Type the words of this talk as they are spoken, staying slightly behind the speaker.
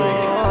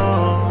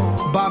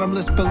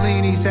Bottomless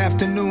Bellinis,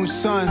 afternoon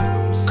sun.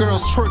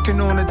 Girls twerking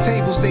on the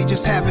tables, they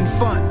just having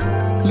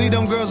fun. Leave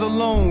them girls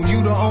alone,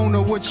 you the owner,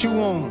 what you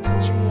own.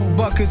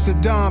 Buckets of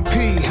Don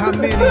P, how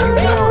many you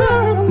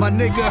want? My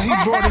nigga, he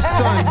brought his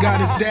son,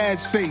 got his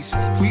dad's face.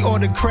 We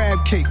ordered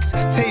crab cakes,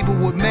 table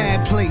with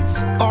mad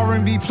plates.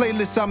 R&B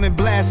playlist, I'm in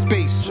blast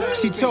space.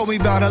 She told me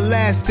about her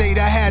last date,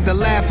 I had to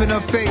laugh in her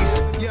face.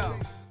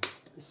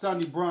 It's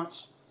Sunday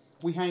brunch.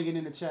 We hanging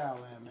in the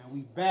Childland, man. We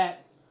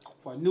back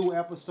for a new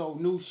episode,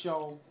 new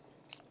show.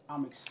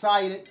 I'm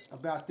excited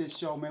about this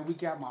show, man. We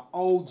got my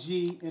OG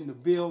in the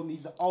building.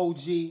 He's an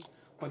OG,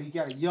 but he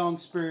got a young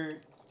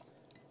spirit.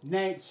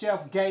 Named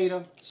Chef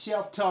Gator,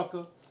 Chef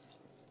Tucker,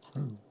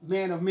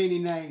 man of many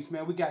names,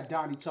 man. We got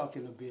Donnie Tucker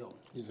in the building.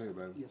 He's here,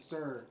 baby. Yes,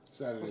 sir.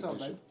 Saturday What's up,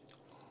 edition. baby?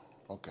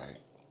 Okay.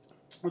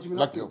 What you been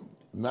up to?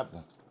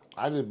 Nothing.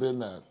 I just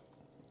been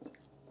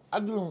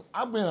I've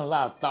been a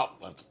lot of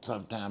thought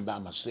sometimes by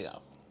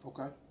myself.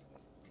 Okay.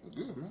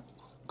 Good, man.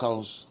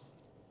 Cause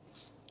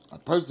a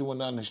person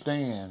wouldn't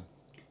understand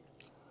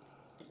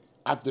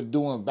after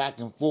doing back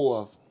and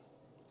forth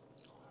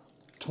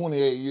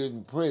 28 years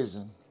in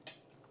prison,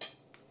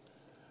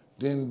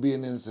 then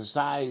being in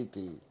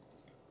society.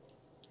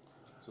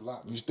 It's a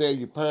lot. You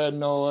stay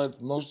paranoid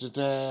most of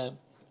the time,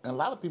 and a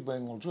lot of people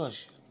ain't gonna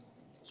trust you.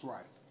 That's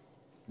right.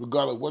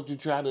 Regardless of what you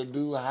try to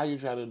do or how you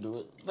try to do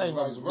it, they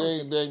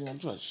ain't gonna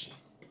trust you.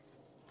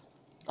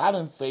 I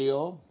done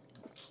failed.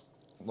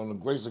 On the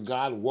grace of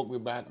God, woke me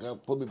back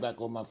up, put me back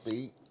on my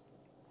feet.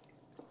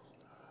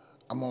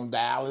 I'm on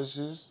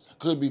dialysis. I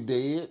could be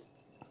dead.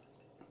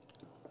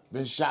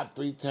 Been shot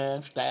 3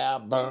 times,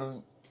 stabbed,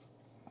 burned.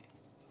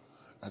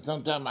 And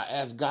sometimes I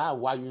ask God,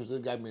 why you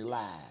still got me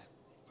alive?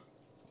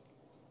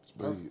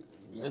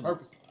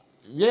 Purpose.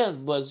 Yes,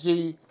 but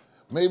see,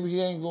 maybe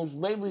he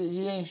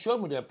ain't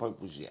showed me that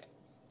purpose yet.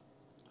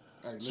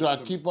 Hey, So I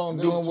keep on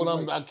doing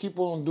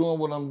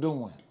what I'm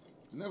doing.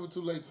 It's never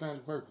too late to find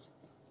your purpose.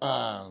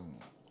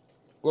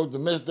 Well, the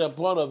messed up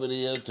part of it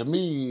is, to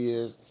me,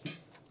 is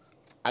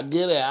I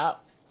get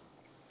out.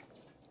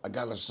 I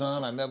got a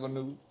son I never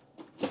knew.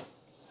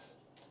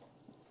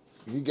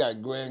 He got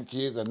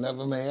grandkids I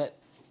never met.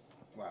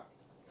 Wow.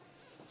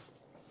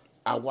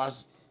 I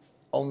watched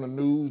on the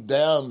news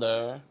down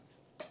there,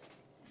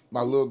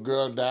 my little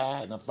girl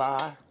died in a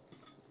fire.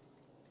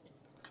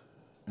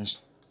 And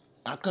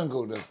I couldn't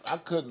go there. I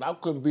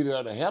couldn't be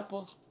there to help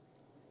her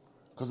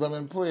because I'm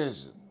in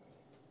prison.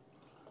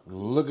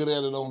 Looking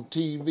at it on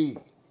TV.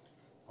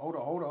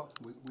 Hold up.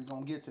 We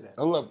gonna get to that.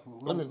 Oh,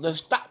 look, that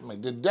stopped me.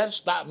 Did that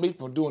stop me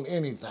from doing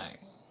anything?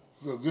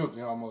 Feel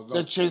guilty almost.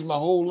 That changed my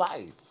whole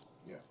life.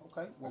 Yeah.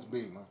 Okay. That's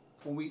big, man.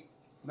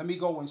 Let me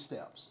go in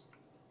steps.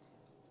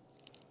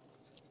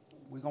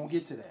 We're gonna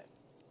get to that.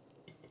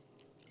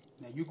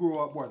 Now you grew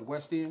up where, the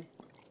West End?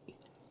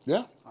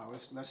 Yeah. All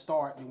right, let's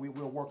start and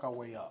we'll work our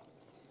way up.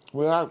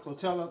 Well,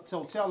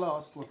 So tell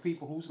us, for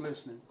people who's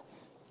listening,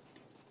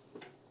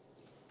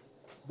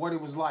 what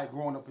it was like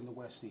growing up in the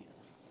West End.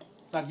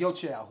 Like your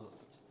childhood.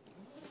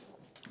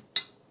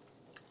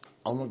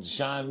 I went to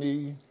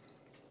Shawnee.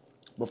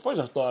 But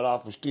first I started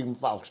off with Stephen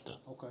Foster.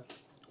 Okay.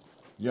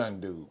 Young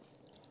dude.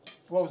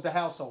 What was the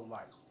household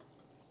like?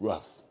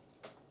 Rough.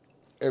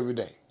 Every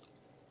day.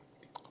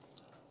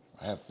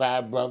 I had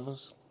 5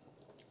 brothers.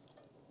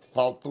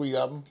 Fought 3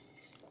 of them.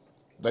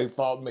 They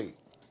fought me.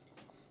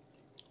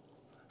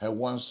 Had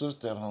 1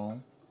 sister at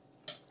home.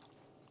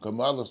 Because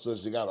my other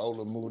sister got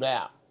older and moved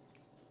out.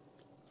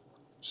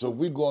 So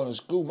we going to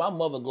school. My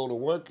mother go to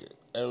work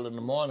early in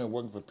the morning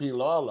working for P.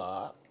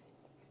 Lawlord.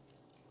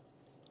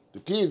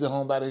 The kids are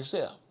home by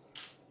themselves.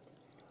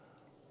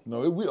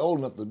 No, we old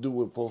enough to do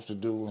what we're supposed to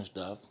do and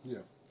stuff.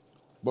 Yeah.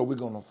 But we're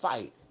going to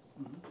fight.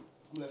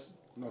 Mm-hmm. Listen.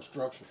 No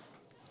structure.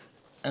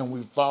 And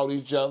we fought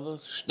each other,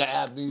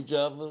 stabbed each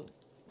other,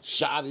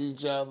 shot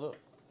each other.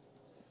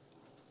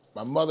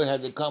 My mother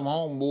had to come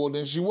home more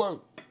than she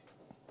worked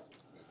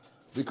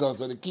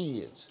because of the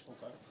kids.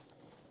 Okay.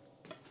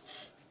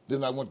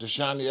 Then I went to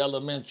Shawnee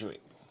Elementary.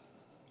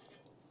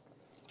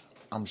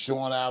 I'm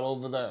showing out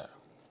over there.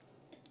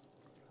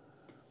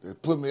 They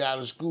put me out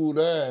of school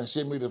there and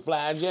sent me to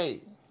Fly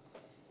J.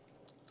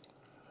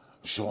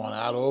 Showing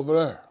out over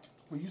there.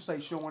 When you say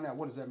showing out,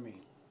 what does that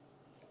mean?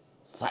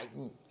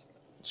 Fighting,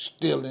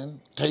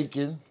 stealing,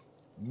 taking,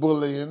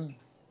 bullying.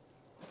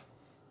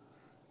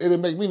 It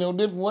didn't make me no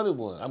different what it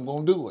was. I'm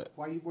going to do it.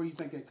 Where do you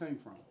think that came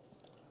from?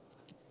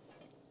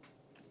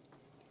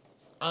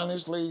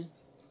 Honestly,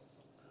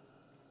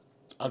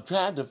 I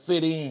tried to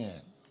fit in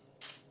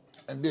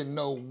and didn't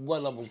know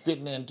what I was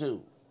fitting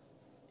into.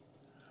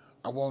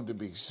 I wanted to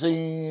be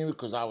seen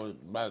because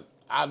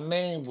our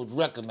name was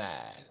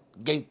recognized,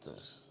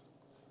 Gaithers.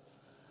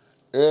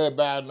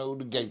 Everybody know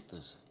the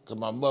Gaithers because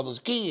my mother's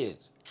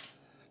kids.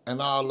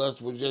 And all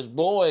us were just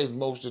boys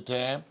most of the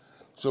time,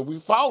 so we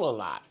fought a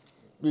lot.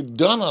 We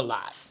done a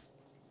lot.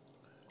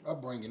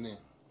 Upbringing then.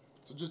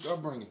 So just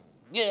upbringing.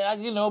 Yeah,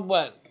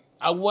 but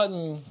I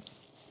didn't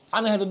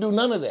have to do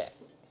none of that.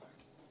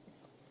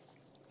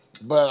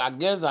 But I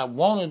guess I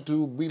wanted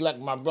to be like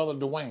my brother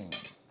Dwayne.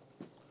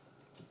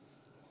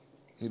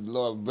 He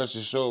Lord bless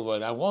his soul,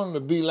 right? I wanted to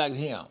be like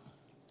him.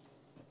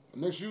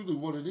 And that's usually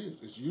what it is.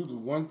 It's usually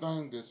one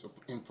thing that's an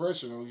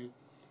impression on you.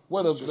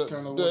 Well,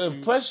 the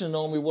impression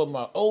on me was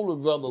my older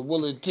brother,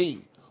 Willie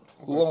T,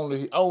 who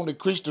owned the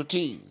Crystal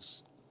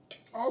Teas.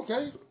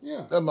 Okay,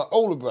 yeah. That's my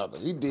older brother.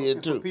 He did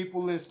And too. for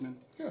people listening,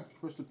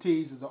 Crystal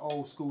Teas is an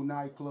old school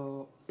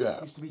nightclub.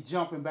 Yeah. Used to be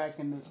jumping back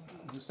in the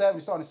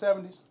 70s, starting in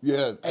the 70s?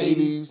 Yeah,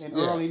 80s. And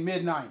yeah. early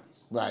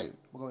mid-90s. Right.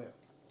 Well, go ahead.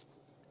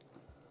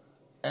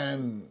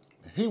 And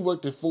he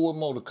worked at Ford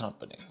Motor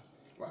Company.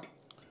 Wow.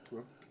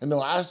 Well, You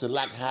know, I used to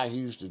like how he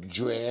used to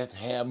dress,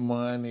 have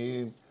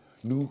money,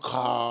 new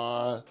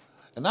car,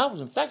 and I was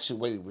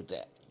infatuated with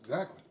that.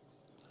 exactly.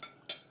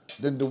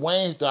 Then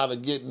Dwayne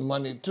started getting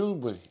money too,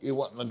 but it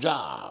wasn't a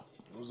job.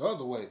 It was the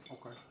other way.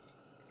 Okay.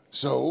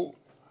 So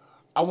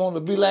I wanted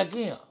to be like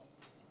him.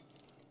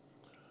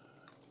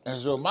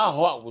 And so my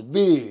heart was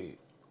big,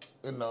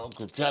 you know,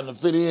 cause trying to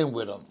fit in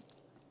with him.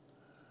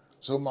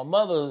 So my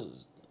mother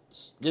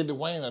gave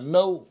Dwayne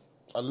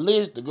a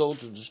list to go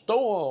to the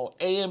store.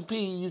 AMP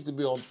used to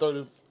be on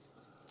 35th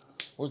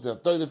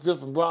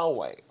and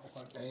Broadway.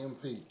 Okay.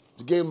 AMP.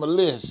 She gave him a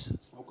list.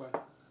 Okay.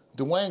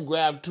 Dwayne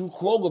grabbed 2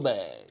 Kroger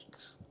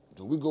bags.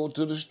 So we go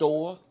to the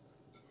store.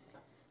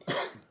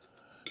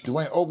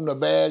 Dwayne opened the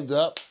bags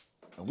up,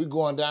 and we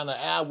going down the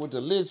aisle with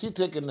the list. He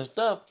taking the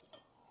stuff,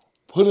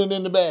 put it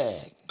in the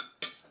bag.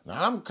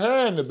 Now I'm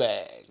carrying the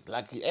bag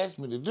like he asked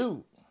me to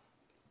do.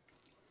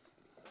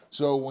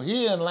 So when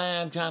he in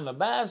line trying to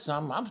buy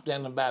something, I'm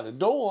standing by the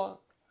door.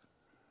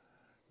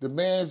 The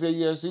man said,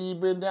 "Yeah, see, you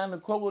been down to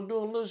Kroger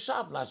doing a little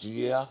shopping?" I said,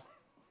 "Yeah."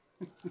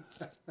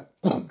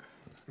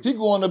 He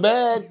go in the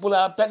bag, pull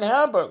out a pack of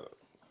hamburger.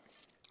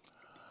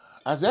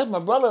 I said, "That's my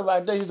brother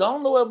right there." He said, "I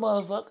don't know that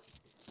motherfucker."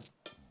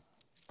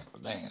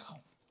 Damn.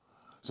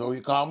 So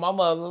he called my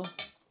mother.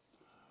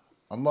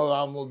 My mother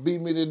almost beat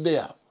me to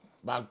death.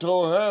 But I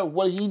told her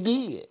what he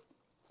did.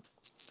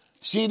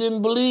 She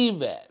didn't believe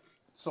that.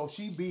 So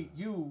she beat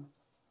you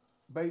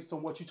based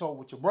on what you told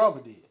what your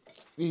brother did.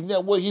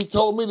 What he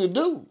told me to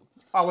do.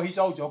 Oh, well, he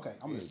told you. Okay.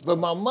 I'm listening. But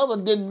my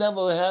mother didn't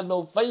never have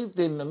no faith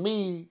in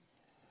me.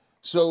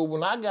 So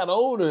when I got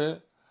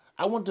older,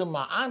 I went to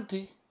my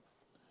auntie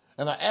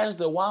and I asked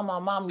her why my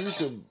mom used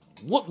to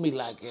whoop me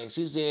like that.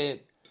 She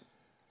said,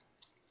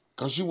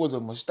 "Because you was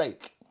a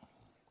mistake.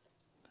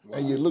 Wow.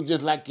 And you look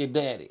just like your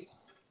daddy."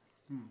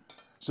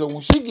 So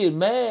when she get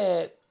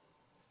mad,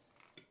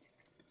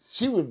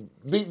 she would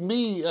beat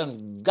me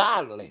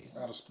ungodly.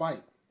 Out of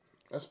spite.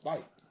 That's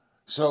spite.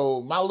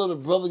 So my little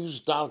brother used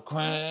to start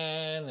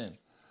crying and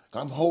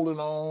I'm holding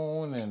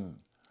on. And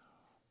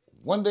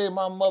one day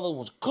my mother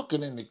was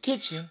cooking in the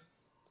kitchen,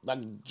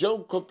 like Joe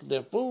cooked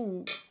their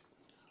food,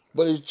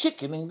 but it's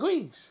chicken and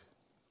grease.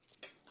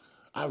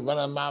 I run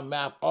out my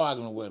mouth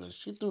arguing with her.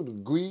 She threw the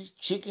grease,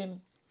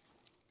 chicken,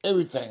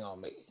 everything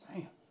on me.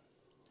 Damn.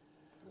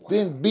 Wow.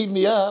 Then beat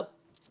me up.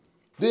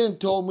 Then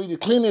told me to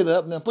clean it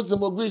up and then put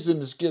some more grease in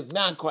the skip.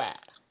 Now I cry.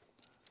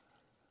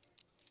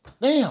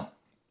 Damn.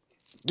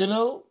 You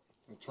know?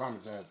 I'm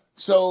traumatized.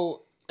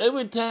 So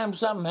every time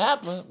something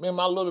happened, me and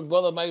my little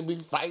brother might be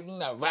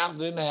fighting. I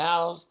roused in the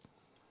house.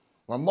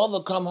 My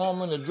mother come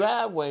home in the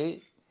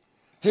driveway.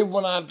 He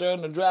went out there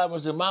in the driveway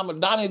and said, "Mama,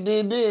 Donnie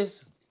did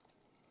this."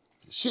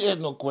 She asked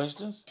no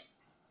questions.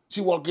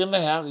 She walked in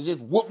the house and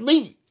just whooped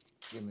me.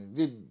 And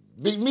just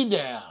beat me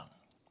down.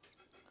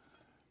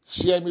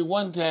 She had me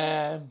one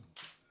time.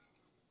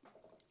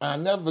 I'll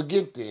never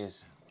forget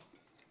this.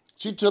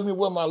 She took me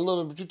with my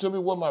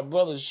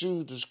brother's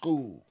shoes to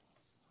school.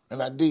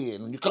 And I did.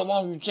 And when you come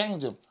home, you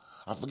change them.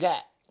 I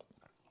forgot.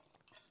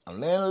 I'm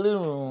laying in the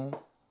living room.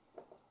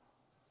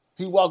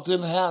 He walked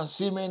in the house,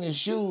 see me in his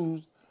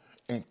shoes,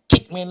 and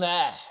kicked me in the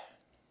eye.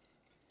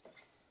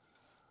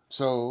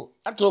 So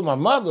I told my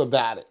mother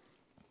about it.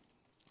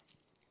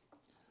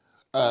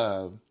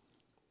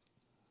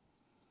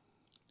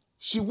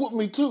 She whooped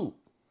me too.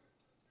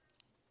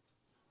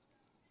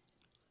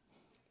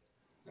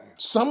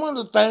 Some of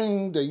the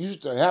things that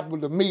used to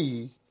happen to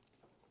me,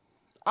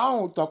 I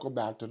don't talk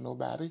about to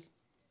nobody.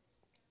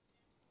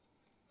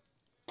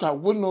 Because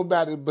wouldn't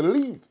nobody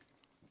believe it.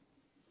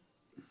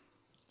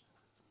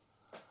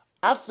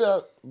 I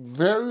felt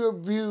very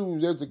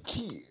abused as a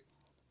kid.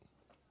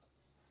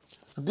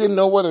 I didn't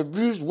know what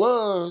abuse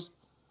was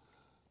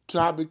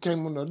till I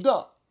became an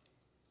adult.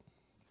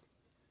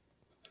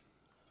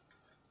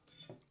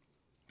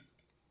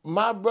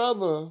 My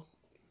brother,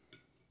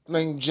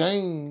 named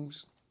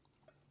James,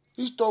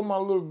 he stole my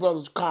little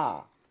brother's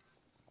car.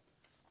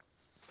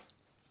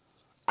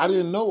 I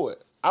didn't know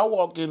it. I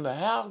walk in the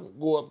house,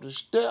 go up the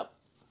step,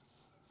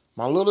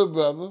 my little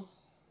brother,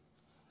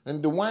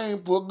 and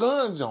Dwayne put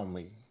guns on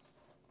me.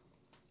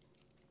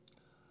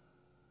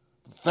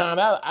 Found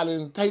out I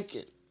didn't take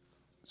it.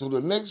 So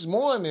the next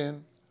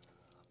morning,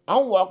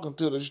 I'm walking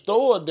to the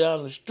store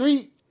down the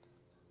street.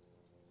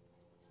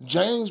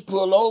 James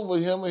pulled over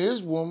him and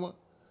his woman,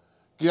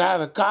 get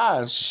out of the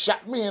car and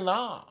shot me in the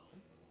arm.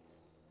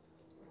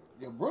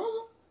 Your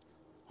brother?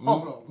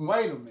 Hold on.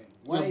 Wait a minute.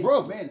 Wait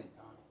a minute.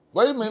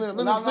 Wait a minute.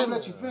 Let me I'm finish.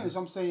 let you finish.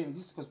 I'm saying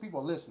just because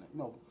people are listening.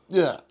 No.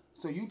 Yeah.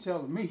 So you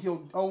telling me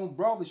your own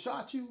brother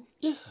shot you?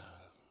 Yeah.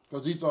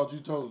 Because he thought you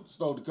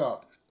stole the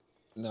car.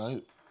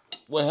 No.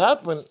 What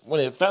happened when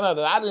they found out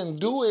that I didn't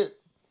do it?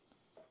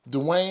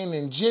 Dwayne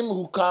and Jimmy,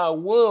 who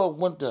called World,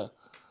 went to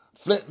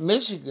Flint,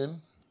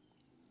 Michigan,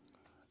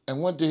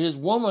 and went to his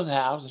woman's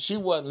house, and she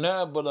wasn't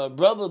there, but her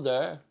brother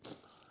there,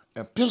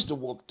 and pistol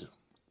whooped him.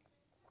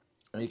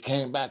 And he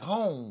came back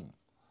home.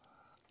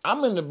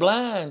 I'm in the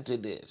blind to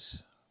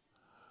this.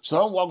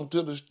 So I'm walking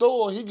to the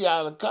store, he got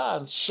out of the car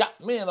and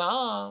shot me in the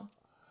arm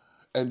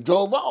and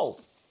drove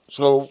off.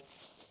 So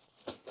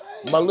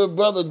my little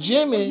brother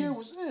Jimmy. What year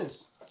was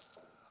this?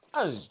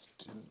 I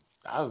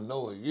don't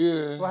know, a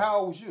year. So how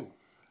old was you?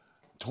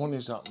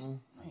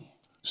 20-something.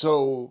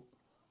 So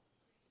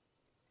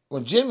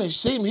when Jimmy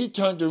see me, he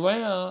turned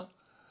around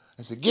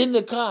and said, get in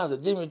the car. I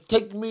said, Jimmy,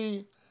 take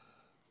me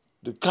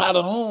the car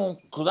to home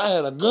because I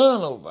had a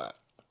gun over it.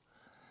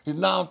 He said,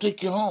 no, I'll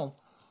take you home.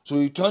 So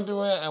he turned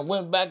around and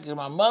went back to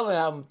my mother's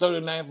house on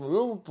 39th from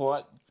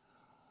Riverport.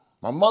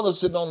 My mother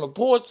sitting on the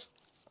porch,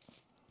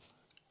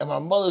 and my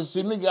mother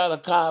see me got a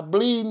car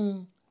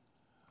bleeding.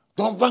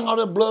 Don't bring all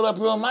that blood up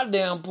here on my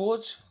damn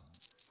porch.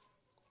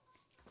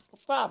 No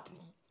problem.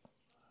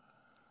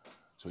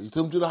 So he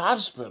took him to the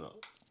hospital.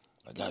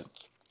 I got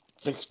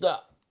fixed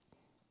up.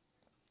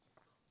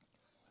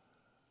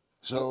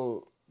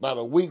 So about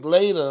a week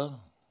later,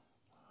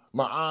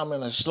 my arm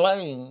in a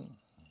sling,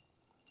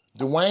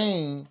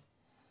 Dwayne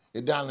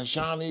is down in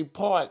Shawnee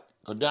Park.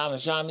 Because down in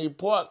Shawnee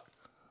Park,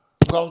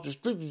 across the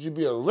street, there used to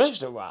be a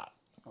restaurant.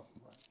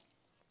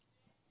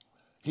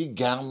 He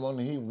gambled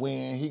and he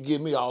win. He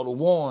give me all the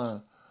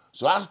warning.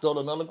 So I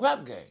started another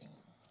crap game.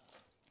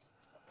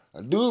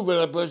 A dude ran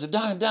up there and said,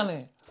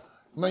 Donnie,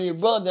 man, your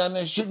brother down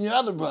there shooting your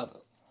other brother.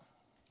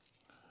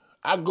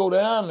 I go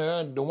down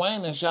there and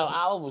Dwayne and shot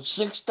Oliver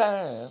 6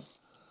 times.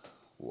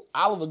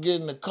 Oliver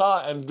get in the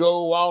car and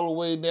drove all the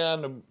way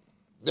down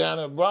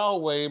the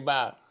Broadway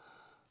by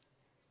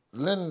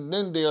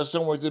Lindale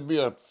somewhere to be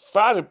a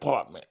fire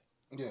department.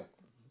 Yeah.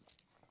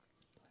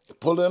 He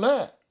pulled in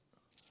there.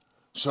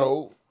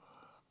 So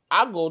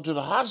I go to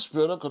the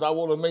hospital because I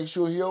want to make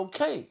sure he's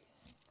okay.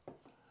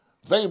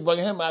 They bring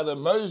him out of the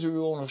emergency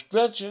room on a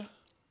stretcher.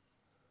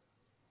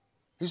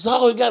 He said,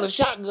 oh, he got a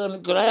shotgun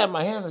because I had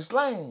my hand in a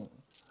sling.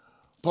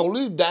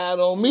 Police died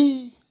on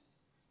me.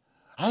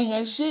 I ain't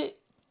got shit.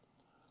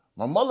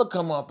 My mother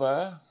come up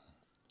there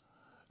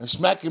and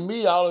smacking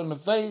me all in the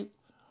face.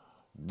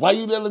 Why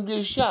you let him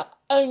get shot?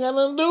 I ain't got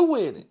nothing to do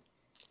with it.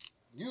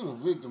 You the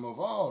victim of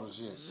all the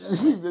shit.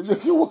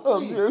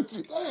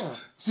 Damn.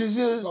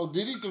 So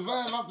did he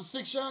survive after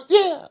 6 shots?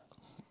 Yeah.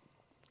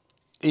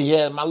 He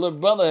had, my little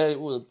brother had, it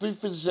was a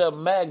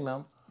 .357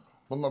 Magnum,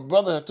 but my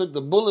brother had took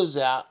the bullets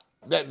out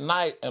that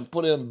night and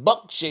put in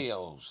buck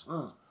shells.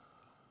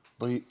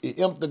 But he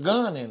emptied the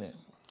gun in it.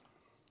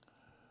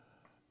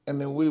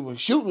 And then we were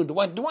shooting.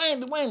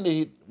 Dwayne,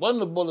 one of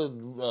the bullets,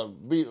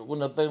 when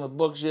the thing, the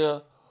buck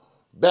shell,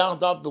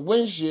 bounced off the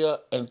windshield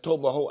and tore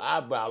my whole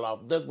eyebrow off.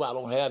 That's why I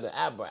don't have the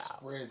eyebrow.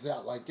 Spreads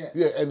out like that.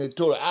 Yeah, and it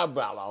tore the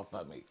eyebrow off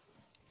of me.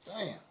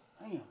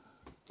 Damn.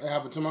 That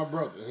happened to my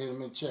brother. Hit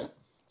him in the chest.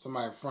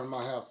 Somebody in front of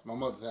my house, my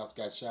mother's house,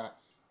 got shot.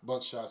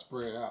 Buckshot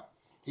spread out.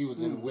 He was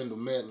in the window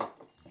meddling.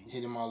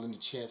 Hit him all in the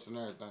chest and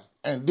everything.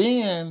 And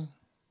then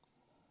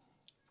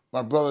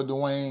my brother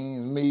Dwayne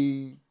and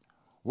me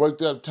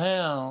worked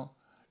uptown.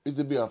 It used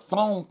to be a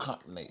phone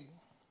company.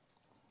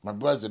 My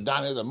brother said,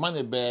 Donnie, there's a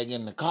money bag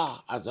in the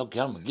car. I said,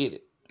 okay, I'm going to get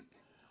it.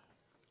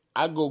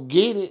 I go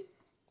get it,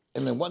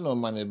 and there wasn't no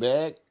money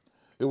bag.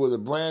 It was a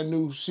brand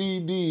new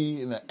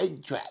CD and an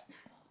 8-track.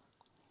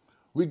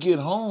 We get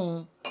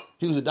home.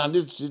 He said, Donnie,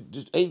 this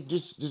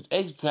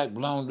 8-track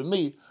belonged to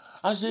me.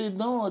 I said,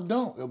 no, it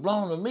don't. It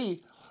belonged to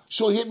me.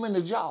 So he hit me in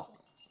the jaw.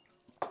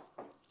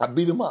 I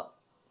beat him up.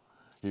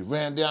 He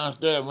ran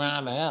downstairs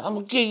around the house. I'm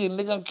going to kill you, nigga,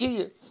 I'm going to kill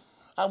you.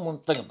 I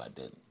wasn't thinking about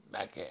that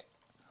like that.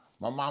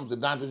 My mom said,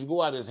 Don, did you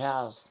go out of this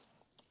house?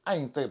 I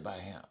ain't think about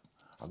him.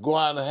 I go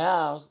out of the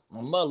house,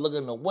 my mother look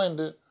in the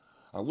window,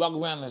 I walk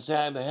around the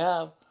side of the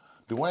house,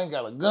 Dwayne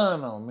got a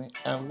gun on me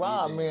and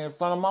robbed me in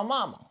front of my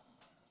mama.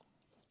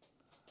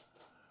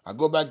 I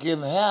go back in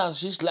the house,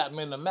 she slapped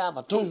me in the mouth.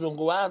 I told you don't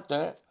go out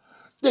there.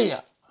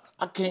 Damn,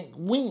 I can't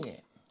win.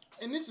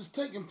 And this is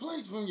taking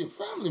place from your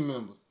family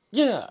members.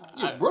 Yeah.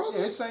 Your brother?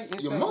 Yeah, it's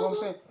your what mother? I'm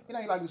saying. It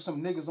ain't like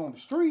some niggas on the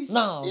street.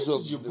 No, This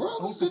is your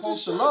brother. Who's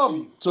supposed to love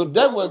you? So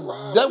that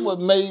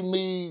what made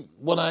me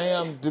what I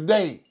am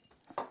today.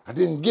 I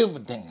didn't give a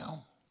damn.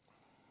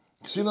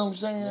 See what I'm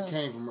saying? It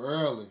came from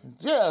early.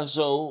 Yeah,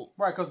 so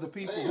Right, because the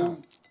people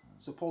who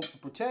supposed to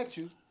protect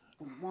you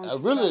are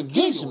really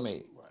against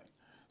me. Right.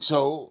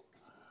 So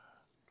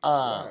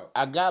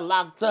I got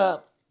locked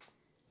up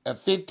at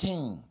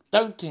 15,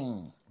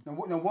 13. Now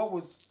what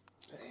was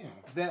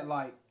that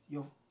like?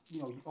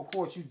 Of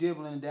course you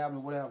dibbling and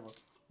dabbling, whatever.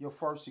 Your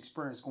first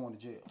experience going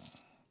to jail.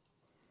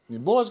 The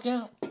boys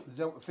camp? Is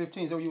that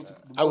 15? Is that what you?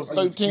 I was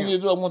 13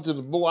 years old. I went to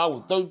the boy. I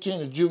was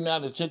 13 at juvenile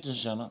detention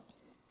center.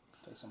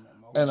 Take some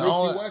of that And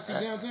JC Waxy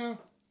downtown?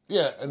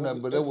 Yeah, and Was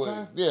it but at it the was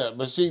time? yeah,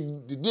 but see,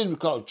 it didn't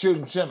call it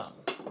Children's Center.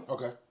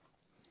 Okay.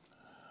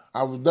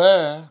 I was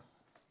there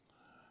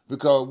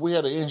because we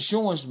had an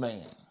insurance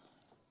man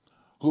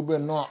who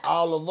been knowing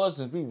all of us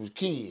since we was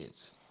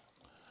kids.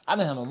 I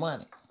didn't have no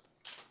money.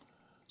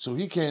 So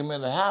he came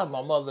in the house,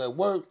 my mother at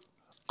work,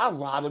 I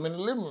robbed him in the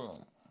living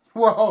room.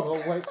 Well, hold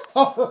on, wait.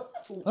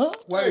 Huh?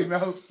 Wait,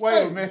 man. Wait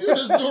Hey, a minute. you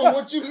just doing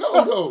what you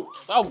know, though.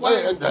 Oh,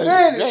 Wait a hey,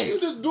 minute. hey, You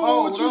just doing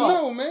Hold what you up.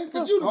 know, man.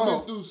 Because you've Hold been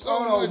on. through so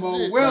Hold on, much Mo.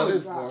 shit Willie. at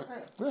this point.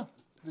 yeah.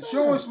 The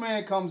insurance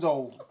man comes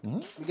over.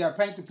 We got to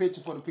paint the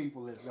picture for the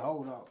people. Listen,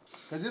 hold up.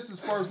 Because this is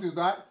first news.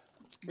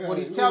 What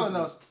he's telling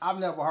us, I've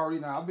never heard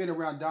it. Now, I've been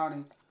around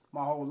Donnie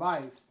my whole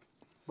life.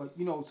 But,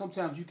 you know,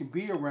 sometimes you can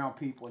be around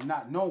people and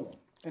not know them.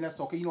 And that's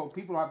okay. You know,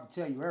 people don't have to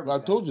tell you everything. I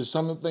told you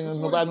some of the things That's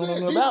what nobody he knows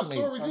said. about These me.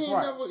 stories, That's he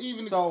right. never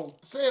even So-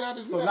 said out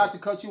his So mouth. not to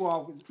cut you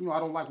off, 'cause, you know, I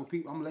don't like when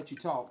people, I'm going to let you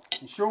talk.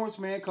 Insurance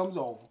man comes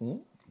over.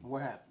 And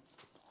what happened?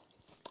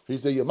 He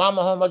said, your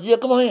mama home? I said, yeah,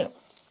 come on in.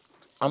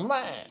 I'm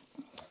mad.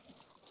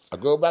 I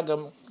go back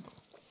in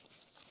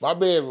my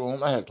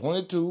bedroom. I had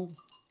 22.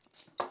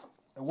 At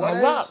what I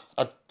age? robbed.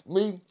 I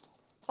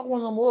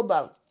want to know more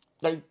about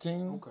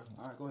 13. Okay.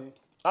 All right, go ahead.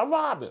 I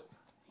robbed it.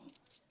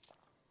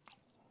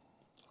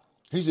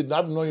 He said,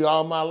 I've known you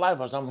all my life.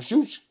 I said, I'm going to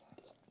shoot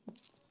you.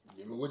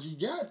 Give me what you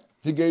got.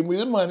 He gave me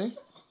the money.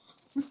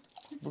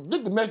 But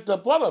this the messed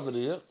up part of it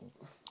is,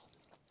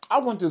 I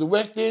went to the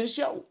West End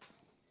show.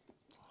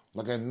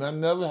 Like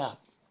nothing ever happened.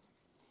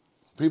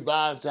 People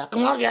out said,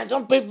 come on, yeah,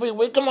 come pay for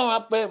your come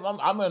on, I pay.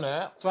 I'm in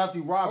there. So after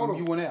you robbed Hold him,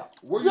 on. you went out.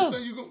 Where Yeah. you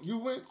say you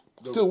went?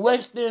 To the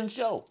West End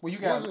show. Well, you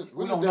got. Was it-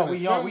 We was don't it know. down We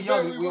at young. We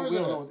Family young. We Family?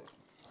 don't Where know.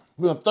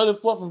 We're on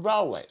 34th and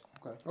Broadway.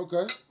 Okay.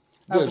 Okay.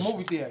 That's a Yes.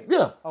 movie theater.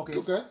 Yeah. Okay.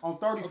 Okay. On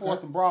 34th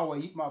Okay. and Broadway,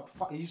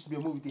 it used to be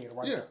a movie theater,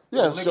 right? Yeah. there.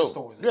 Yeah, Liquor so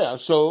stores there. yeah,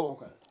 so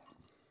Okay.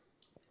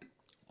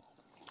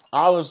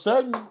 all of a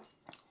sudden,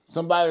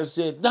 somebody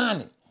said,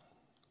 Donnie.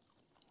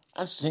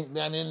 I sink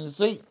down in the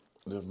seat.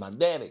 It was my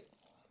daddy.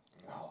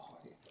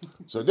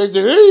 So they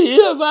said, here he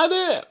is right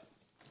there.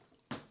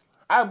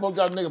 I both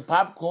got nigga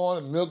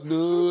popcorn and milk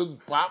dudes,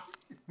 pop.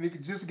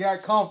 Nigga just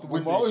got comfortable.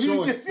 With the Mo. He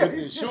insurance, just- with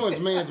the insurance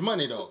man's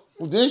money, though.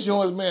 With the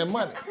insurance man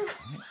money.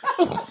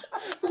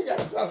 We got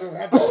to talk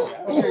about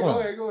that.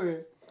 Okay, go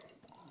ahead.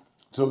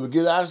 So we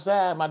get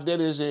outside, my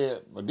daddy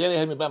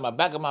had me by my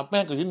back of my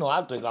pants, because you know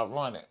I take off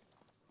running.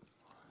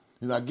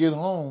 And I get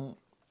home,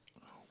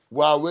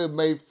 we already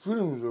made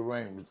funeral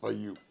arrangements for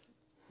you.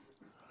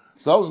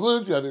 So I was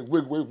really trying to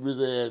whip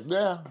his ass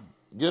down,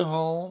 get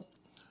home.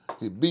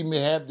 He beat me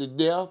half to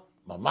death.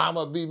 My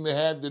mama beat me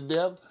half to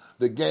death.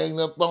 The gang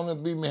up on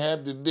him beat me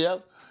half to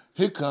death.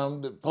 Here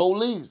come the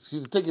police. He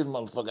said, take this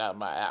motherfucker out of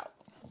my house.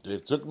 They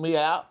took me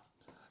out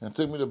and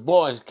took me to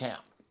boys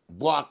camp,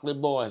 Barkley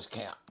Boys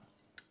Camp.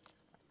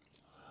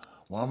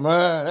 Well,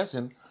 man, that's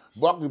in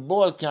Barkley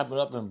Boys Camp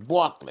up in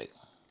Barkley.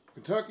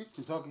 Kentucky?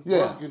 Kentucky.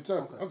 Yeah.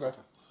 Kentucky. Okay.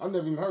 I've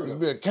never even heard It's of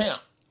be it. a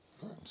camp.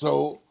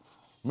 So,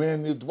 me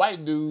and this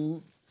white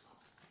dude,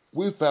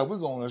 we felt we're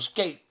going to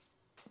escape.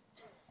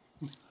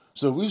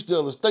 So we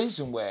still a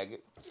station wagon.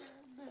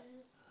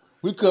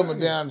 We coming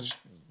down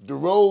the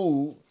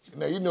road.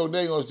 Now, you know,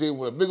 they going to say,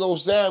 with a big old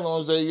sign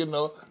on say, you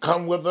know,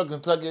 come with us,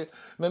 Kentucky.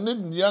 Now, this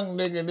young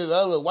nigga and this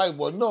other white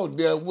boy know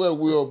damn well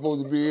we were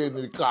supposed to be in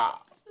the car.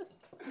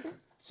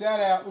 Shout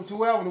out to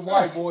whoever the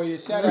white boy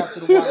is. Shout out to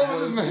the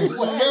white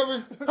boy.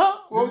 Remember? Huh?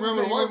 What was his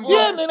Remember the name? white boy?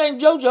 Yeah, and it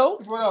ain't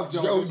JoJo. What up,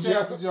 Joe? Joe, Shout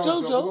out to Joe.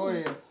 JoJo. Go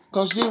ahead.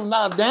 Because see, when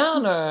I was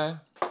down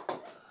there,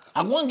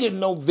 I wasn't getting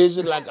no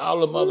visit like all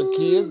them other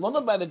kids. Well,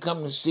 nobody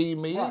come to see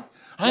me. Right.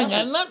 I ain't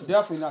got nothing.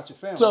 Definitely not your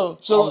family. So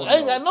All of I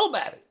ain't got those.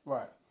 nobody.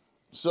 Right.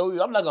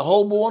 So I'm like a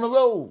hobo on the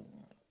road.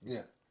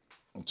 Yeah.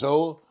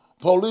 So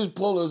police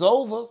pull us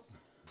over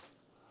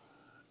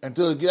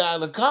until we get out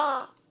of the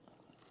car.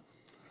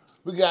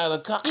 We got out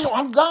of the car.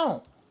 I'm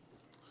gone.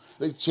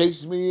 They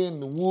chased me in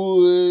the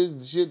woods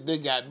and shit. They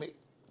got me.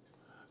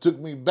 Took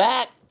me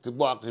back to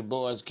Barkley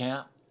Boys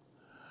Camp.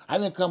 I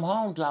didn't come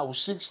home till I was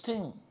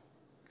 16.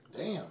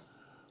 Damn.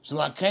 So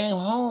when I came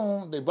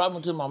home, they brought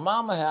me to my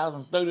mama's house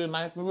on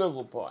 39th and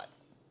River Park.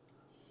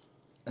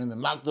 And they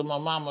knocked on my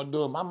mama's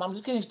door. My mama,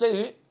 you can't stay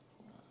here.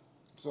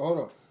 So hold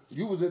up.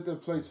 You was at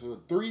that place for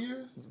 3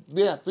 years?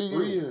 Yeah, 3 years.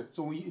 3 years.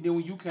 So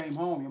when you came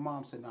home, your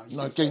mom said, "No, you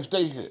No, you can't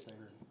stay here.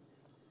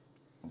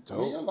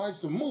 Man, your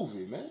life's a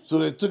movie, man. So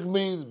they took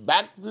me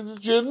back to the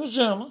Children's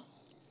Center.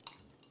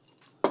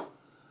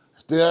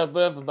 Stayed up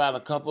there for about a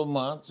couple of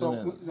months. So,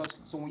 and then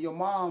so when your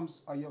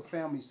mom's or your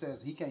family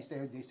says he can't stay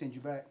here, they send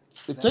you back.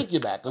 they take you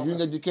back because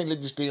you can't let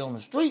you stay on the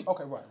street.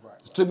 Okay, right.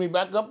 Took me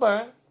back up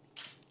there.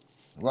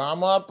 While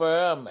I'm up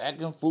there, I'm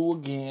acting fool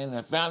again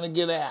and finally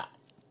get out.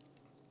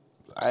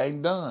 I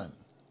ain't done.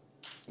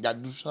 Got to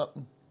do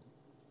something.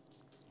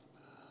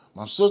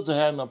 My sister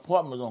had an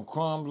apartment on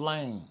Crumbs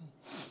Lane.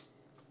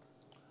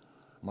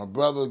 My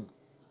brother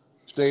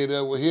stayed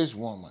there with his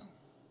woman.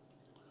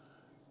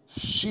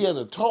 She had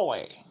a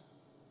toy.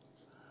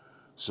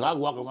 So I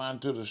walk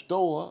around to the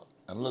store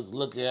and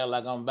look at her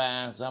like I'm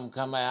buying something,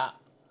 come out,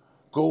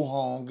 go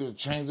home, get a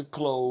change of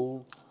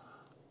clothes,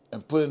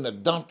 and put in the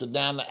dumpster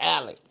down the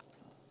alley.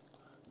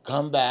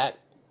 Come back,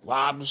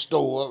 rob the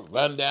store,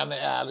 run down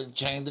the alley,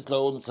 change the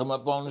clothes, and come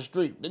up on the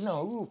street. You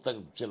know, who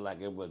think shit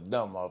like it was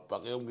dumb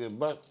motherfucker? It would get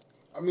busted.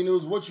 I mean, it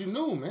was what you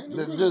knew, man. It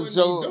really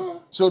wasn't done.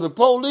 So the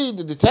police,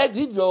 the detective,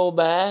 he drove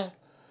by.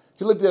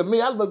 He looked at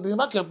me. I looked at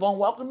him. I kept on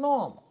walking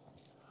normal.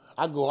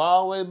 I go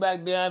all the way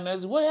back down there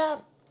and said, what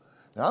happened?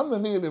 Now, I'm the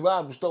nigga that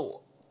robbed the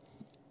store.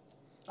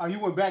 Oh, you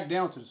went back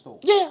down to the store?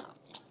 Yeah.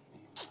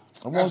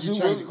 After you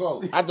changed the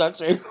clothes. I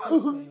thought I changed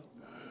clothes.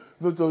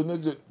 So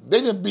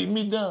they didn't beat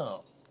me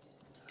down.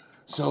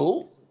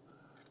 So,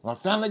 when I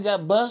finally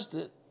got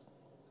busted,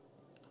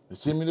 they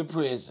sent me to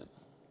prison.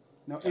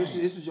 Now,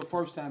 this was your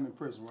first time in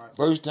prison, right?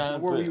 First time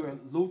in Where prison. were you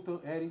at? Luther,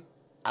 Eddie?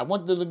 I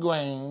went to the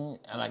Grain,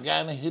 and I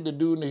got in and hit the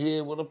dude in the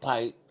head with a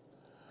pipe,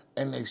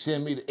 and they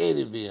sent me to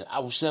Eddyville. I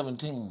was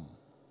 17.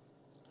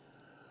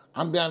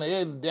 I'm down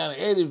in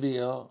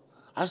Eddyville.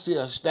 I see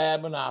a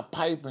stabbing or a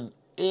piping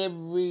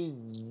every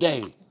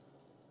day.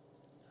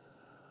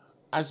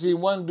 I see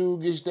one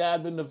dude get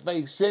stabbed in the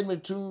face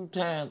 72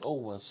 times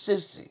over a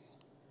sissy.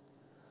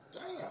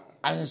 Damn.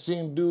 I done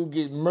seen dude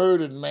get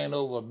murdered, man,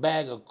 over a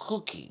bag of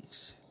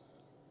cookies.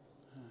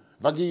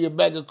 If I give you a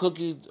bag of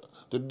cookies,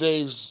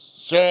 today's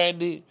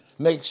Saturday,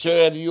 next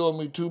Saturday you owe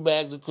me 2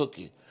 bags of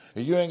cookies.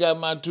 If you ain't got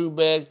my 2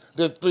 bags,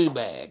 there's 3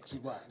 bags.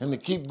 Right. And they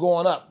keep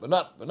going up and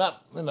up and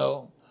up, you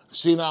know.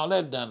 Seeing all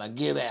that done, I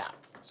get out.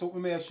 So let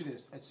me ask you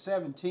this. At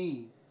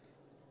 17,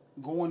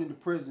 going into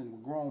prison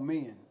with grown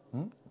men,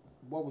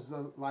 what was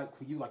that like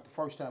for you, like the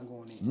first time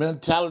going in?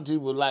 Mentality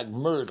was like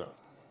murder.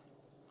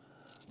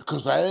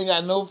 Because I ain't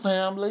got no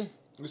family.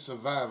 You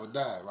survive or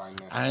die right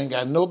now. I ain't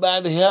got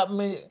nobody to help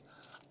me.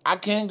 I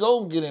can't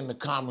go and get in the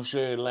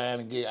commissary line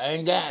and I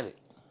ain't got it.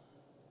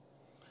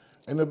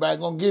 Ain't nobody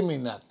gonna give me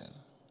nothing.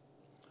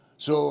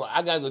 So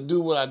I got to do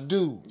what I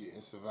do. Yeah,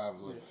 it's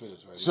survival of the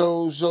fittest right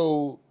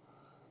So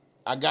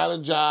I got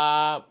a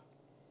job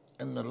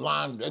in the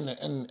laundry, in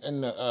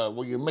the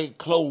where you make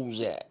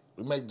clothes at.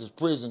 We make this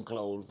prison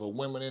clothes for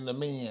women and the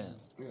men.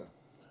 Yeah.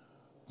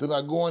 Then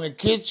I go in the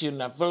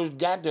kitchen. I first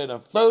got there the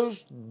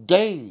first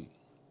day.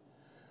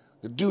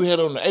 The dude had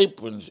on the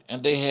aprons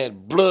and they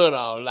had blood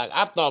all like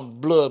I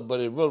thought blood, but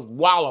it was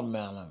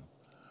watermelon.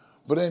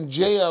 But in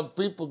jail,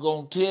 people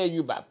gonna tell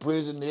you about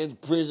prison this,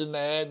 prison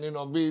that, you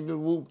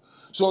know,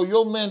 so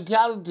your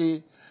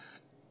mentality,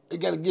 it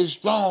gotta get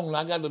strong and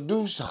I gotta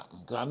do something.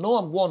 Cause I know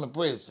I'm going to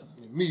prison.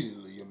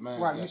 Immediately, your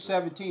mind. Right, you're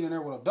 17 and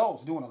there with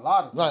adults doing a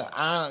lot of things.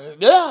 Like,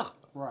 yeah.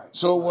 Right.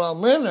 So when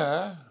I'm in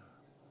there,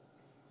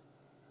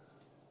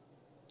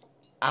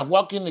 I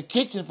walk in the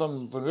kitchen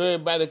from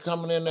everybody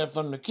coming in there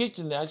from the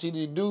kitchen. I see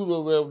these dudes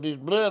over there with this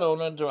blood on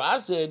them. So I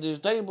said this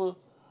table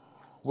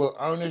with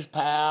Ernest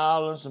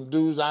Powell and some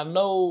dudes I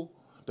know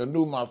that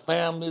knew my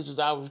family since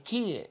I was a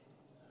kid.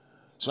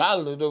 So I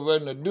looked over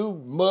and the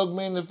dude mugged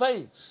me in the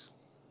face.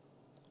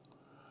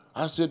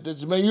 I said,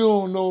 man, you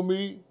don't know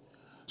me.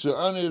 So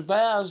Ernest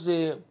Powell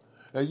said,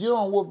 if you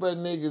don't whoop that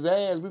nigga's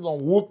ass, we're going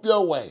to whoop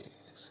your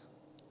ass.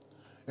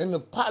 In the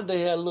pot,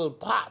 they had a little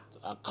pot,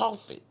 a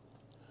coffee,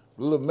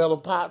 little metal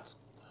pots.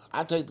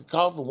 I take the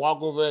coffee and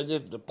walk over there and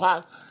get the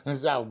pot and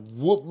start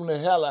whooping the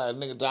hell out of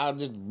niggas. I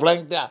just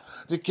blanked out.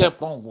 Just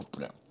kept on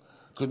whooping them.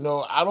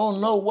 Because, I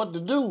don't know what to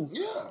do.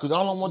 Yeah. Because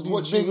I don't want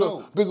these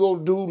What big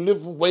old dudes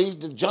lifting weights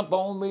to jump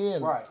on me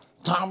and Right.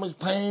 Thomas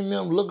Paine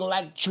them looking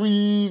like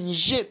trees and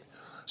shit.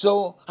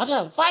 So I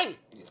got to fight.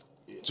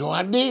 Yeah. So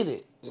I did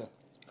it. Yeah.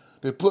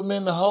 They put me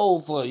in the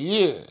hole for a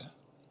year.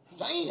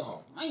 Damn.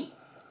 Man.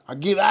 I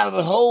get out of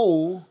the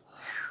hole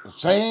the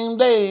same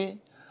day.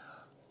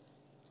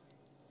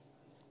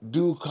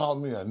 Dude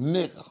called me a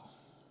nigger.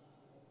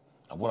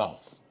 I went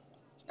off.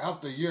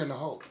 After a year in the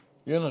hole.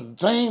 The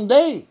same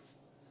day.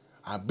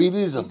 I beat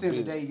his He a said the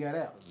bitch. day he got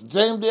out.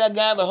 Same day I got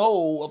out of the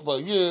hole for a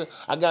year,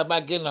 I got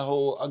back in the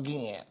hole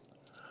again.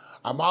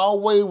 I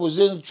always was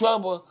in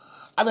trouble.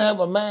 I didn't have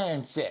a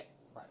mindset.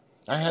 Right.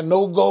 I had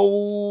no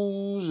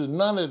goals and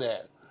none of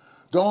that.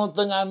 The only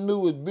thing I knew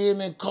was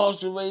being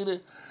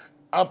incarcerated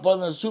up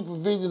under the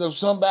supervision of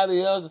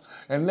somebody else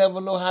and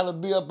never know how to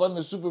be up under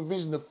the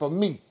supervision for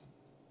me.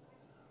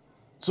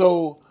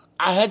 So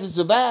I had to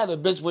survive the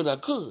best way that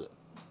I could.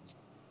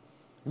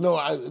 When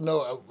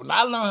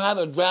I learned how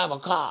to drive a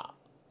car,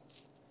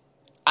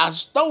 I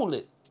stole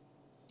it.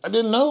 I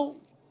didn't know.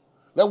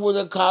 That was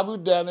a car we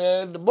down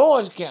there at the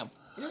boys' camp.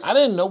 Yeah. I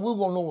didn't know we were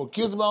going to know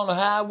kids on the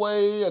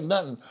highway or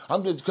nothing.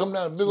 I'm just coming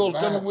down a big old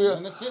steering wheel.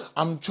 Man, that's it.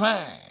 I'm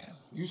trying.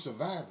 You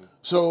surviving.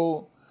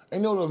 So, the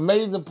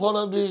amazing part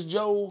of this,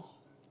 Joe,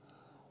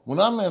 when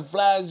I'm in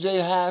Fly J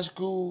High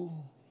School,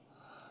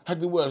 I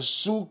had to wear a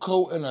suit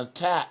coat and a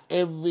tie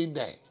every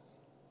day.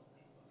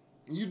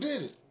 You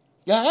did it.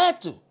 Yeah, I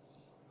had to.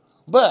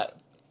 But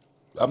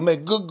I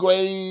made good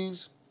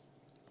grades.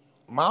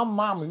 My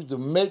mama used to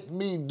make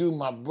me do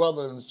my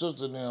brother and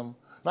sister them,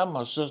 not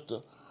my sister,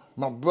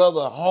 my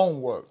brother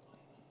homework.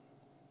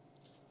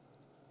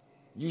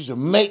 Used to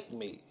make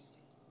me.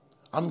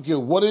 I'm gonna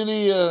get what it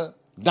is,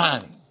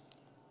 Donnie.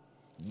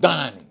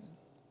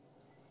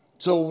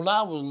 So when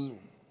I was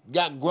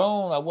got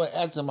grown, I went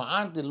asking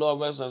my auntie,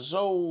 Lord rest her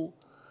soul.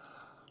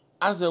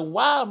 I said,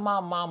 why my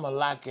mama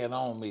like it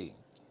on me?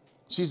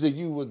 She said,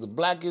 you was the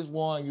blackest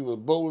one, you was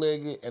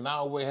bow-legged, and I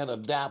always had a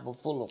diaper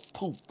full of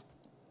poop.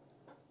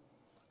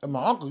 And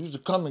my uncle used to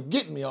come and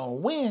get me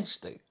on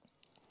Wednesday.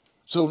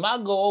 So when I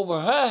go over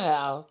her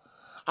house,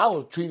 I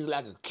was treated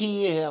like a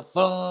kid, have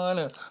fun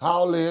and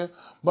all that.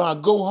 But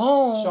I go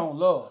home. Showing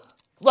love.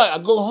 Right, I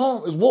go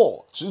home, it's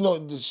war. So, you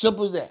know, as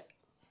simple as that.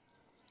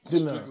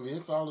 You know. Strictly,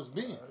 it's all it's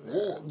been.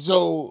 War.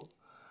 So,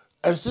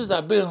 and since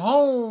I've been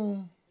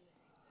home,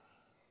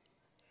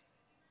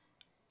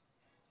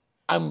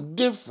 I'm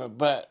different,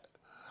 but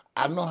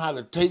I know how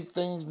to take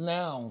things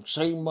now. I don't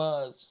say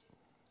much.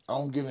 I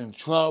don't get in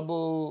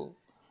trouble.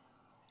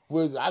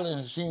 I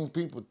done seen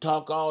people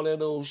talk all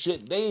that old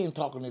shit. They ain't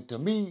talking it to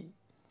me.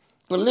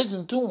 But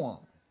listen to them.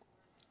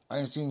 I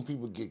ain't seen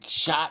people get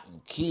shot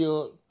and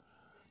killed.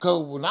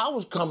 Because when I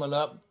was coming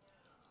up,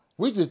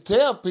 we used to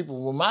tell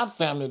people, when my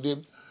family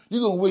did,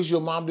 you're going to wish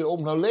your mom did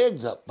open her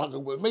legs up,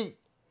 fucking with me.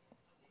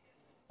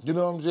 You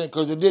know what I'm saying?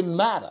 Because it didn't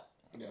matter.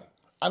 Yeah.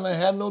 I didn't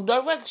have no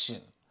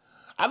direction.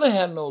 I didn't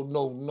have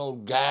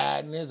no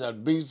guidance or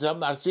be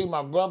something. I see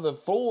my brother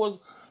Ford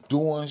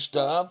doing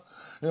stuff.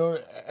 You know,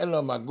 and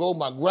I go to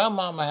my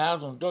grandmama's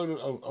house on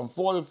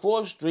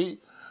 44th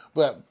Street,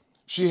 but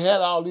she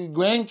had all these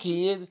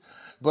grandkids,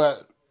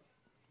 but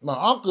my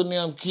uncle and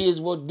them kids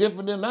were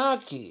different than our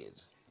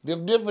kids. They're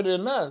different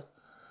than us.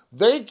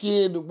 Their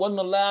kid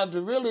wasn't allowed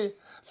to really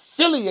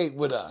affiliate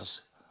with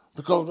us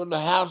because of the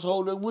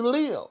household that we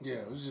live. Yeah,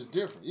 it was just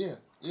different. Yeah,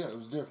 it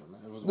was different,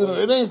 man. It was. You know,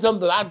 it ain't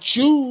something that I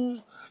choose.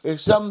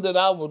 It's something that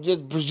I was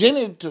just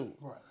presented to.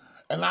 Right.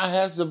 And I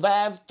had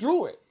survived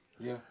through it.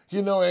 Yeah.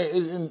 You know,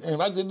 and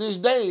right to this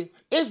day,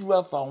 it's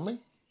rough on me.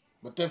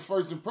 But that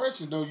first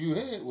impression, though, you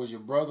had was your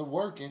brother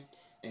working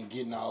and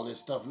getting all this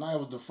stuff. Now it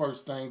was the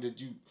first thing that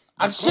you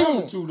I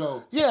seen to,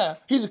 though. Yeah,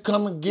 he'd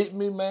come and get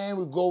me, man.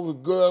 We'd go over to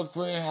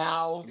girlfriend's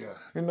house. Yeah.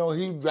 You know,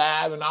 he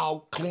driving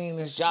all clean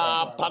and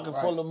sharp, pocket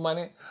full of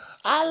money.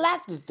 I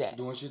liked it that.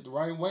 Doing shit the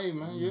right way,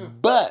 man, yeah.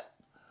 But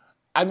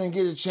I didn't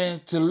get a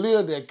chance to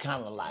live that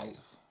kind of life.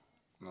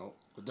 No,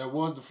 but that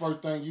was the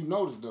first thing you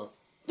noticed, though.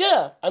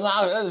 Yeah, and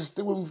that just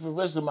stick with me for the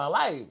rest of my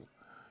life.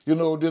 You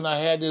know, then I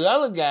had this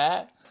other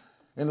guy,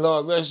 and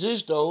Lord rest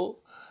his soul,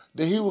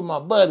 that he was my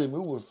buddy. We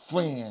were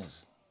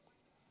friends.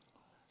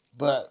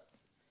 But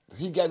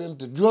he got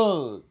into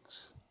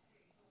drugs.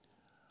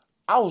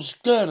 I was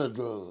scared of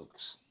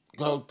drugs.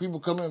 Because people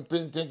come in and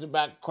pay attention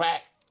about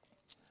crack.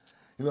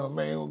 You know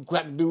what I mean?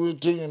 Crack do it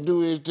to you and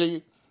do it to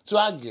you. So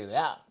I get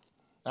out.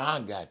 I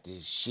got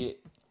this shit.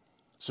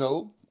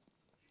 So,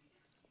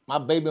 my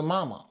baby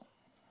mama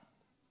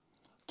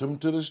took me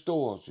to the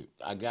store.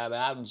 I got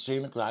out and seen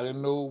it because I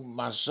didn't know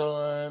my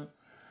son.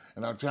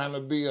 And I'm trying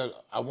to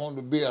I wanted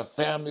to be a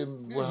family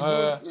with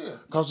her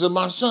because of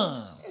my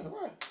son. Yeah,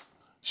 right.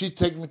 She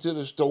take me to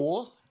the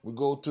store. We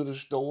go to the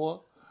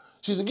store.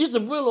 She said, get the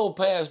Brillo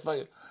pass for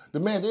you. The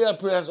man there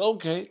pass,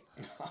 okay.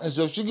 And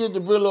so she get the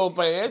Brillo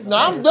pass. No,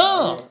 I'm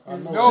done.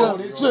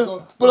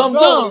 But I'm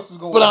done.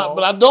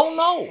 But I don't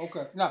know.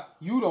 Okay. Now,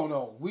 you don't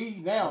know.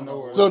 We now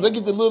know. So they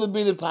get the little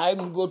bitty pipe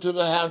and go to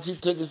the house. She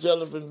take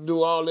herself and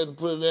do all that and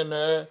put it in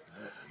there.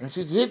 And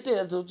she hit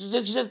that. So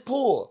she said,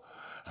 pull.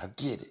 I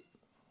did it.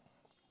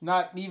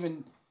 Not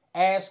even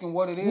asking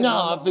what it is.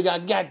 No, I think I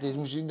got this.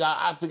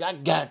 I think I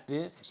got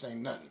this. This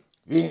ain't nothing.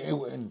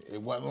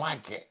 It wasn't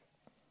like that.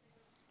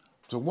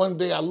 So one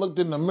day I looked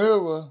in the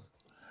mirror,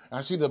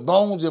 I see the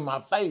bones in my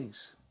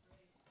face.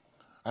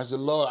 I said,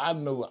 Lord, I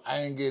know I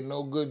ain't getting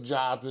no good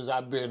job since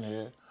I've been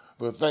here,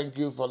 but thank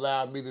you for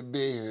allowing me to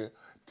be here.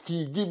 Can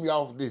you get me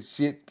off this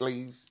shit,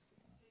 please?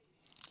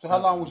 So how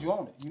long was you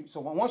on it?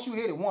 So once you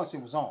hit it once,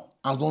 it was on.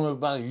 I was on it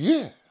about a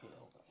year.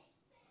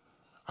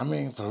 I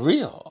mean, for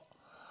real.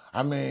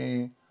 I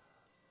mean,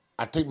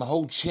 I take my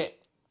whole check.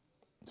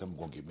 So I'm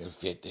going to give me a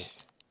 50.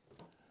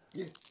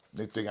 Yeah.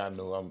 Next thing I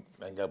know,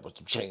 I ain't got but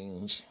some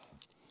change.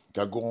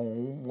 Got to go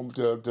home,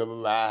 tell a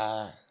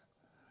lie.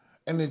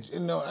 And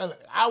and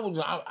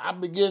I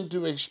began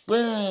to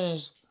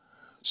experience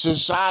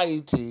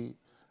society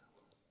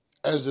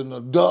as an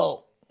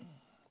adult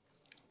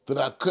that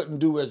I couldn't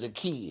do as a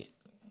kid.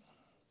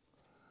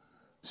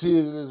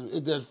 See,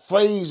 there's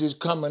phrases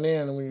coming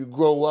in when you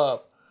grow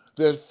up.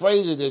 There's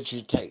phrases that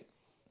you take.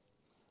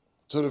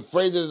 So the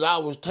phrases that I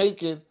was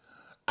taking,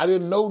 I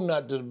didn't know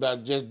nothing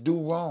about just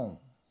do wrong.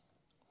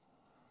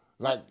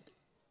 Like,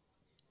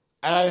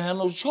 I didn't have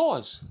no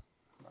choice.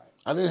 Right.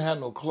 I didn't have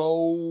no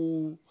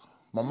clothes.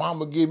 My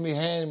mama give me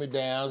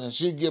hand-me-downs, and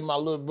she'd give my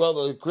little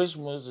brother at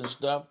Christmas and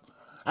stuff.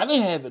 I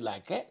didn't have it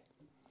like that.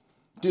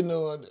 You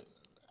know.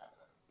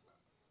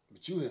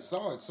 But you had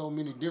saw it so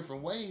many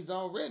different ways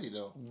already,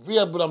 though.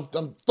 Yeah, but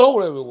I'm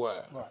thrown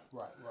everywhere.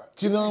 Right.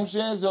 You know what I'm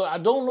saying? So I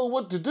don't know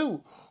what to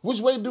do. Which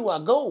way do I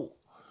go?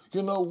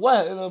 You know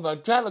what? You know, if I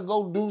try to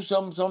go do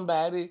something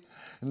somebody,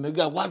 and they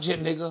got watch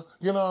it, nigga.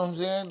 You know what I'm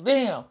saying?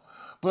 Damn.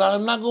 But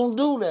I'm not gonna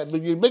do that.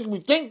 But you make me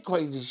think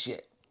crazy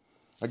shit.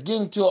 I get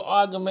into an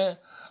argument.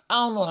 I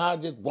don't know how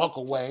to just walk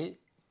away.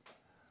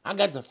 I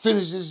got to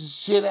finish this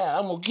shit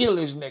out. I'm gonna kill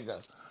this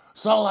nigga.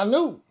 That's all I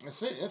knew.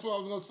 That's it. That's what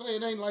I was gonna say.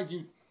 It ain't like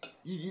you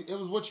it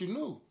was what you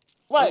knew.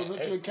 Right. It was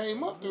what you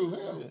came up through.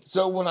 Hell.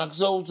 So when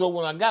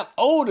I got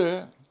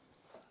older,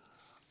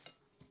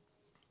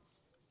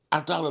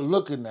 I started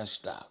looking at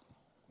stuff.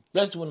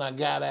 That's when I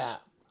got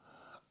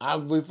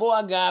out. Before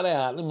I got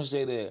out, let me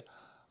say that,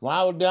 when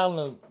I was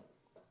down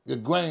the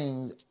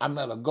Grange, I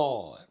met a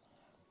guard.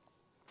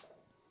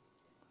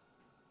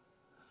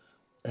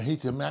 And he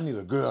said, man, I need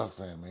a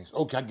girlfriend, man. He said,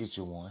 okay, I'll get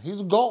you one. He's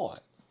a guard.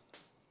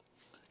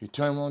 He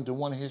turned me on to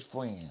one of his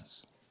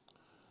friends.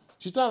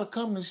 She started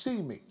coming to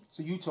see me.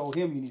 So you told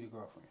him you need a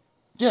girlfriend?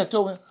 Yeah, I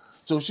told him.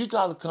 So she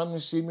started coming to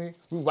see me.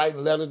 We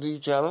writing letters to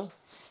each other.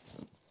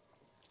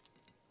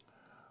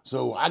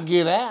 So I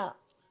get out.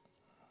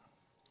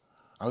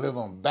 I live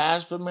on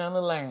Bashford Manor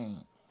Lane.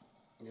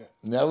 Yeah.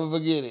 Never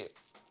forget it.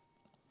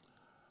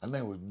 Her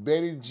name was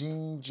Betty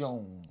Jean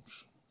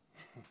Jones.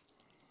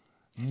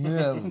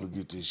 Never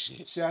forget this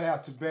shit. Shout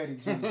out to Betty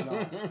Jean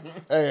Jones.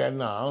 Hey,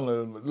 no, I don't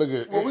know. Look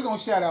at. Well, we're going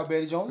to shout out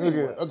Betty Jones. Look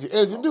Anyway. at. Okay,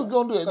 hey, you do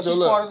gonna do it. Because So she's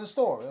look. part of the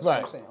story. That's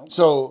Right. what I'm saying. Okay.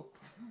 So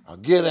I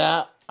get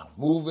out. I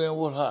move in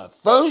with her.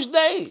 First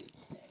day.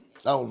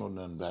 I don't know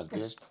nothing about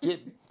this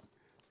shit.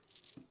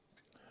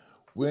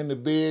 We're in the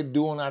bed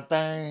doing our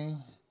thing.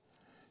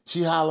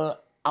 She holler,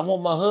 I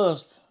want my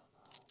husband.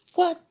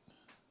 What?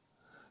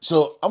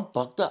 So I'm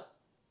fucked up.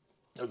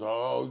 I go,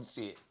 oh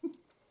shit.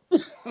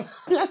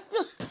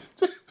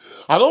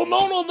 I don't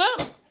know no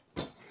better.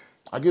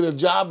 I get a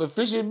job at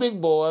Fishy Big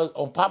Boys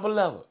on Papa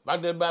Level,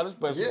 right there by the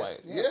expressway.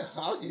 Yeah.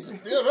 You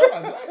still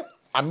there.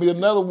 I meet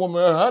another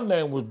woman, her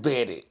name was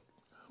Betty.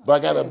 But I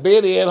got a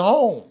Betty at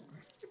home.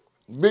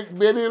 Big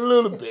Betty and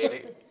little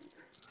Betty.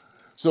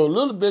 So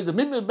little Betty,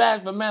 meet me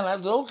back for man. I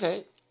said,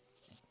 okay.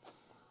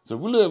 So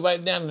we live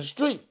right down the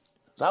street.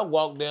 So I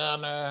walk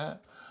down there.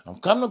 I'm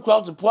coming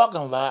across the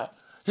parking lot.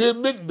 Here's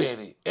Big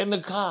Betty in the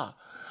car.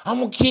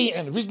 I'm a kid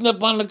and reaching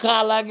up on the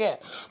car like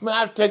that. Man,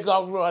 I take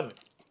off running.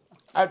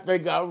 I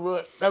think I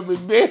run every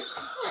day.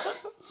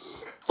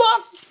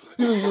 Fuck!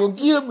 You gonna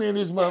kill me in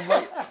this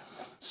motherfucker.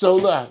 So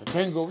look, I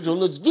can't go. So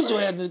look, get your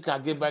ass in the car.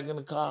 Get back in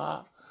the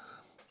car.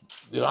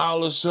 Then all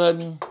of a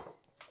sudden,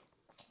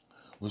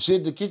 we sit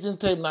at the kitchen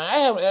table. Now, I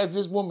haven't asked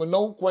this woman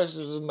no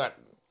questions or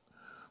nothing.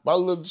 My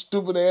little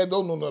stupid ass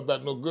don't know nothing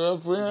about no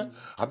girlfriend.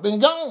 I've been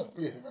gone.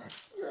 Yeah, right.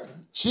 Yeah.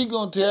 She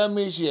gonna tell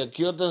me she had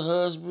killed her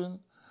husband,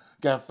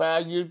 got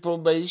 5 years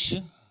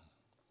probation.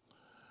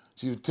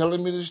 She was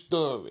telling me the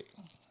story.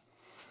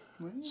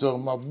 So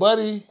my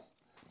buddy,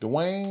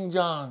 Dwayne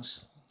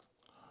Johnson,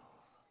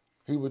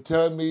 he was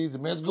telling me, the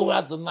man, let's go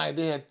out tonight.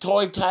 They had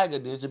Toy Tiger.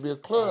 There should be a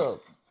club.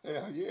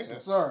 Yeah.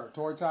 Yes, sir.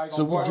 Tory Tiger.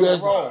 So on we Rock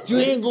dressed. Road. You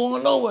ain't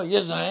going nowhere.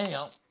 Yes, I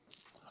am.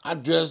 I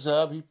dress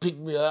up. He picked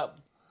me up.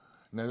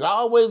 And there's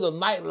always a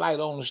night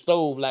light on the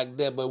stove like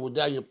that, but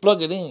without you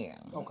plug it in.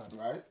 Okay.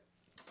 Right.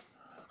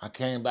 I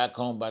came back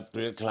home by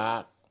 3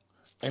 o'clock.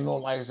 Ain't no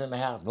lights in the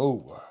house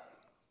nowhere.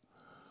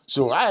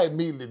 So I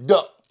immediately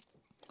ducked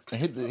and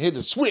hit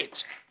the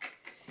switch.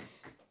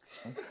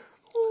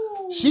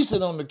 She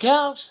sit on the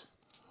couch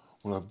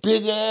with a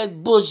big ass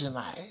butcher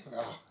knife.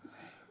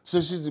 So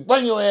she said,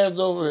 bring your ass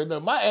over here. Now,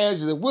 my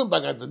ass just went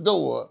back at the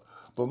door,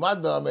 but my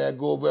dumb ass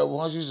go over there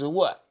with her. She said,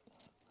 what?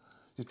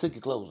 She take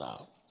your clothes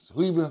off. So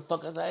who you been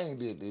fucking? I ain't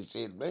did this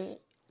shit, man.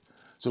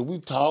 So we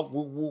talk,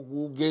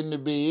 we'll get in the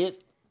bed,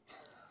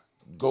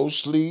 go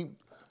sleep.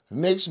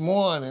 Next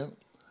morning,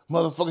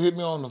 motherfucker hit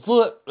me on the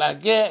foot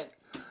like that.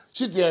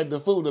 She had the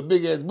food, the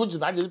big ass butcher,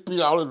 I just put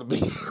it all in the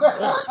bed.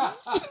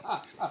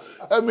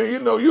 I mean, you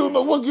don't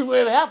know what get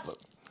ready to happen,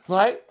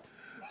 right?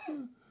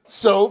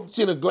 So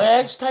she had a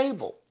glass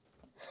table.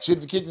 She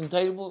had the kitchen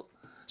table.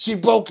 She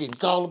broke it and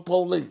called the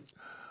police.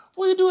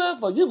 What you do that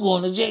for? You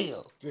going to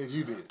jail. Said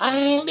you did. I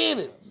ain't did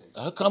it.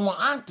 Her come on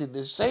auntie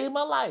to save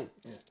my life.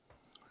 Yeah.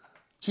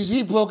 She said,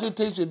 he broke it.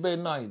 She said,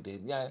 no, he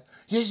didn't. Yeah.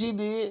 Yes, he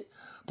did.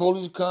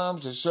 Police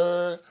comes to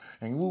sir,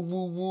 and woo,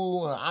 woo,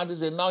 woo. And auntie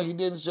said, no, he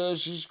didn't, sir.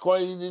 She's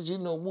crazy. She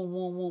know, woo,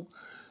 woo, woo.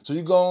 So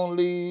you gonna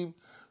leave.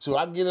 So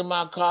I get in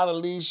my car to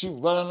leave. She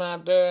running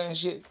out there and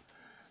shit.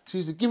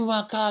 She said, give me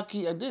my car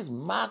key. This is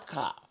my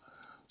car.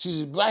 She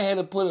said, but I had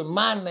to put in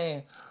my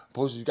name.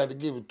 Police, you got to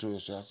give it to her.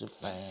 So I said,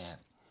 fine.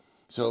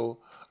 So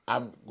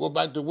I go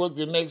back to work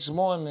the next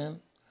morning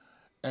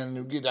and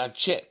you get our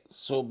check.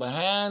 So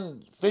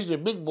behind Fisher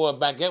Big Boy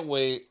back that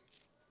way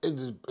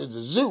is a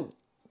zoo.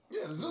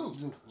 Yeah, the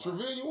zoo.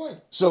 Trevilian Way.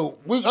 So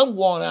I'm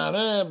going down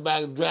there and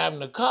back driving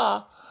the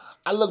car.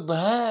 I look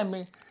behind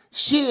me.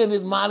 She in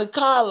this Monte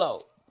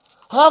Carlo.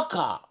 Her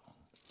car.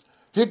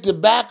 Hit the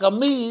back of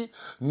me,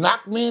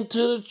 knocked me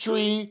into the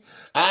tree.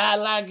 I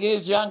like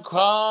this, young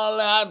crawl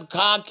out, the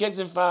car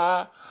catching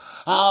fire,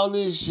 all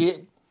this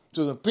shit.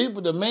 So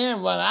the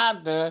man run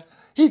out there,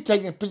 he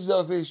taking pictures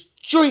of his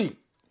tree.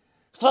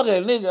 Fuck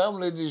that nigga,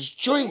 I'm in this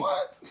tree.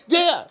 What?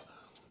 Yeah.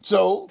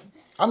 So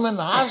I'm in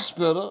the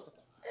hospital.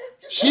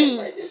 She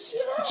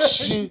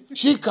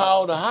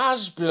called the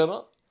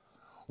hospital.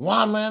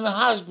 One man in the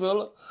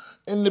hospital,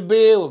 in the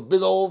bed with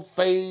big old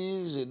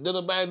face and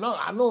little back. No,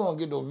 I don't want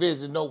to get no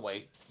visit, no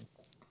way.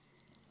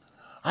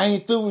 I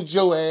ain't through with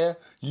your ass.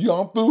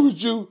 I'm through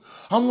with you.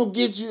 I'm gonna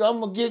get you. I'm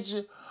gonna get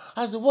you.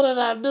 I said, what did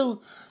I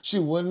do? She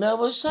would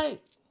never say.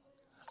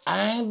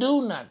 I ain't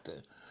do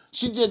nothing.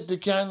 She just the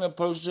kind of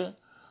person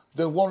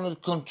that want to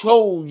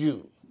control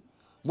you.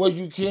 What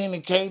you can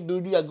and can't do,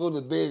 you got to go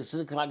to bed at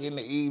 6 o'clock in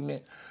the evening.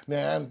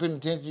 Now, in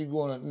penitentiary,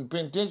 in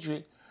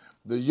penitentiary,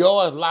 the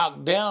yard's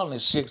locked down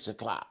at 6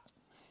 o'clock.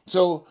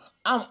 So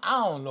I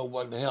don't know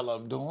what the hell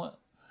I'm doing.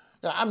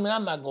 I mean,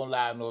 I'm not going to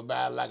lie to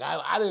nobody. Like,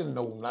 I didn't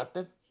know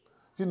nothing.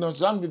 You know,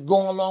 so I'm just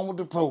going along with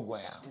the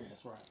program. Yeah,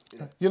 that's right.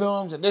 Yeah. You know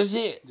what I'm saying? That's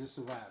it. Just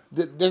survive.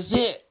 That's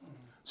it.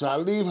 So I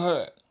leave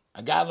her.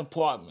 I got an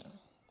apartment.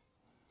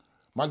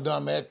 My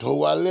dumb ass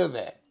told where I live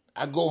at.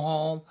 I go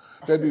home.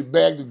 They be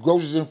bagged the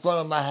groceries in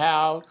front of my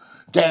house,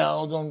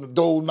 gowns on the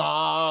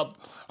doorknob.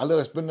 I let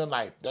her spend the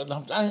night. I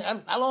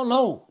don't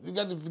know. You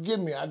got to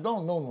forgive me. I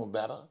don't know no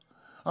better.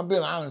 I'm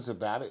being honest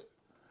about it.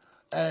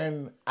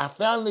 And I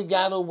finally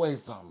got away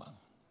from her.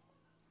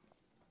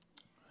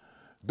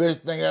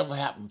 Best thing ever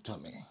happened to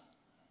me.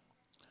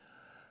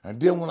 And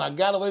then when I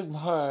got away from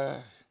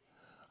her,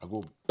 I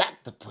go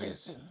back to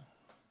prison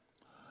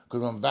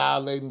because I'm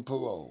violating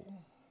parole.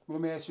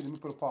 Let me ask you. Let me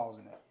put a pause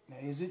in that. Now,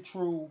 is it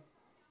true?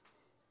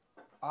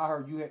 I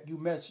heard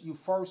you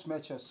first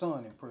met your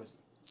son in prison.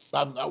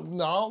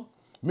 No,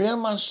 me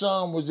and my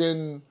son was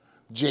in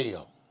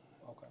jail.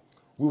 Okay.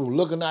 We were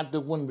looking out the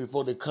window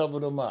before they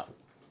covered him up.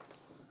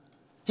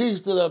 He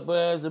stood up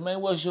there and said,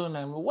 man, what's your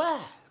name? Why?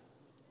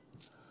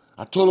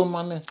 I told him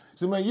my name. He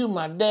said, man, you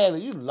my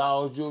daddy. You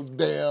lost your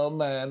damn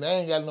man. I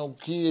ain't got no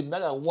kids, and I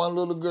got one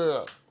little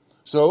girl.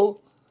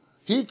 So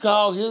he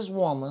called his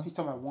woman. He's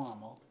talking about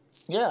Wamo.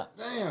 Yeah.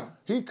 Damn.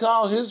 He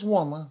called his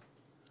woman.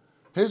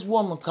 His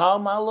woman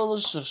called my little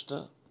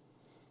sister.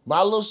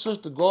 My little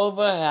sister go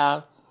over her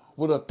house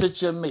with a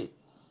picture of me.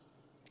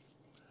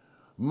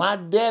 My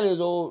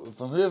daddy's over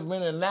from here from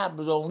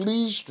Indianapolis on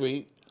Lee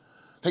Street.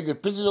 Take a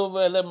picture over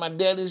there and let my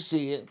daddy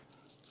see it.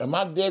 And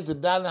my dad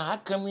said, Donnie, how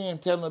come you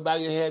ain't tell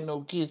nobody you had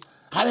no kids?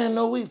 I didn't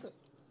know either.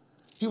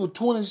 He was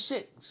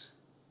 26.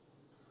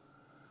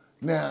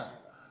 Now,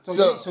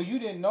 So you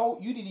didn't know,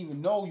 you didn't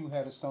even know you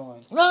had a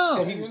son. No.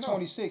 Till he was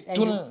 26.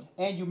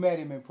 And you met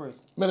him in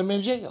prison. met him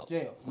in jail.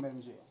 Jail. You met him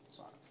in jail.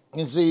 Sorry.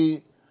 And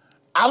see,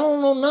 I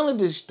don't know none of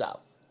this stuff.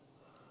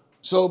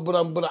 So, but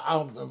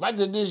I'm right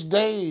to this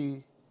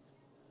day,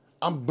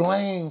 I'm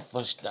blamed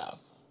for stuff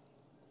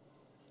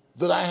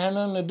that I had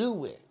nothing to do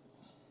with.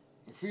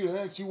 If he'd have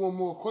asked you one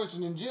more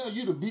question in jail,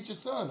 you'd have beat your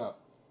son up.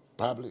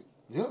 Probably.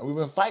 Yeah. We've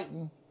been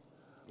fighting.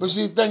 But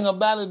see, the thing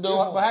about it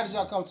though, But how did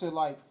y'all come to,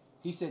 like,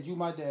 he said, you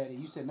my daddy.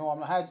 You said, no, I'm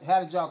not.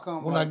 How did y'all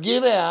come? when I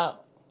get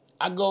out,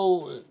 I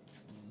go.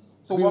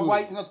 So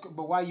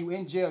why you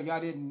in jail?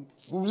 Y'all didn't.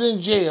 We was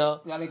in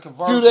jail. Y'all didn't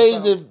converse. Few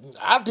days,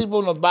 I people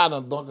on the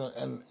bottom bunker,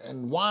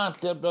 and Juan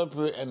stepped up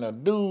here, and the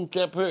dude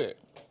kept here.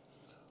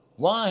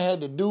 Juan had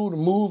the dude to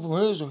move from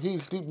here so he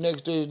could sleep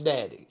next to his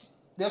daddy.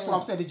 That's what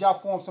I'm saying. Did y'all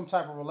form some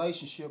type of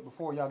relationship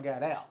before y'all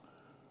got out?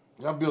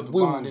 Y'all built the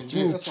We bond in were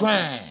jail.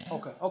 trying.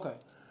 Okay.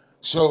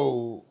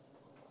 So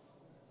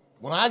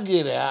when I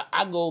get out,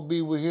 I go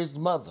be with his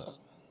mother.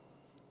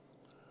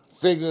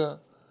 Figure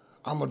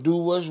I'm gonna do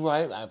what's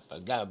right. I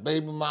got a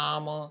baby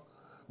mama.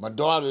 My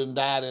daughter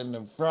died in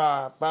the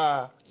fire.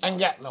 I ain't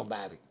got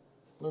nobody.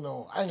 You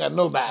know, I ain't got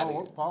nobody.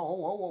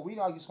 Oh, we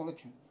not just gonna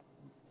let you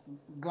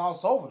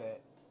gloss over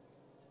that.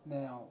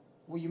 Now,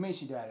 what do you mean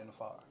she died in the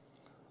fire?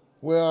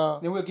 Well,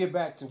 Then we'll get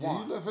back to Yeah,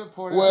 one. you left that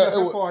part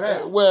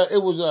well,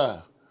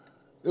 out.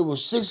 it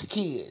was 6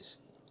 kids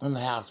in the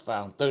house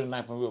fire on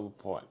 39th and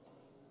Riverport.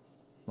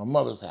 My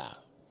mother's house.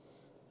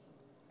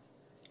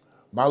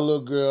 My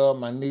little girl,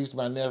 my niece,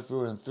 my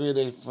nephew, and 3 of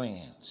their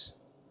friends.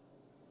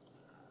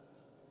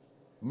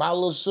 My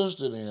little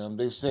sister and them,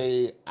 they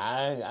say,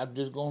 I'm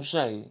just gonna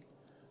say,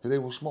 that they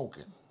were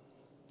smoking.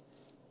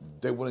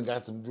 They went and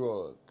got some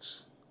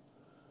drugs.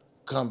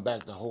 Come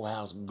back, the whole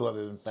house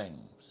glutted in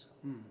flames.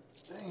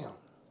 Damn.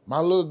 My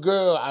little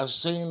girl, I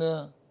seen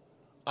her.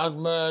 I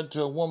was married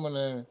to a woman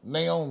named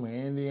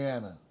Naomi,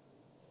 Indiana.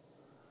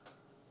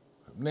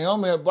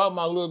 Naomi had brought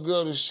my little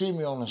girl to see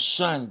me on a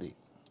Sunday.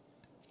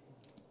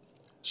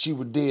 She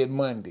was dead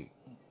Monday.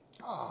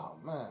 Oh,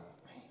 man.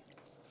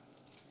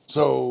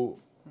 So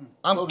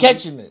I'm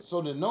catching it.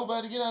 So did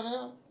nobody get out of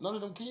there? None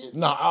of them kids?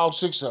 No, all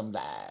 6 of them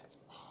died.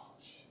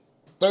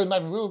 39th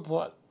and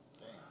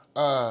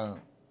Riverport.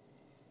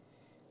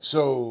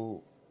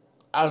 So,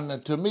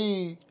 to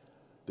me,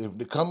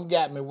 they come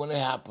get me when it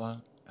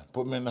happened and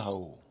put me in the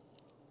hole.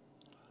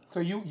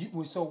 So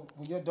so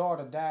when your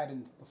daughter died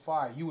in the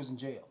fire, you was in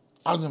jail.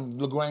 I was in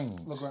LaGrange.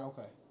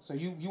 Okay. So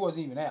you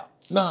wasn't even out.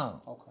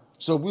 No. Okay.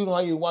 So we know how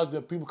you watch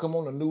the people come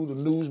on the news, the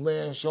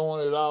newsman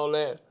showing it, all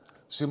that.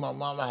 See my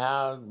mama's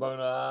house burn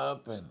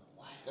up and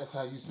That's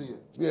how you see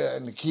it. yeah,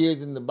 and the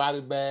kids in the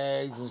body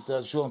bags and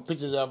stuff, showing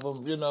pictures of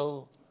them, you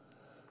know.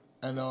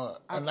 And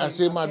I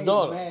see my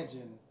daughter.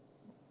 Imagine,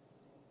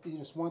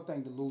 it's one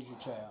thing to lose your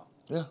child.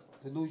 Yeah.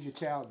 To lose your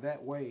child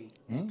that way,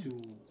 and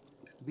to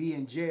be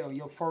in jail,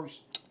 your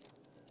first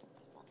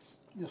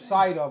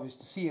sight of is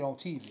to see it on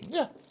TV.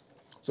 Yeah.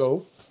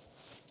 So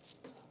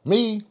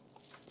Me,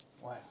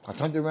 Wow. I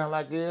turned it around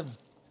like this.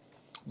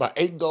 About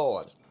 8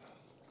 guards.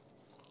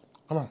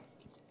 Come on.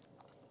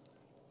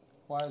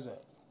 Why is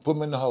that? Put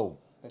me in the hole.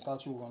 They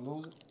thought you were gonna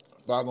lose it?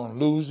 Thought I was going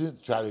to lose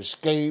it, try to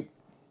escape.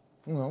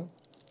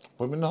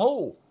 Put me in the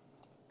hole.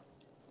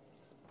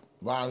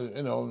 When I was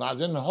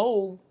in the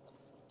hole,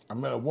 I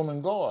met a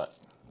woman guard.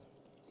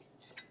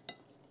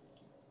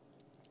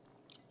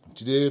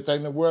 She did everything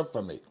in the world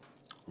for me.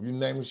 You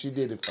name it, she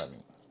did it for me.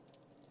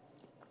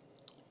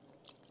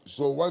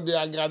 So one day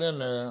I got in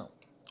there,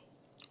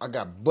 I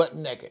got butt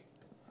naked.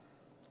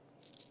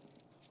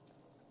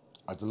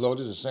 I said, Lord,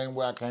 this is the same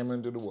way I came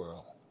into the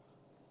world.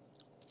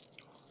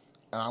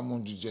 And I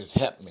want you to just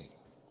help me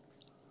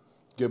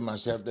get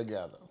myself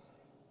together.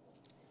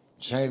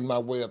 Change my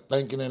way of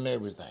thinking and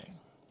everything.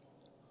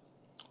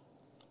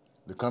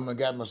 They come and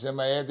got me, sent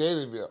my ass to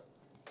Eddyville.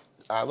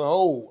 Out of the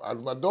hole,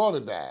 after my daughter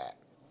died.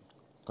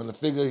 Because I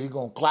figured he's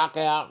going to clock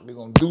out, they're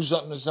going to do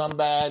something to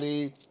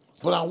somebody.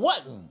 But I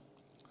wasn't.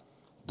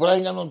 But I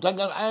ain't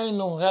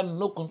having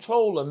no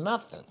control or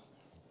nothing.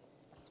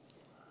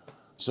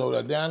 So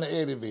they're down to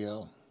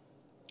Eddyville.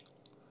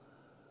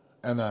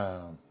 And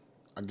I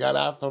got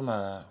out from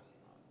her.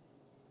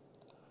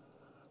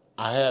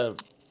 I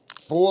had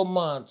 4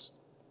 months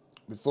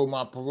before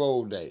my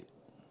parole date.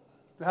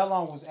 So how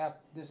long was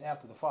this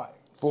after the fire?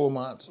 4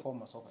 months. 4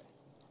 months, okay.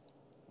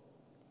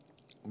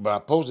 But I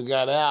supposed to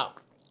got out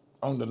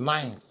on the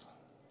 9th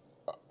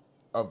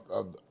of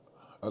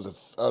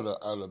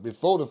the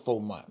before the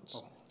 4 months.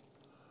 Okay.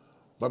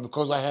 But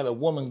because I had a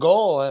woman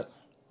guard,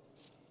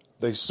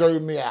 they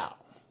served me out.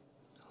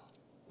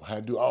 I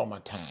had to do all my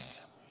time.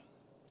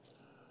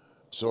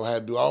 So I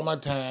had to do all my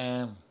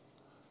time.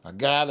 I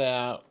got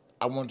out.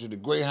 I went to the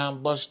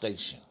Greyhound bus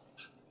station.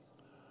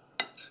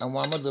 And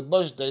when I'm at the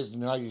bus station, you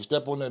know how you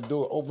step on that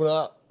door, open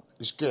up?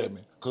 It scared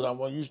me because I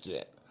wasn't used to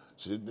that.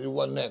 So it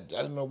wasn't that.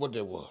 I didn't know what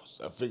that was.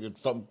 I figured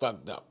something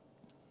fucked up.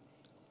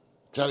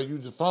 Try to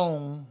use the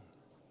phone,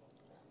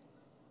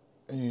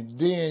 and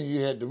then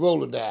you had the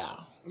roller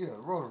dial. Yeah, the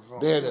roller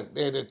phone. They had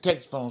the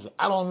text phones.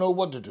 I don't know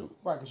what to do.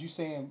 Right, because you're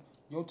saying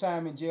your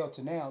time in jail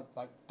to now,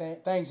 like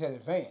things had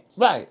advanced.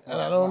 Right,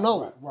 and I don't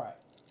know. Right.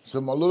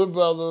 So my little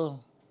brother,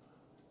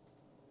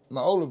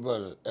 my older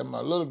brother, and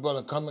my little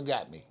brother come and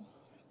got me.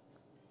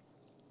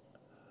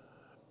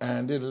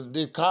 And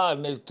this car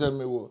next to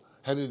me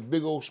had this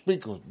big old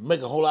speaker,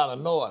 make a whole lot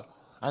of noise.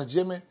 I said,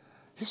 Jimmy,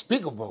 his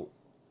speaker broke.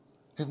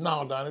 His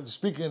down, the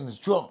speaker in his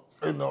trunk.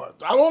 You know,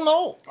 I don't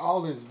know.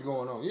 All this is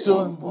going on. Yeah.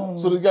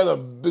 So they got a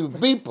big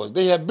beeper.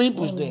 They had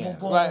beepers then,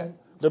 right?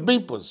 The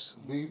beepers.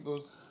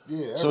 Beepers.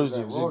 Yeah, So,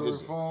 rotary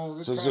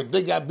phones. so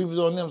they got beepers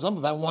on them. So I'm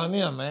about one of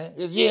them, man.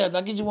 Yeah,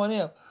 I'll get you one of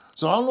them.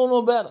 So I don't know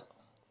no better.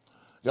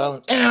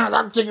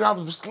 I take it off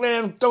and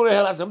slam, throw the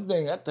hell out. I'm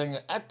thinking,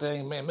 that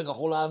thing, man, make a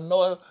whole lot of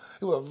noise.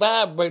 It was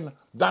vibrating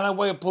down that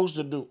way it's supposed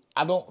to do.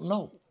 I don't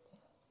know.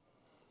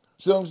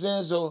 See what I'm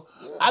saying? So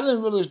I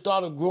didn't really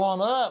start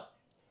growing up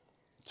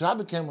till I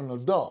became an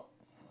adult.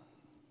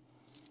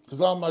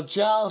 Because all my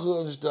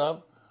childhood and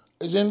stuff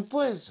is in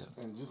prison.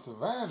 And just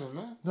surviving,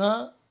 man.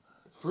 Huh?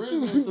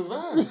 Prison and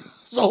surviving.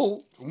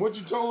 So, From what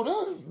you told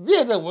us.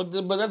 yeah,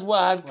 but that's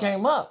why I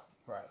came up.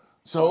 Right.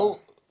 So,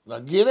 I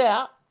get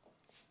out.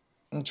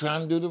 I'm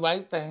trying to do the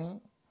right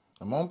thing.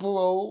 I'm on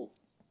parole.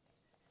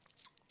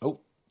 Oh,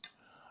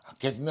 I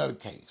catch another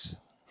case.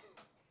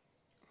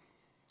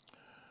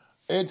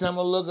 Every time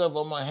I look up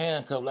on my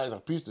handcuff like a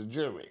piece of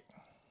jewelry,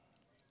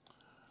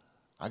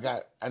 I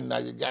got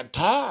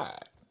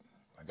tired.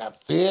 I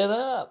got fed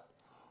up.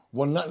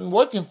 Wasn't nothing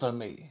working for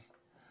me.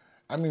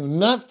 I mean,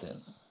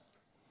 nothing.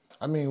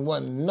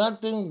 Wasn't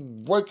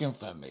nothing working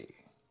for me.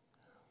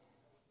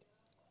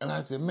 And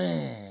I said,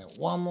 man,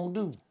 what am I going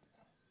to do?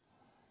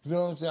 You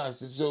know what I'm saying? I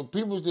said, so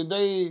people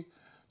today,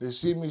 they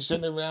see me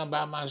sitting around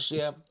by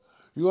myself.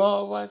 You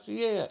all right?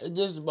 Yeah, it's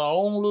just my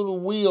own little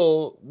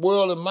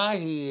world in my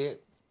head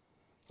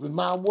with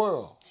my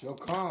world. So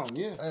calm,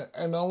 yeah.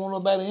 And I don't want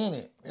nobody in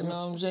it. You know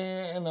what I'm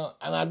saying?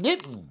 And I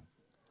didn't.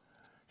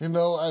 You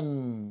know,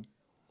 and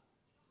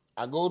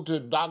I go to the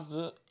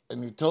doctor,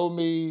 and he told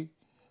me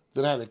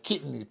that I had a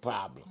kidney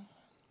problem.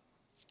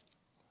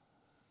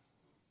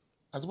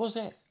 I said, what's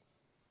that?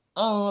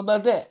 I don't know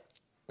about that.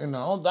 You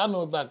know, I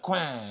know about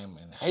crime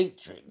and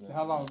hatred.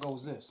 How long ago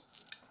was this?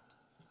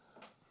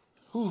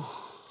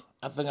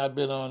 I think I've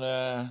been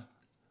on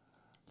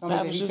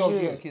He told you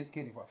you had a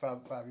kidney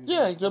problem 5 years ago.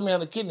 Yeah, he told me I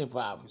had a kidney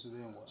problem. So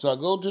then what? So I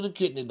go to the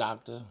kidney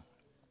doctor.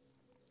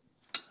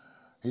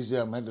 He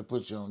said, I'm going to have to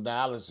put you on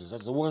dialysis. I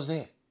said, what's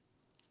that?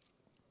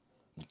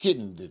 The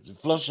kidney did. To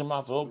flush him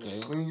out. Okay.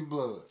 Clean your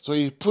blood. So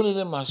he put it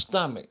in my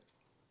stomach.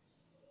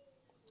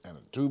 And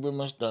a tube in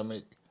my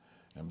stomach.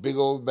 And big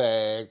old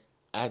bag.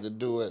 I had to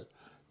do it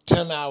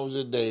 10 hours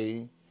a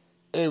day,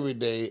 every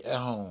day at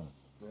home.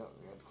 Yep,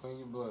 you have to clean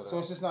your blood So out.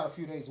 it's just not a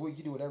few days a week.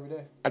 You do it every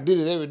day? I did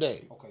it every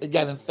day. Okay. It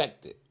got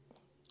infected.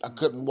 I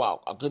couldn't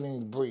walk. I couldn't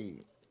even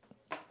breathe.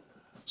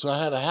 So I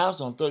had a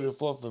house on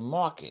 34th and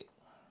Market.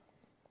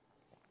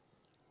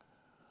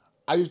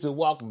 I used to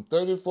walk from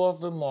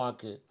 34th and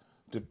Market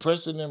to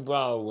Preston and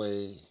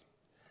Broadway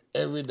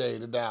every day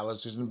to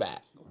dialysis and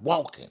back,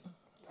 walking.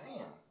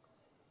 Damn.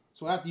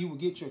 So after you would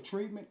get your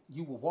treatment,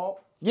 you would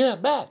walk? Yeah,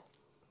 back.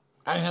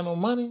 I ain't had no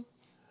money.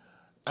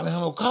 I didn't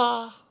have no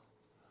car.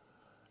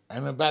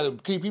 And about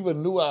to keep people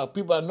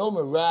I know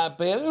me ride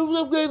past. It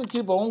was great to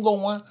keep on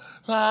going.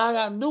 So I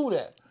got to do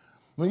that.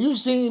 When you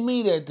seen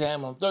me that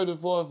time on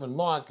 34th and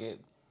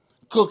Market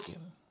cooking,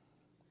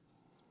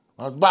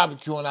 I was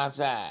barbecuing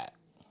outside.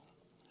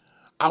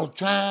 I was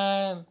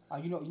trying.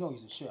 You know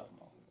he's a chef.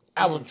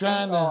 I was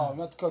trying to.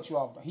 Not to cut you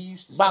off. He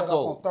used to set up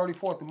Baco. on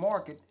 34th and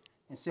Market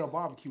and sell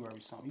barbecue every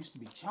summer. He used to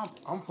be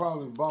jumping. I'm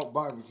probably bought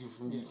barbecue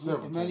from you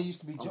several Man, he times. used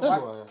to be I'm jumping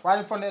sure right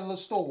in front of that little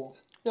store.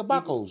 Yeah,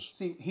 Bacos.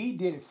 See, he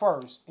did it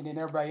first, and then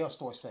everybody else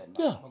started setting up.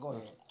 Yeah. Well, go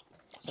ahead.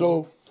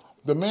 So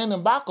the man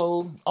in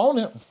Baco owned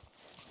it.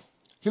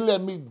 He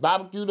let me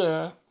barbecue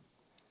there.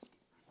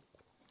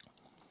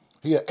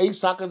 He had 8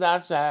 sockets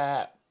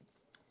outside.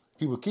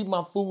 He would keep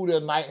my food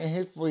at night in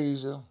his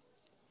freezer.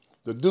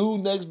 The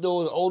dude next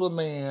door, the older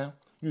man,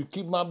 he'd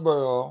keep my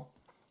barrel.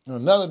 And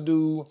another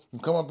dude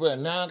would come up here at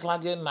 9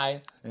 o'clock at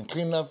night and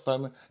clean up for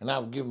me, and I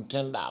would give him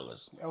 $10.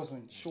 That was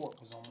when Short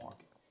was on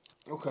Market.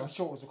 Okay.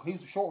 Short was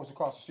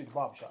across the street, the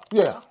barber shop.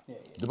 Yeah. Yeah.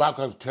 The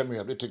barber would tear me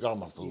up. They take all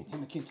my food. Him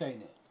and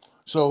Container.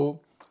 So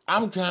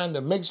I'm trying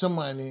to make some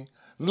money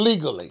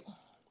legally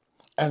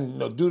and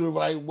do the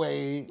right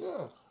way.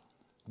 Yeah.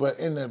 But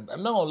I'm not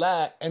gonna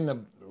lie, in the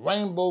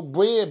rainbow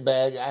bread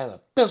bag, I had a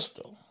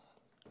pistol.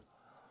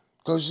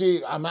 Because,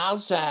 see, I'm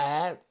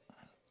outside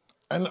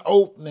in the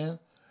opening,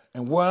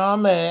 and where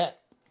I'm at,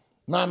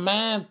 my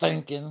mind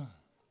thinking,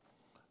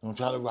 don't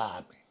try to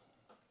rob me.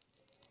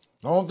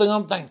 The only thing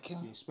I'm thinking.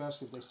 Yeah,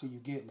 especially if they see you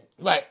getting it.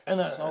 Right.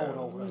 And Sold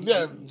over there.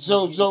 yeah, You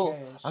so get the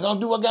cash. I'm going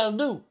to do what I got to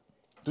do.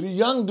 To the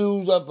young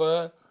dudes up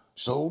there,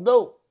 so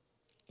dope.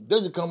 They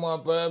just come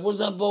up there,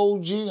 what's up,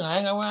 OG,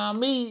 hang around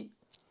me.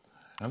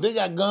 And they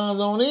got guns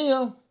on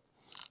them,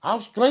 I'm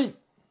straight.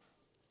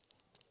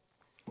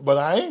 But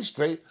I ain't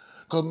straight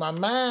because my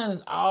mind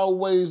is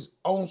always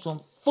on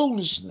some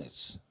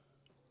foolishness.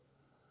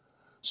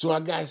 So I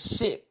got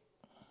sick.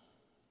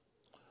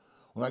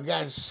 When I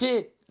got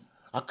sick,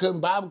 I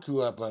couldn't barbecue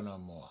up there no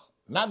more.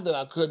 Not that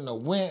I couldn't have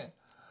went,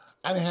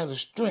 I didn't have the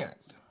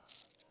strength.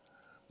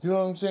 You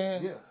know what I'm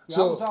saying? Yeah.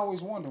 So I was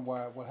always wondering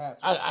what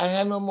happened. I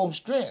had no more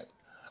strength.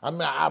 I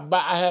mean,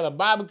 I had a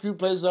barbecue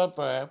place up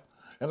there,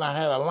 and I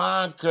had a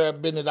lawn care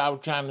business I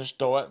was trying to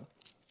start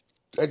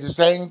at the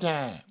same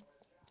time.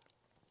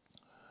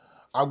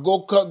 I'll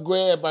go cut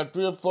grass about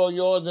 3 or 4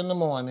 yards in the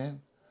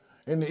morning.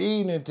 In the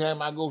evening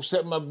time, I go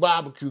set my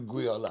barbecue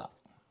grill up.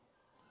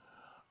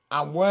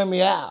 I'm wearing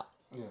me out,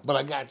 but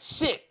I got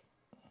sick.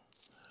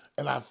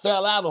 And I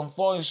fell out on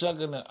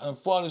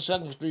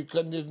 42nd Street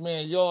cutting this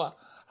man's yard.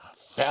 I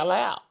fell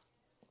out.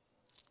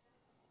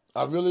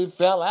 I really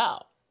fell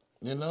out,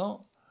 you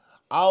know?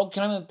 All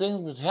kind of things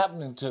was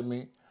happening to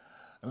me.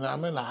 And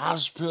I'm in the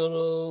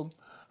hospital.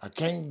 I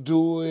can't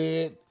do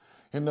it,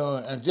 you know.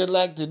 And just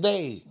like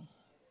today,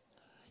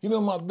 you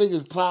know, my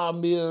biggest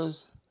problem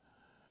is,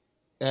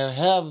 and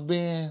have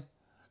been,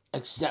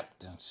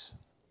 acceptance.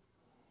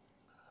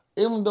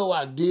 Even though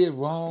I did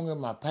wrong in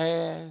my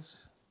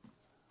past,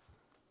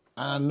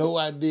 I know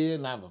I did,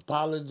 and I've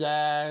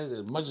apologized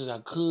as much as I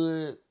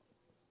could.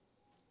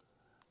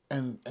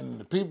 And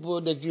the people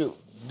that you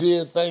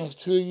did things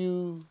to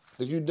you,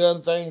 that you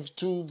done things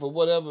to for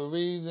whatever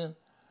reason,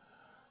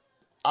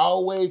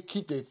 always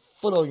keep their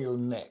foot on your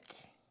neck.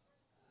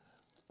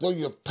 Throw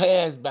your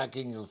past back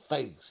in your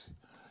face.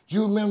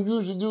 You remember you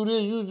used to do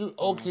this, you used to do,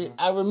 okay,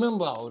 I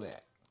remember all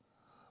that.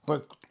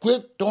 But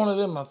quit throwing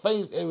it in my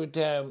face every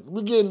time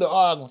we get into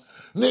argument.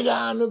 Nigga,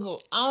 I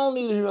don't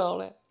need to hear all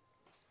that.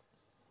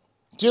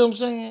 See what I'm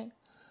saying?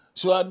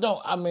 So I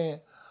don't. I mean,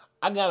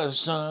 I got a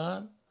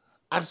son.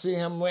 I see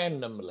him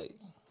randomly.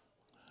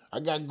 I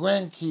got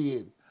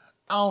grandkids.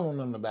 I don't know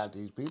nothing about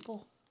these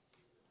people.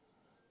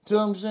 See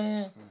what I'm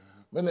saying?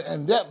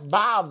 And that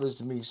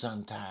bothers me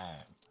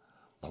sometimes.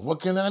 But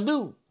what can I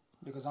do?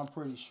 Because I'm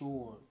pretty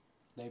sure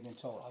they've been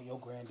told, oh, your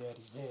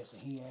granddaddy's this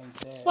and he ain't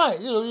that. Right,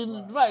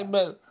 right,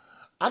 but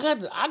I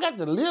got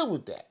to live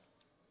with that.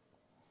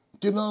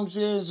 You know what I'm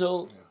saying?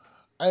 So,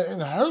 and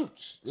it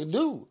hurts. It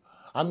do.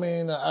 I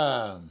mean,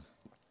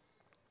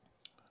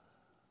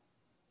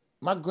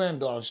 my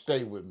granddaughter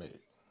stayed with me.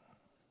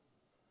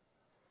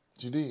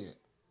 She did.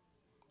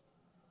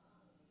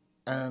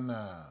 And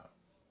I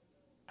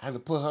had to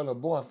put her and her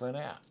boyfriend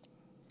out.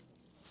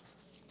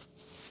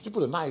 She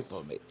put a knife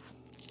on me.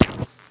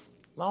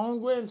 My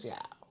own grandchild.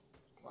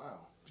 Wow.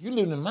 You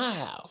living in my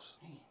house.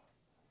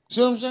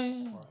 See what I'm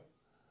saying? Right.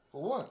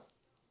 For what?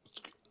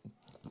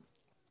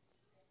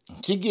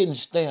 She getting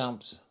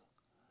stamps,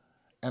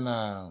 and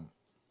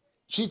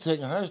she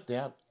taking her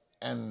stamp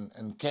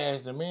and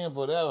cashing them in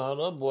for that.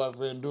 Her other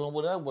boyfriend doing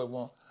whatever they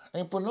want.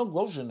 Ain't putting no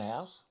grocery in the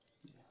house.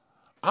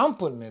 I'm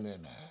putting it in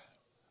there.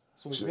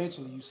 So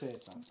eventually you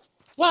said something.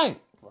 Right.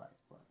 Right.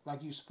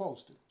 Like you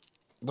supposed to.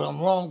 But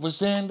I'm wrong for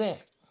saying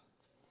that.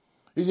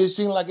 It just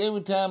seems like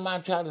every time I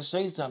try to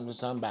say something to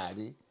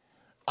somebody,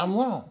 I'm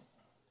wrong.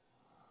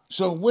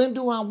 So when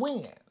do I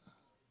win?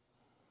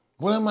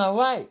 When am I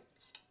right?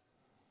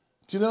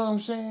 You know what I'm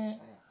saying?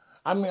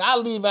 I mean, I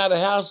leave out of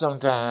the house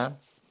sometime.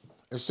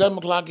 At 7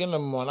 o'clock in the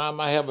morning, I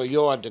might have a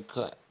yard to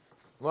cut,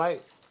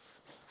 right?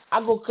 I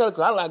go cut it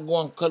because I like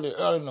going to cut it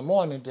early in the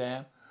morning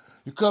time.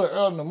 You cut it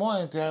early in the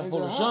morning time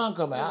before the sun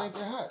come out. Ain't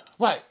that hot?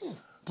 Right.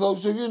 So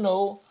you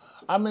know,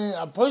 I mean,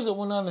 a person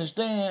wouldn't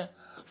understand,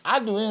 I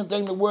do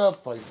anything in the world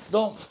for you.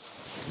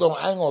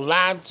 I ain't gonna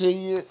lie to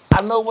you.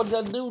 I know what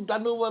that do. I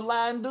know what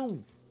lying do.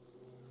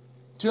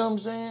 You know what I'm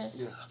saying?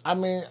 Yeah. I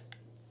mean,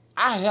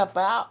 I help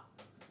out.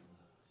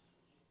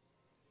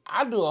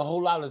 I do a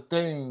whole lot of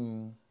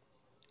things,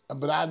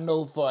 but I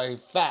know for a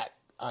fact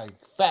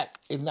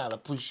is not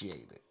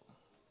appreciated.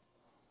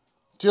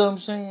 You know what I'm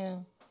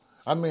saying?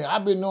 I mean,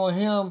 I've been knowing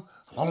him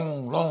a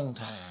long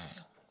time.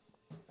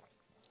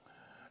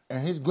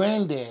 And his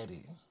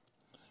granddaddy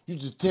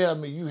used to tell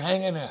me, you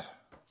hanging there.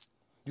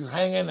 You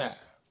hanging there.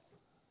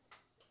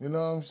 You know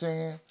what I'm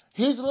saying?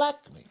 He's like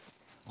me.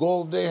 Go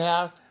over their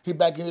house, he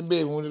back in the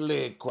bed with his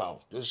leg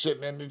crossed, just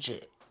sitting in the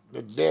chair.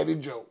 The daddy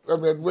joke. I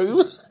mean,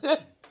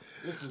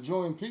 It's a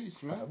joy and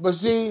peace, man. but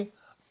see,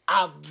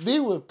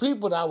 there were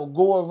people that I would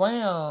go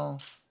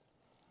around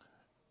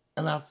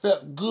and I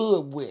felt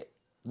good with.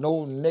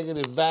 No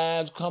negative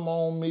vibes come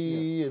on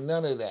me and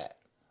none of that.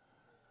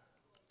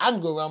 I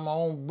can go around my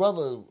own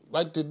brother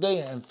right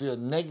today and feel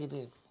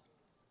negative.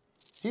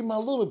 He my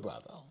little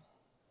brother.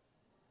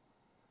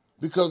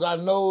 Because I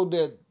know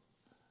that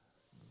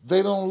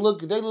they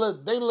look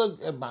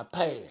at my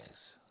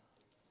past.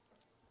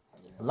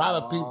 A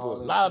lot of people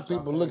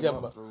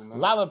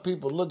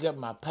look at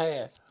my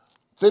past.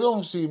 They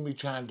don't see me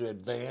trying to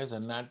advance or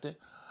nothing.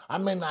 I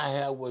may not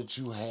have what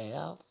you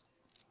have,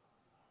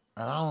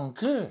 and I don't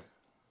care.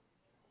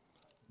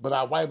 But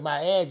I wipe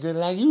my ass just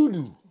like you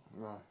do.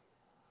 Right.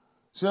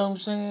 See what I'm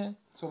saying?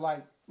 So,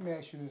 like, let me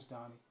ask you this,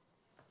 Donnie.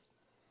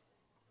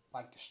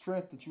 Like, the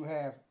strength that you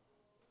have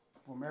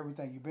from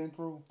everything you've been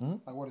through,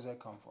 like, where does that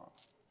come from?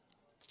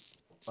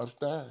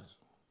 Upstairs.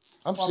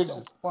 I'm Well,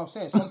 60. I'm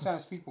saying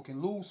sometimes people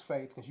can lose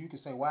faith because you can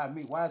say, why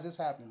me? Why is this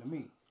happening to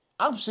me?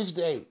 I'm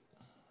 68.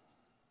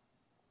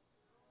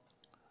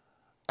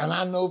 And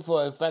I know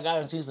for a fact I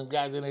done seen some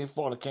guys in their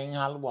 40s can't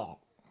hardly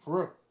walk. For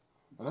real.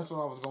 And that's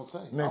what I was going to say.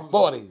 In their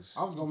 40s.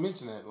 I was going to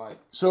mention that. Like,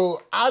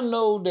 So I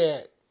know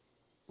that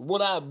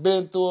what I've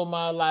been through in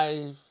my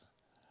life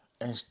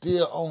and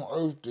still on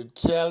earth to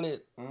tell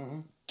it,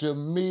 to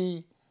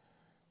me,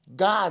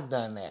 God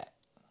done that.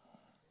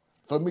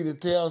 For me to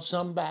tell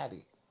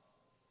somebody.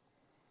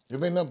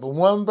 If ain't nothing but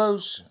one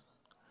person,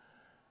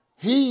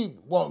 he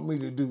want me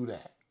to do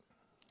that.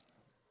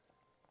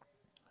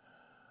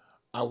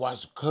 I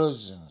watch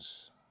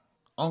cousins,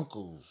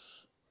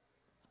 uncles,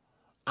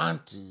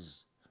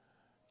 aunties,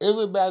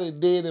 everybody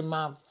dead in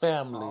my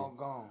family all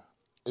gone.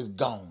 is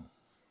gone.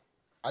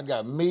 I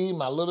got me,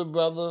 my little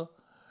brother,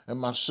 and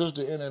my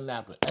sister in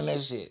Annapolis, and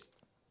that's it.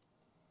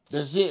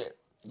 That's it.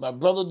 My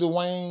brother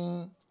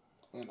Dwayne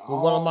And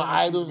was one of my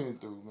idols, been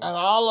through, man. and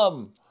all of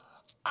them,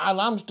 and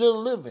I'm still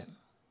living.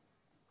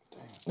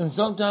 Damn. And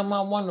sometimes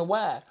I wonder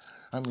why.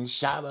 I mean,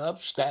 shot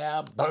up,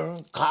 stabbed,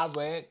 burned, car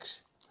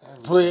wrecks,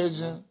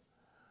 prison,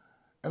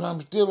 and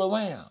I'm still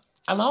around.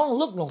 And I don't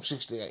look no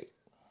 68.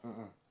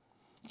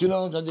 You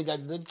know, I just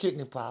got the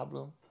kidney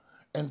problem.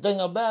 And thing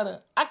about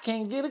it, I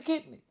can't get a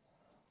kidney.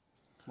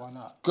 Why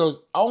not? Because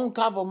on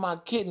top of my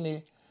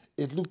kidney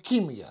is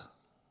leukemia.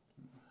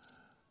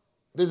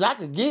 I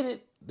could get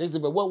it. They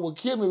said, but what would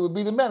kill me would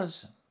be the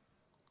medicine.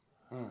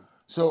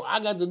 So I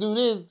got to do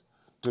this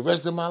the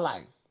rest of my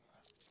life.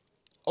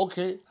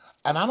 Okay.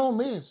 And I don't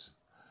miss.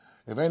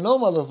 If ain't no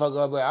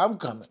motherfucker up there, I'm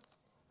coming.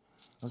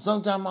 And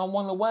sometimes I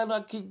wonder, why do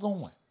I keep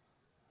going?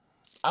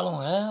 I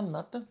don't have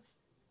nothing.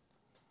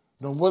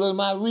 Then what is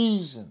my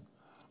reason?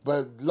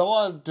 But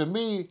Lord, to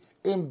me,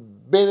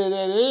 embedded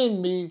that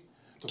in me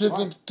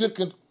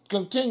to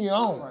continue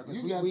on. Right, 'cause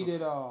You we got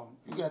did,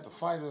 You got the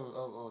fight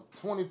of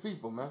 20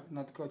 people, man.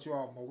 not to cut you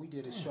off, but we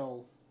did a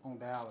show on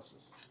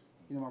dialysis.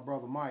 You know, my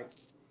brother Mike,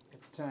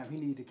 at the time, he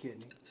needed a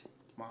kidney.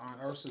 My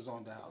Aunt Ursa's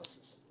on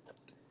dialysis.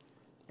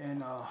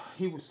 And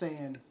he was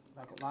saying,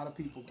 like, a lot of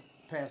people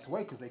pass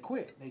away because they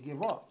quit. They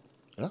give up.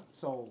 Yeah.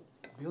 So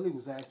Billy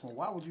was asking,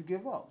 why would you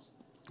give up?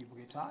 People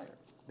get tired.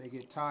 They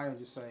get tired and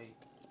just say,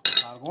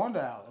 I'm going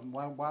dialysis.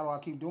 Why do I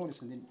keep doing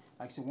this? And then,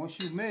 like I said, once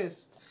you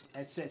miss,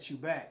 that sets you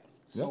back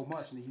so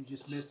much. And then you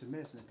just miss and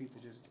miss, and then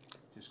people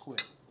just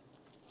quit.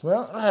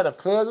 Well, I had a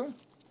cousin.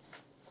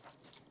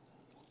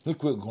 He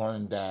quit going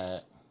and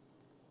died.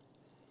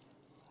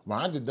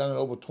 My auntie done it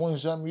over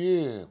 20-something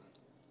years.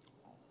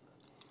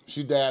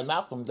 She died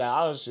not from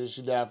dialysis,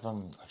 she died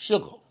from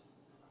sugar.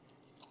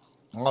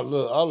 All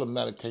the other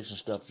medication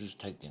stuff she's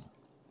taking.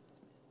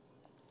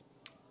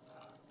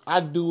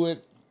 I do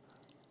it,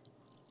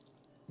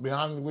 be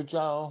honest with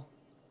y'all.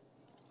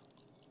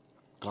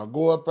 I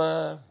go up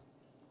there,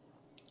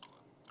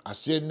 I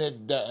sit in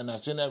that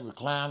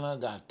recliner,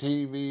 got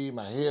TV,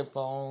 my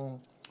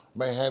headphones,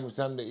 may have me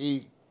something to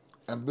eat,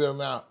 and be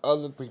around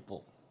other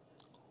people.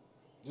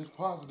 Just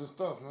positive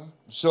stuff, man.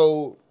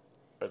 So,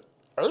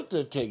 Earth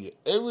will tell you,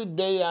 every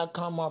day I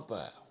come up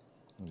there,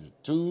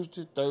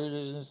 Tuesday,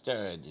 Thursdays, and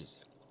Saturdays.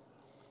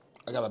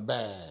 I got a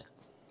bag.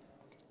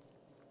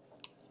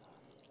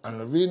 And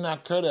the reason I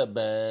carry that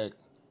bag,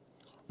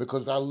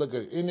 because I look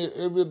at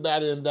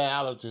everybody in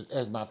dialysis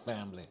as my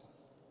family.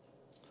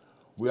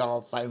 We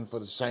all fighting for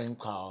the same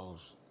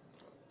cause.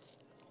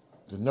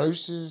 The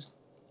nurses,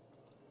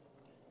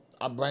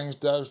 I bring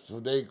stuff so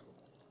they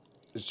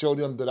to show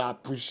them that I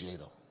appreciate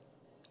them.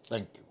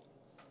 Thank you.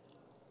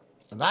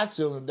 And I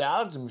sit on the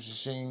dialysis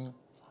machine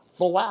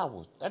 4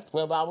 hours. That's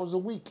 12 hours a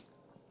week.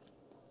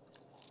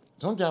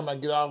 Sometimes I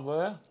get off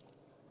there,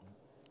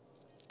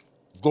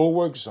 go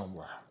work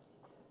somewhere.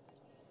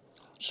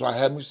 So I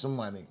had me some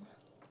money.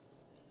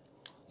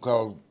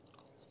 Because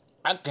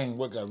I can't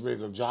work a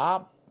regular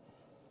job.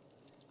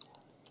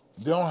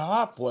 They don't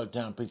hire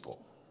part-time people.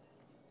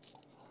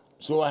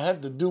 So I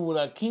had to do what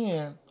I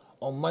can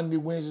on Monday,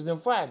 Wednesdays,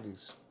 and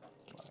Fridays.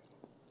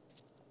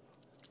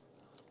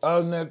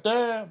 Other than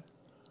that,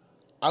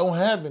 I don't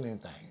have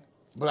anything.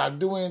 But I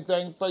do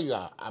anything for you.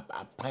 I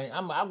paint.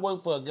 I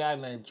work for a guy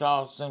named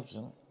Charles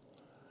Simpson.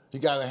 He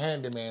got a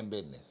handyman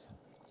business.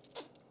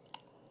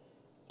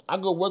 I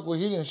go work with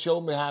him. He didn't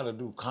show me how to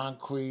do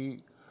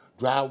concrete,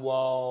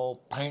 drywall,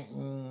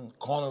 painting,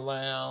 corner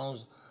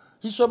rounds.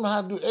 He showed me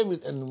how to do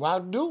everything, and I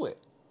do it.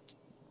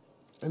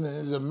 And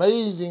it's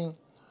amazing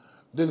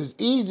that it's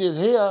easy as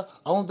hell.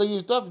 I don't think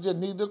your stuff, you just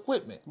need the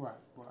equipment. Right.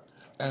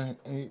 And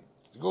you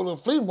go to the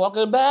flea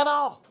market and buy it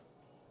all.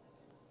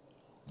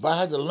 But I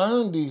had to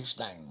learn these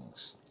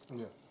things.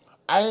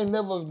 Yeah.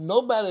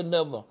 Nobody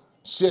never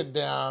sit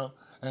down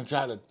and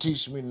try to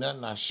teach me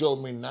nothing or show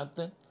me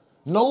nothing.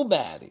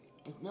 Nobody.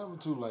 It's never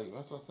too late.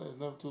 That's what I say. It's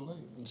never too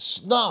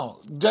late. No,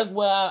 that's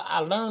where I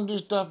learned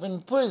this stuff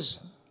in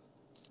prison.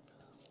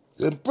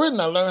 In prison,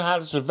 I learned how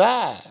to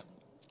survive.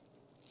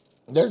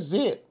 That's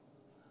it.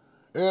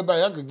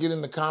 Everybody, I could get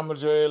in the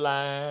commissary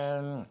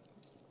line.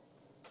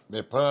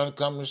 Their parents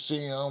come to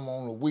see them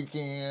on the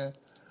weekend.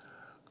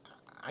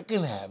 I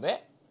can have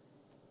that.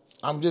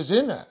 I'm just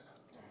in there.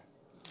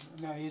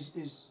 Now,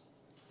 is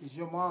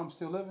your mom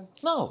still living?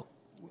 No.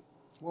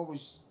 What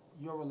was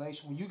your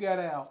relation when you got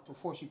out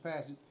before she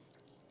passed?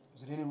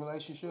 Was it any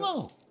relationship?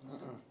 No.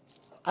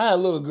 I had a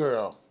little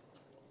girl.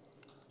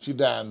 She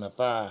died in the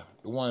fire.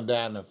 The one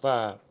died in the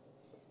fire.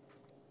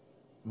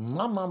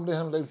 My mom didn't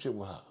have a relationship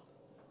with her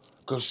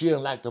because she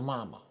didn't like the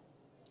mama.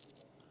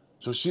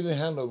 So she didn't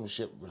have no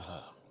relationship with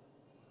her.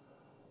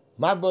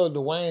 My brother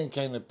Dwayne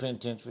came to the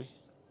penitentiary.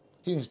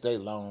 He didn't stay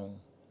long.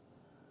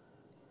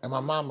 And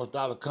my mama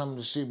started coming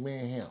to see me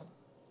and him,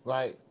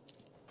 right?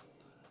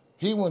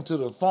 He went to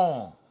the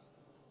farm.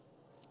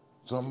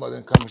 So my mother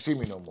didn't come and see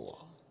me no more.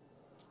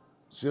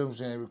 See what I'm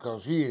saying?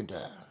 Because he ain't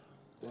died.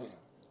 Damn.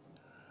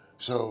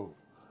 So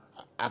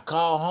I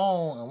called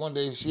home, and one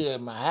day she at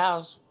my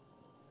house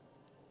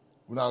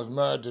when I was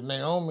married to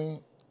Naomi.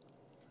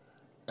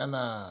 And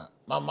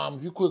my mom,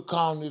 you quit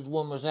calling this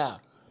woman's house.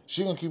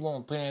 She gonna keep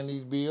on paying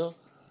these bills.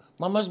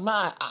 Mama, it's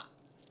mine.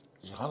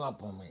 She hung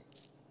up on me.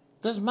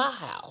 That's my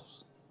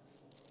house.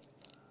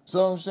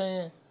 So what I'm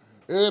saying?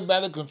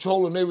 Everybody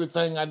controlling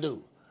everything I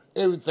do.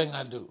 Everything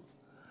I do.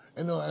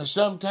 You know, and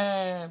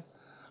sometimes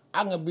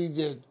I can be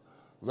just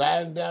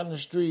riding down the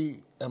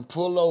street and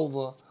pull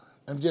over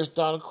and just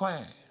start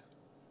crying.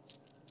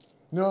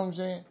 You know what I'm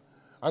saying?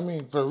 I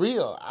mean, for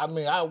real. I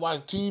mean, I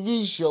watch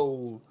TV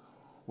shows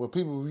where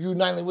people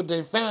uniting with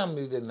their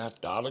families and I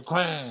started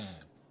crying.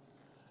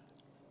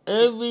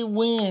 Every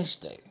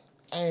Wednesday,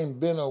 I ain't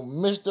been a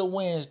Mr.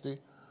 Wednesday,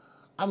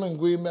 I'm in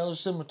Green Meadow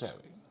Cemetery.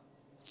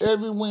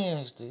 Every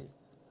Wednesday,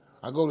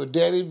 I go to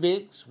Daddy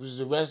Vic's, which is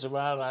a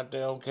restaurant out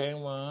there on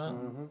Cane Run.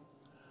 Mm-hmm.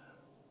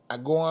 I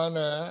go on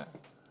there,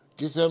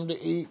 get something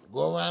to eat,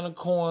 go around the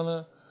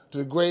corner to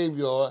the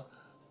graveyard.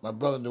 My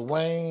brother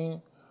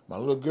Dwayne, my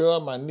little girl,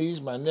 my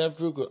niece, my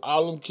nephew, because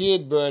all them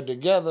kids buried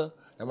together,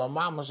 and my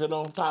mama sit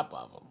on top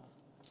of them.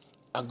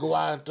 I go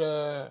out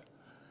there,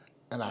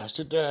 and I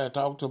sit there and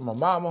talk to my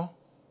mama.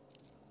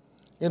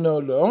 You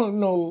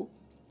know,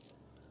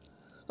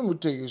 let me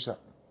tell you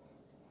something.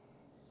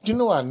 You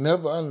know, I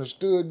never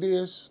understood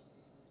this.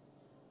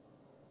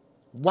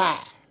 Why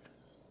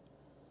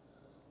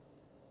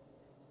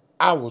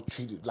I was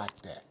treated like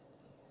that.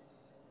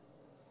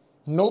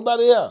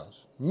 Nobody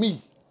else,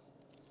 me.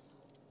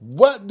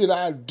 What did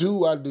I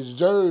do I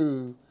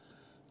deserve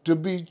to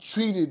be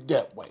treated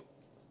that way?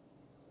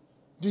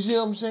 You see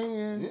what I'm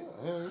saying?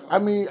 Yeah. I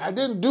mean, I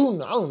didn't do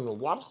nothing. I don't know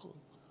what.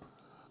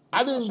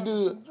 I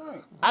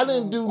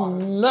didn't do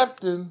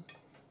nothing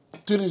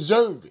to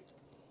deserve it.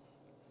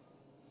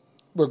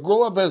 But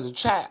grow up as a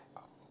child.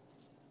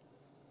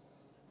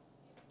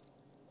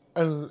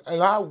 And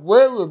I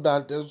worry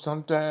about that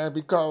sometimes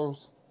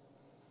because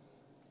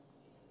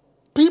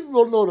people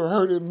don't know the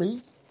hurt in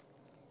me.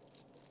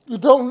 You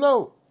don't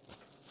know.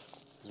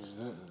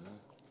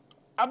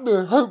 I've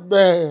been hurt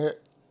bad,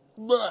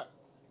 but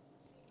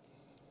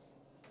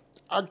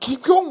I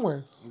keep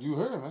going. You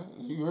hurt, man.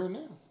 You hurt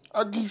now.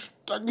 I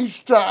keep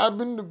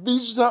striving to be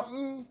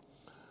something.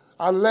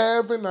 I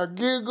laugh and I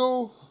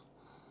giggle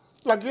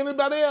like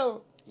anybody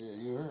else. Yeah,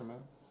 you hurt, man.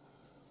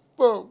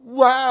 But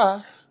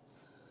why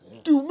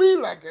do me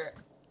like that?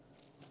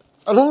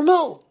 I don't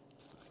know.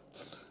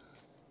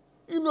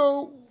 You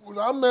know, when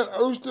I met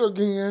Erster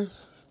again,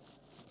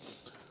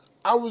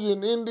 I was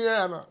in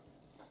Indiana.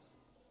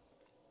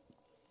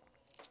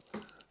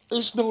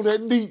 It snowed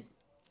that deep.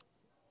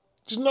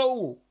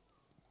 Snow.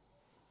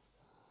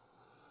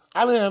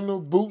 I didn't have no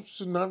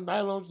boots and nothing. I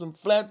had on some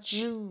flat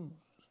shoes.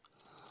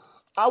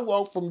 I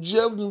walked from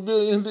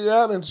Jeffersonville,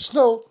 Indiana in the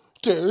snow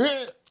to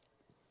here.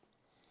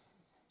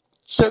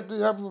 Check to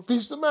have a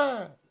peace of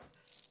mind.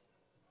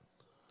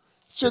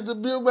 Check to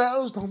build my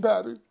house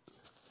about it.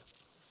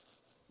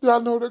 Y'all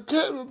know they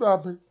care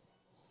about me.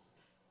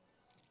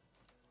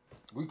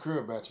 We care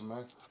about you,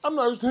 man. I'm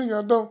not saying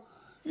I don't.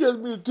 You asked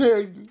me to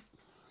tell you.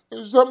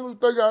 And some of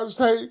the things I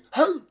say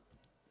hurt.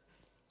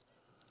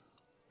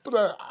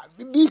 But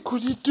these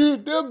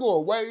critiques, they'll go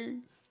away.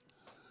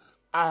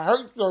 I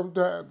hurt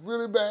sometimes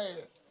really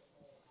bad.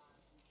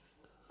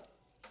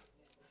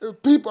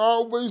 If people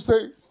always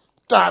say,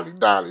 Donnie,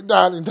 Donnie,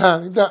 Donnie,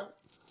 Donnie, Donnie.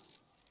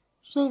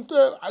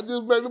 Sometimes I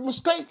just made a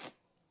mistake.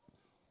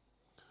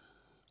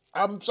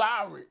 I'm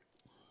sorry.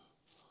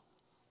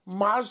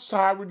 My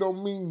sorry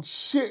don't mean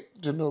shit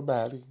to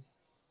nobody.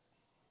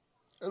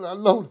 And I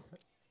know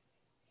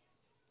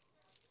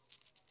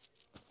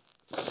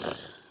that.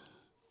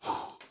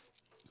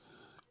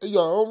 And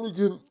y'all only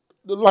get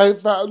the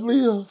life I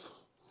live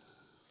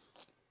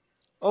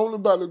only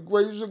by the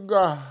grace of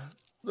God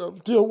that I'm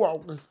still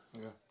walking.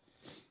 Yeah.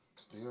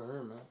 Still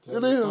here, man. It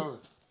Tell the is. story.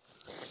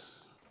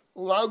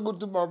 When I go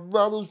to my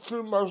brother's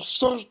friend, my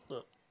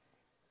sister,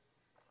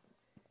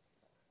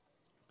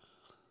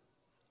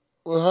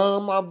 with her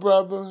and my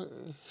brother,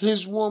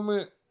 his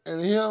woman,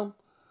 and him,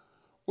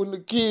 when the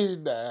kids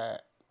died,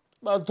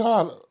 my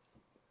daughter,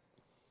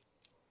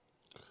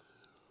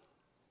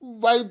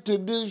 right to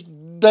this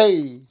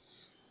day,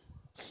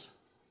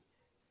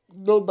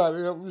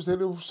 nobody ever said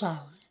they were sorry.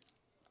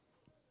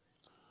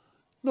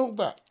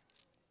 Nobody.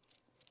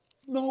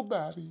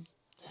 Nobody.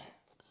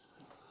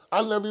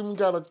 I never even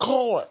got a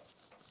card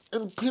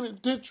in the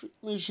penitentiary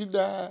when she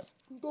died.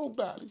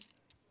 Nobody.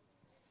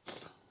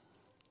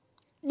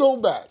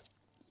 Nobody.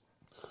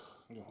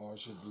 The hard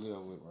shit to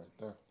live with right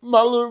there.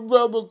 My little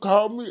brother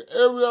called me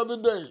every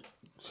other day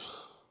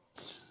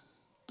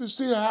to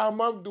see how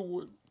I'm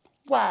doing.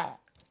 Why?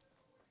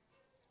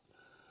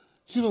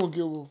 You don't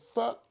give a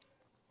fuck.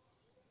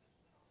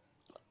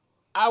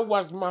 I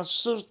watched my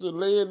sister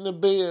lay in the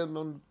bed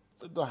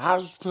at the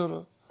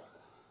hospital.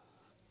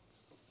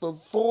 For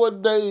 4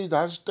 days,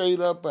 I stayed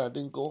up. I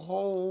didn't go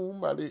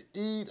home. I didn't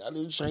eat. I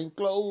didn't change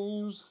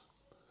clothes.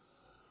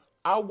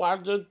 I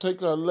watched her take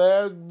her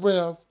last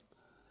breath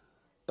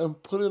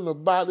and put it in a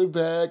body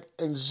bag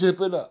and zip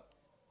it up.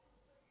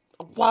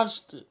 I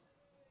watched it.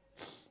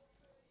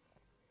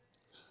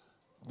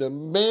 The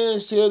man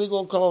said he's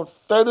going to cost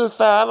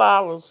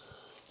 $35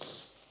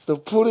 to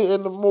put it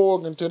in the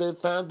morgue until they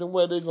find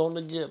where they're going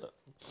to get her.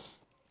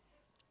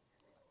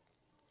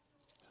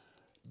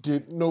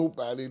 Did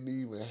nobody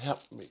even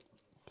help me?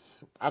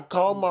 I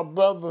called my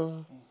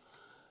brother.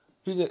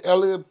 He's in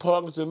Elliott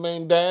Park and said,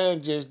 man,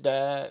 Dan just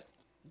died.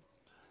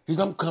 He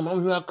said, I'm coming.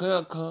 I'm here.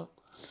 I come.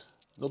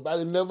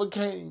 Nobody never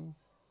came.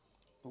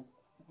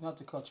 Not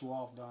to cut you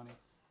off, Donnie.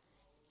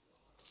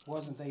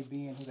 Wasn't they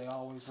being who they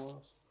always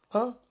was?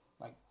 Huh?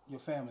 Like your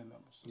family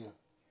members. Yeah.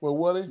 Well,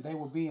 what they? They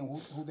were being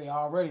who they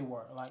already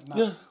were. Like not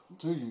Yeah.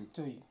 To you.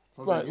 to you.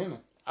 From Right. the beginning.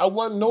 I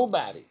wasn't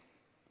nobody.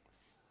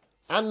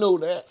 I know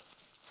that.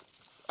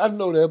 I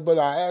know that, but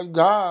I asked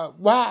God,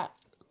 why?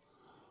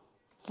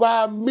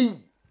 Why me?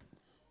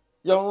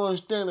 Y'all don't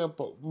understand that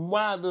part.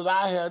 Why did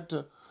I have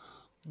to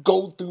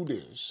go through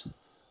this?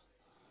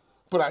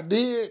 But I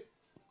did.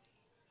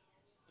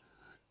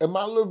 And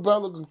my little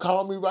brother can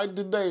call me right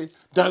today.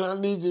 Don, I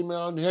need you,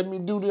 man. Help me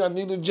do this. I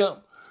need to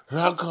jump. Here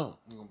I come.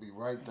 You're going to be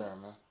right there,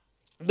 man.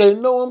 They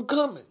know I'm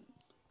coming.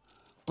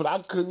 But I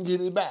couldn't get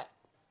it back.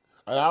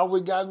 I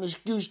always got an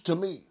excuse to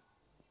me.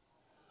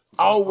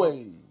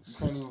 Always. You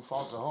can't even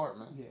fault the heart,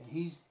 man. Yeah,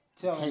 he's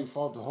You telling. can't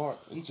fault the heart.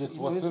 It's just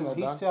you what's listen, in there,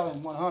 he's Don.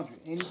 telling 100.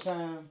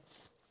 Anytime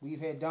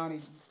we've had Donnie,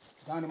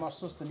 my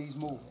sister needs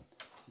moving.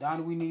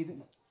 Donnie, we need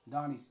it.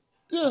 Donnie's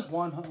Yeah.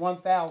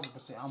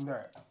 1,000%. I'm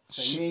there.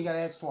 So you ain't got to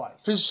ask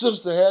twice. His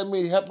sister had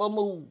me help her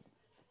move.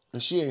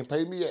 And she ain't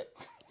paid me yet.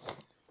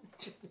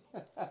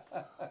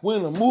 We're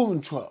in a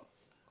moving truck.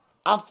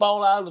 I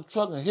fall out of the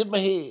truck and hit my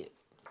head.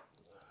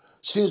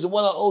 She said,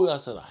 what I owe you? I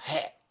said, a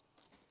hat.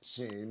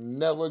 She ain't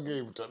never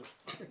gave it to me.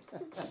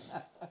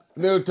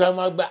 Every time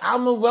I back,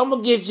 I'm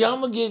gonna get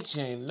you. She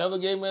ain't never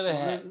gave me the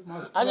hat.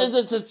 I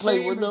just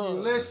play with Steve, if you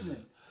them.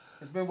 listening,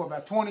 it's been, what,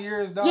 about 20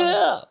 years, Donnie?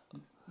 Yeah.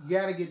 You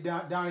got to get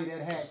Donnie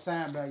that hat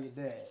signed by your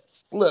dad.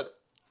 Look.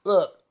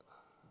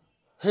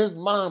 His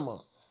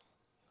mama,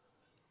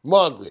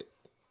 Margaret,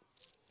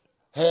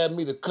 had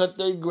me to cut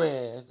their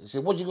grass and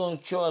said, what you gonna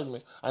charge me?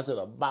 I said,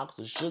 a box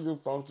of sugar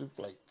frosted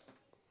flakes.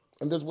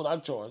 And that's what I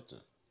charged her.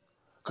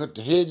 Cut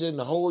the hedge in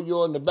the whole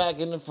yard in the back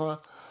and the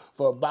front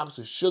for a box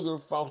of sugar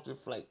frosted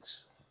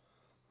flakes.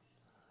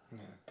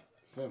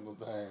 Simple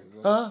things.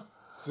 Huh?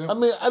 I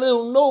mean, I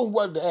didn't know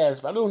what to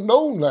ask for. I don't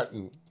know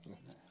nothing.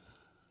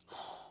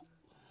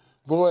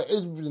 Boy,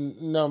 it's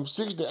been, I'm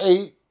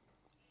 68,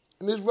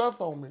 and it's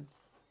rough on me.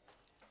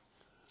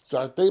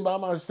 So I stay by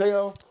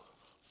myself.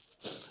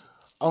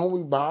 I don't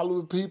be bothered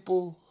with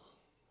people.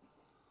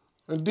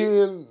 And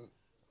then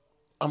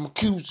I'm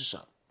accused of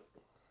something.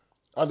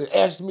 Or they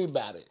ask me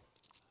about it.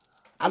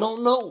 I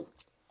don't know.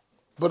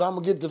 But I'm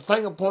going to get the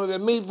finger pointed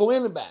at me for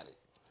anybody.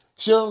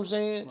 See what I'm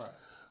saying? Right.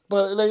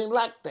 But it ain't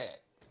like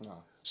that.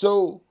 No.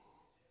 So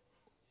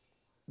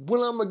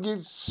when I'm going to get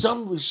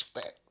some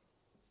respect,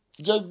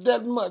 just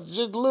that much,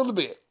 just a little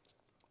bit.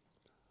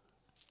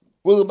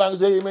 Will about to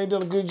say, you ain't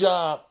done a good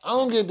job. I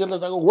don't get that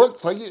unless I go work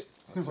for you.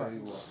 I'll tell you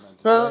what,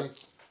 man. Today,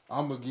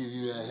 I'm going to give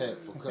you that hat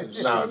for cutting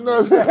shit. No,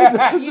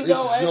 You This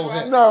know, is your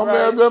hat. no,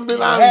 man, I'm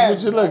being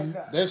honest with you.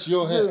 Look, That's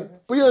your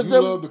hat. But You you know,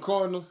 love the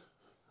Cardinals.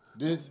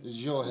 This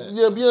is your hat.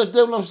 yeah, you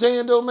understand what I'm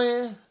saying, though,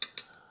 man?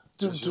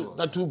 That's yours.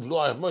 Not too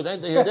Lord mercy. I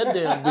ain't think that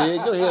damn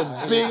big. Your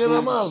head big in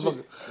a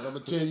motherfucker. But I'm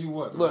going to tell you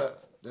what, man.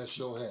 But- That's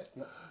your hat.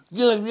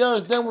 You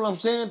understand what I'm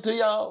saying to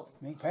y'all?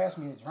 Man, pass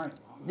me a drink.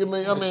 Give me,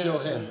 I That's your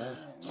mean, hat, man.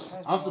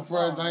 I'm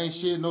surprised I ain't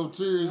shed no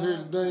tears here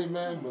today,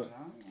 man, but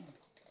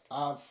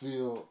I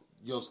feel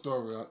your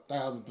story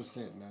 1,000%,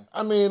 man.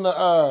 I mean,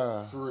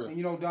 For real. And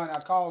you know, Donnie, I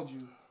called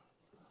you.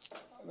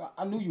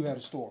 I knew you had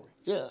a story.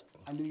 yeah.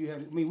 I knew you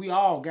had. I mean, we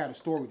all got a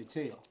story to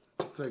tell.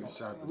 Take a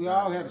shot to We Donnie,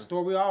 all had man. a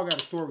story. We all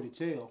got a story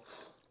to tell.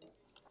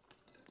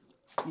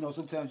 You know,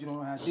 sometimes you don't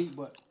know how deep,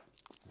 but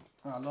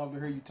I love to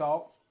hear you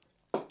talk.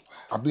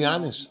 I'll be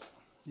honest.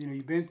 You know,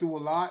 you've been through a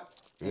lot,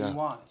 and Yeah. you're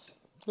honest.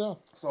 Yeah.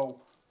 So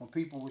when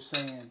people were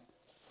saying,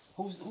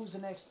 "Who's the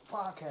next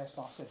podcast?"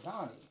 I said,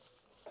 "Donnie."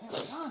 Hey,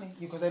 Donnie,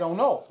 because they don't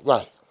know.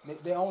 Right.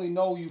 They only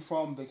know you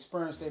from the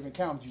experience they've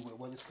encountered you with,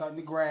 whether it's cutting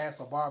the grass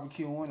or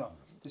barbecuing or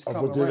just Or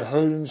coming what they around.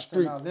 heard in the I said,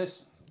 street. now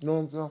listen, You know what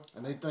I'm saying?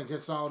 And they think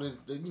that's all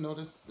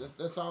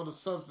that's all the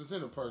substance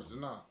in a person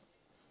now.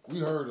 We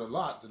heard a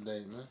lot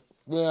today, man.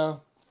 Yeah.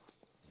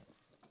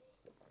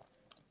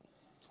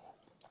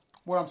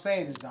 what I'm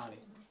saying is, Donnie,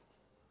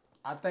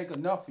 I think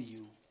enough of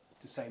you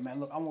to say, man,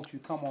 look, I want you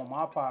to come on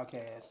my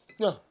podcast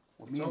Yeah.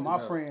 with me and Talk my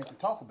about it. friends and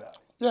talk about it.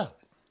 Yeah.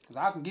 Because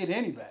I can get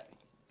anybody.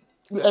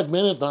 You ask me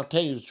anything, I'll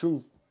tell you the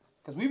truth.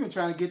 Because we've been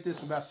trying to get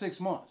this about 6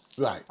 months.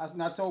 Right.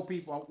 I told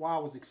people why I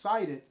was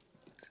excited.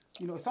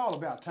 You know, it's all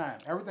about time.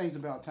 Everything's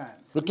about time.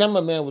 The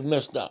cameraman was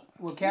messed up.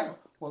 Well,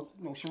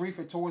 Sharif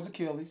had tore his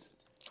Achilles,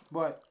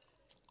 but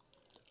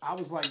I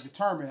was like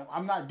determined.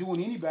 I'm not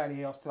doing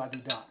anybody else till I do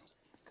Donnie.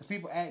 Because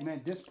people ask,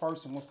 man, this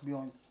person wants to be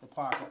on the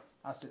podcast.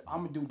 I said,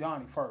 I'm gonna do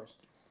Donnie first,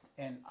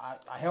 and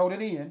I held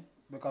it in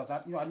because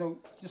I know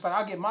just like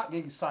I get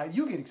excited,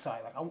 you get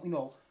excited. Like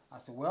I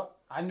said, well,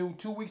 I knew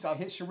 2 weeks. I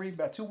hit Sharif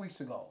about 2 weeks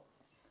ago.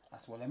 I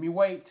said, well, let me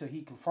wait till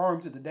he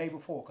confirms it the day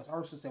before. Because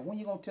Ursula said, when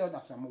you gonna tell him? I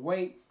said, I'm gonna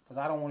wait because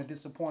I don't want to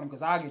disappoint him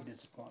because I get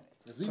disappointed.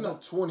 Cause he know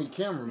 20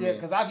 cameramen. Yeah,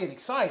 because I get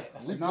excited. I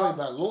we said, play nah.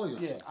 by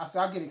loyalty. Yeah, I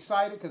said I get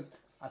excited because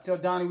I tell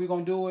Donnie we're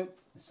gonna do it,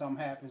 and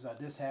something happens, or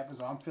this happens,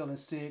 or I'm feeling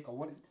sick, or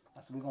what. I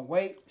said we're gonna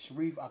wait.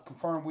 Sharif, I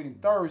confirmed with him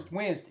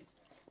Wednesday.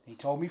 He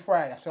told me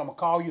Friday. I said I'm gonna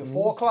call you at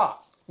 4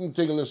 o'clock. Let me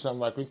take a little something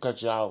like we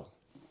cut you out.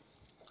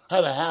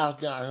 Had a house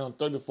down here on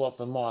 34th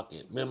and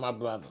Market. Me and my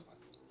brother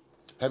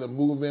had to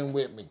move in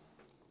with me.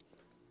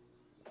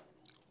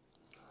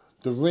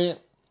 The rent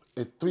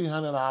is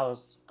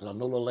 $300 because I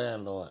know the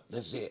landlord.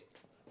 That's it.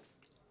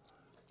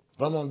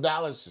 But I'm on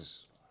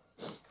dialysis.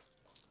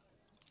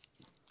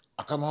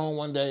 I come home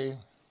one day.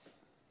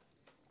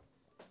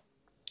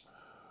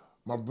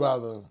 My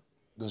brother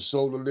done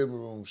sold the living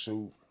room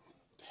suite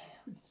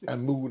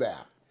and moved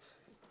out.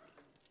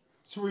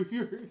 Sharif,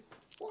 you heard?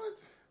 What?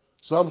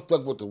 So I'm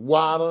stuck with the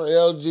water,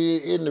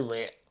 LG, and the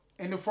rent.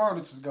 And the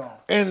furniture's gone.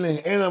 And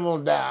I'm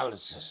on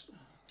dialysis.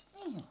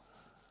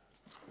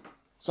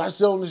 So I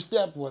sit on the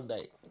steps one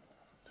day.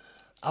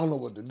 I don't know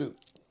what to do.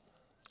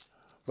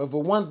 But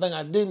for one thing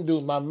I didn't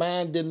do, my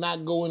mind did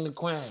not go into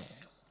crime.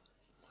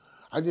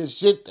 I just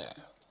sit there.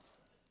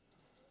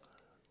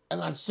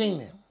 And I seen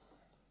him.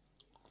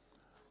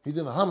 He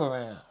did a hum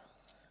around.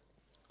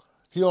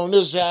 He on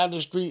this side of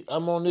the street,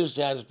 I'm on this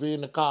side of the street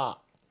in the car.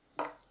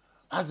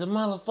 I said,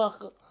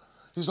 motherfucker.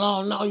 He said,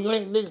 oh, no, you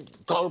ain't nigga.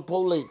 Call the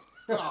police.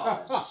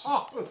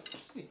 Oh,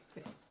 shit.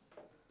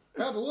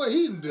 After what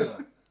he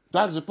done?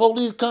 That's the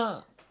police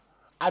come.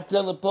 I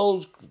tell the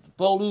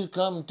police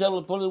come and tell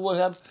the police what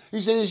happened. He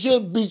said he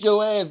should beat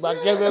your ass, but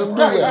I can't let him do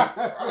that.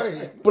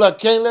 Right. But I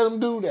can't let him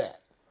do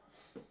that.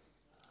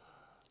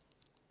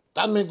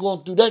 I've been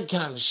going through that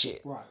kind of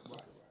shit. Right.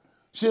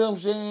 See what I'm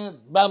saying?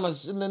 By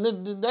myself,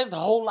 and that's a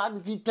whole lot to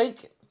keep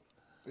taking.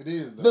 It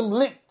is, though. Them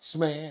licks,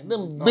 man.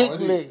 Them No, big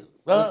it is. licks.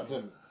 Huh? Listen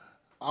to me.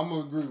 I'm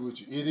going to agree with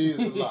you. It is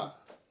a lot.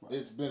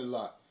 It's been a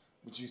lot.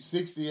 But you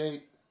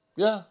 68.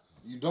 Yeah.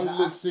 You don't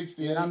look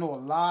 68. And I know a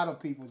lot of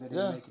people that didn't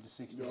Yeah. make it to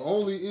 60. The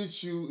only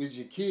issue is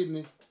your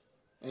kidney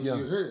and Yeah.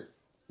 your hair.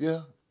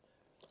 Yeah.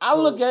 I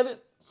look at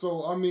it.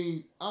 So, I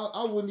mean,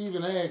 I wouldn't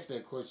even ask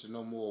that question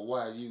no more.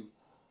 Why you?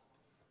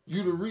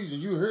 You the reason.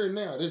 You here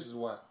now. This is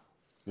why.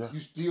 Yeah. You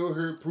still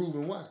here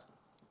proving why.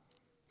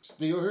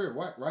 Still here,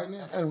 right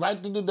now. And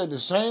right to today, the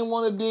same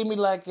one that did me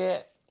like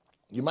that,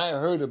 you might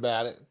have heard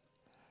about it.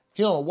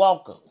 He on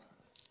Walker.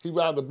 He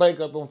robbed the bank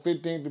up on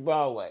 15th and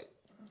Broadway.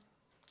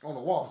 On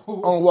the wall.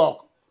 On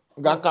Walker.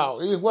 Got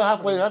caught. He said, how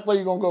far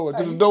you gonna go?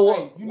 To the door?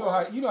 Hey, you know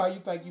how you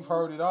think you've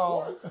heard it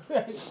all,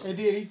 and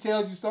then he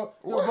tells you so.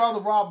 Your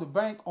brother robbed the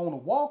bank on a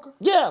walker.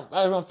 Yeah,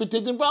 right on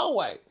 15th and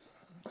Broadway.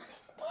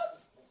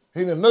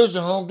 He in a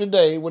nursing home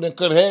today where they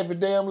cut half your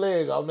damn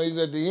leg off. They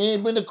said, you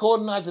ain't been to court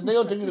tonight, so they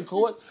don't take you to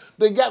court.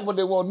 They got what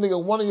they want, nigga.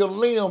 One of your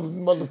limbs,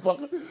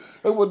 motherfucker.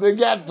 That's what they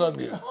got from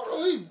you.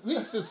 He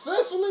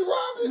successfully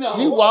robbed it?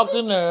 He walked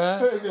in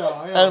there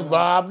and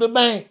robbed the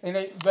bank. And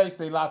they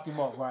basically locked him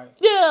up, right?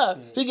 Yeah.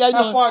 He got,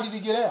 How far did he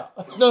get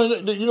out? No,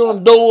 you know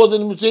them doors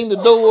in the machine, the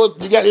doors,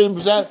 you got in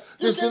beside.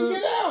 You can't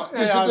get out.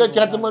 Just sit there,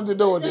 got them under the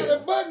door You there.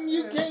 got a button,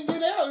 you can't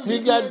get out.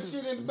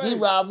 He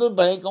robbed the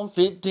bank on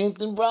 15th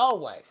and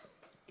Broadway.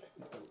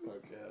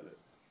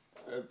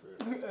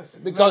 That's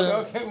it. They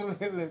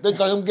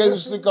call him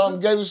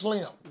Gator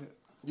Slim.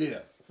 Yeah,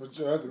 for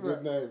sure. That's a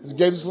good name. It's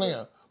Gator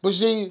Slim. But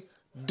see,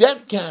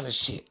 that kind of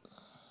shit.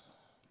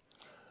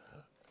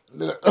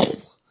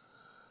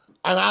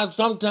 And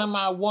sometimes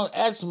I want to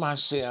ask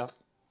myself,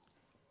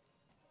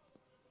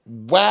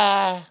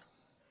 why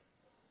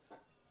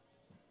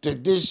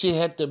did this shit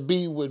have to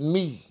be with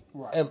me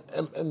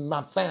and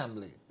my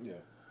family? Yeah.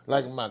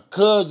 Like my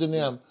cousin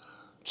them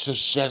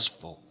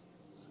successful.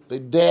 The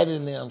dad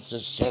and them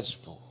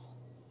successful.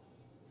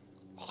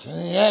 I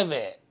didn't have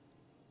that.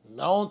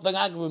 The only thing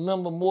I can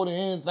remember more than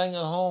anything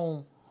at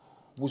home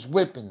was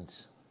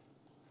whippings.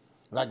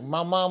 Like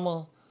my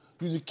mama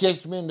used to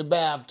catch me in the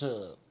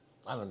bathtub.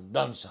 I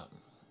done something.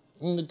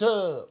 In the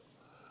tub.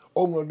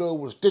 Open the door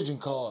with a stitching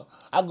cord.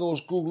 I go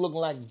to school looking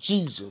like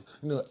Jesus.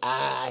 You know,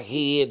 eye,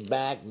 head,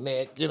 back,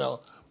 neck, you know,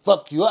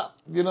 fuck you up.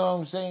 You know what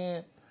I'm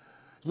saying?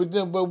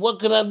 But what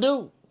could I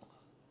do?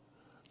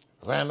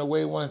 Ran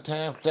away one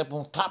time, slept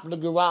on top of the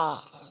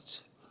garage.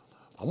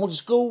 I went to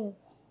school.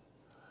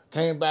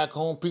 Came back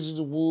home, pieces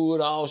of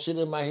wood, all shit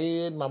in my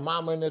head. My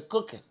mama in there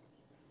cooking.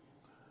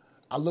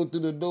 I looked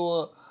through the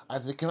door. I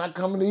said, can I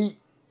come and eat?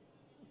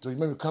 So he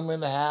made me come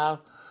in the house.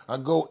 I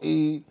go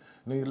eat.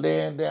 And he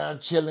laying down,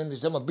 chilling. He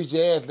said, I'm going to beat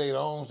your ass later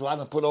on. So I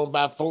done put on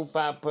about 4 or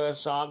 5 pair of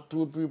socks,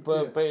 2 or 3 pair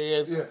of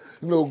pants, you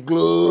know,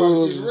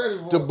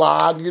 gloves,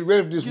 toboggan, get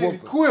ready for this whooping.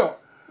 Quilt.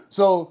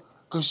 So,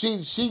 because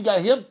she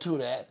got hip to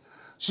that,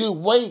 she'd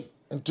wait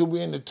until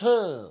we in the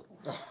tub.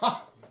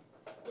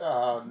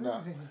 Oh,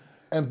 no.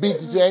 And beat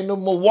the shit, ain't no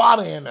more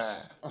water in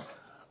there.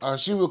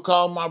 She would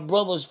call my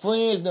brother's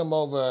friends them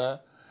over there.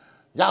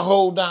 Y'all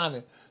hold down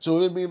it. So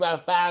it'd be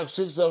about 5,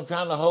 6 of them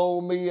trying to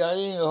hold me. I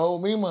ain't gonna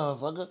hold me,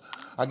 motherfucker.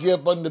 I get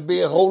up under the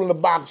bed, holding the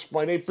box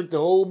spray. They pick the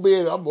whole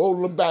bed. I'm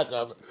holding the back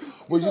of it.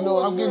 But you know,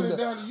 I'm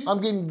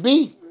getting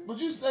beat. But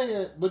you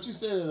said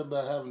that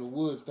about having the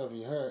wood stuff in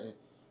your hair.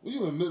 When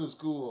you in middle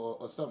school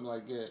or something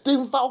like that.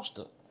 Stephen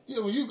Foster. Yeah,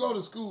 when you go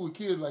to school with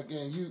kids like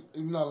that, and you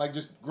know, like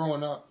just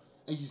growing up,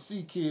 and you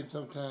see kids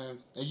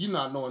sometimes, and you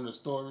not knowing the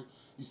story,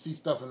 you see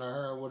stuff in their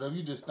hair or whatever,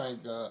 you just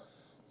think, you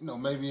know,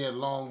 maybe he had a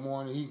long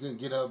morning, he couldn't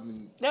get up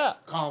and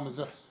calm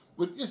himself.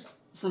 But it's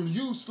from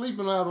you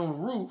sleeping out on the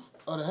roof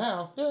of the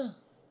house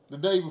the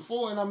day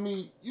before, and I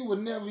mean, you would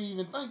never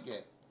even think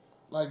that.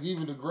 Like,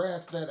 even to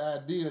grasp that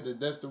idea that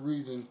that's the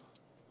reason,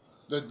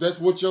 that's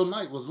what your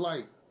night was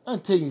like. I'll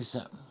tell you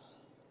something.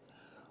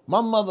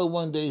 My mother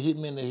one day hit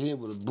me in the head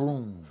with a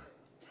broom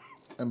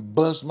and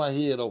bust my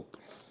head open.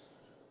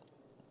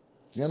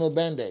 You know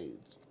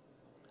Band-Aids.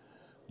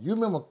 You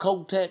remember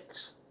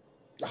Kotex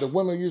the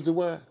women used to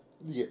wear?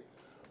 Yeah.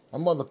 My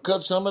mother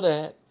cut some of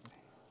that,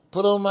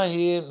 put on my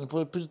head, and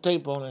put a piece of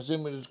tape on it and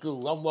sent me to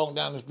school. I'm walking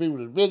down the street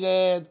with a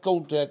big-ass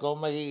Kotex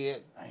on my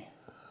head.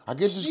 I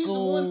get to She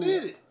school. the one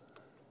did it.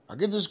 I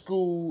get to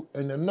school,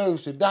 and the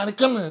nurse said, Donnie,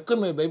 come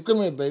here,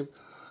 babe.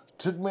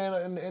 Took me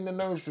in the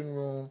nursing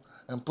room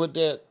and put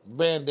that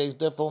Band-Aid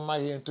stuff on my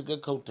head and took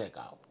that Kotex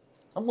out.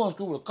 I'm going to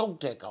school with a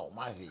Kotex on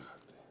my head.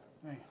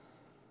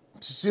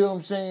 You see what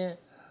I'm saying?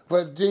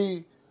 But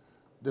gee,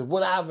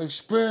 what I've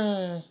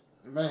experienced,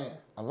 man,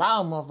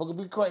 allow a motherfucker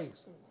to be crazy.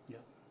 Yeah.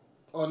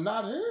 Or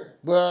not here.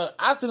 But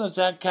I seen a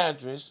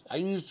psychiatrist, I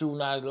used to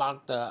when I was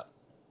locked up.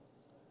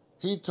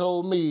 He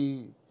told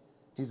me,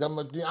 he said, I'm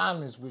going to be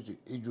honest with you.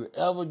 If you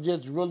ever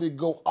just really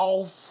go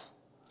off,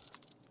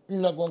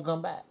 you're not going to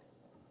come back.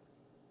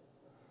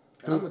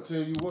 And I'm going to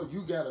tell you what,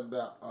 you got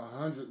about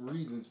 100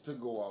 reasons to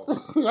go off.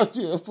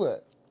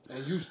 What?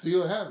 And you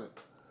still haven't.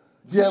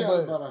 You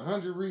got about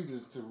 100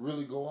 reasons to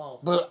really go off.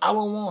 But I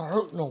don't want to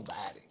hurt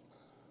nobody.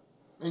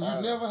 And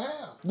you never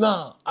have.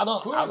 No, I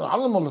don't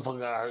motherfucker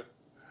got hurt.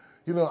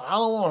 You know, I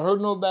don't want to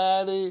hurt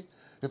nobody.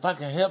 If I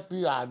can help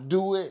you, I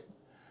do it.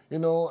 You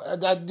know,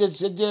 it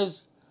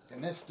just.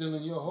 And that's still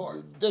in your heart.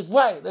 That's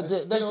right.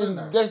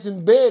 That's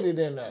embedded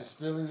in that. It's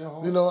still in your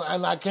heart. You know,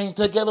 and I can't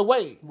take it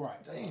away.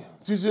 Right. Damn.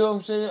 You see what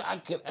I'm saying?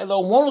 I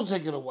don't want to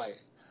take it away.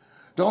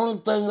 The only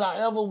thing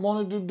I ever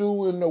wanted to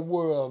do in the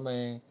world,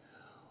 man,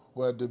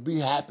 was to be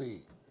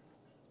happy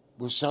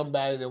with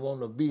somebody that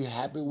want to be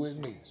happy with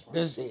me.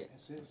 That's it.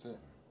 That's it.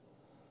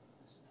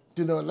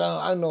 You know, now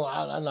I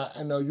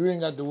know you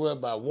ain't got to worry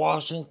about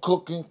washing,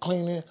 cooking,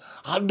 cleaning.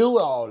 I do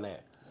all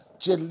that.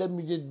 Just let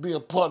me just be a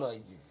part of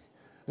you.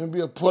 Let me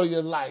be a part of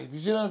your life. You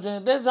see what I'm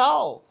saying? That's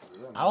all.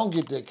 Yeah, I don't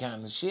get that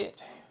kind of shit.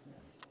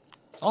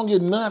 I don't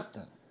get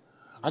nothing.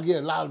 I get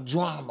a lot of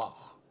drama.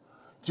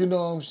 You know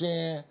what I'm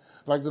saying?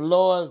 Like the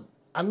Lord,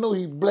 I know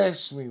He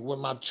blessed me with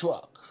my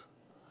truck.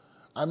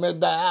 I met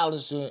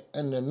dialysis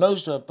and the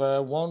nurse up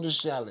there wanted to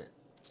sell it.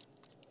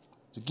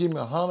 To give me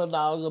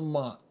 $100 a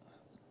month.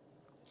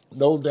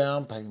 No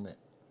down payment.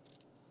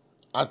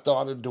 I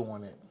started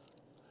doing it.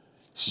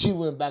 She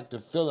went back to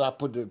Philippines. I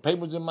put the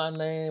papers in my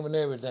name and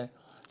everything.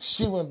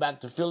 She went back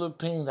to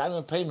Philippines. I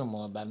didn't pay no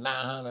more, about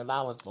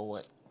 $900 for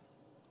it.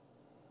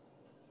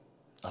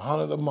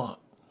 $100 a month.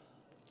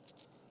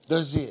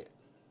 That's it.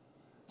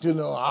 You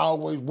know, I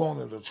always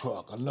wanted a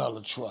truck,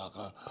 another truck.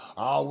 I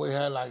always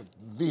had like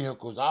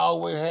vehicles. I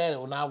always had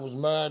it when I was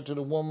married to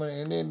the woman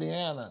in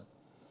Indiana.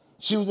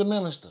 She was a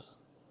minister.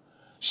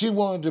 She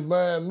wanted to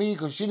marry me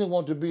because she didn't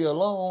want to be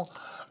alone.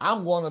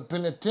 I'm going to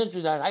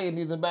penitentiary. I didn't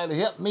need anybody to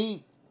help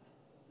me.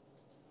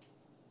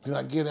 Then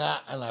I get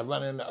out and I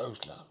run into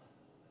Ursula.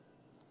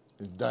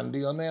 It's done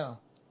deal now.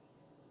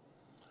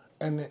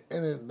 And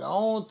the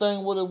only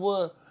thing what it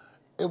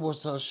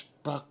was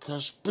her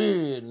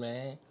spirit,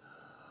 man.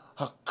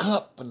 Her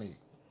company.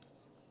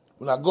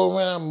 When I go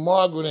around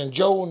Margaret and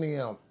Joe and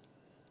them,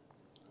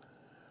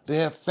 they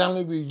have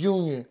family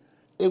reunion.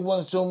 It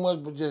wasn't so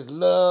much but just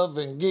love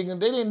and giggling.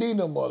 They didn't need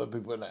no other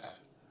people there.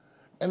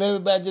 And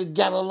everybody just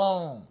got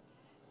along.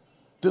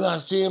 Then I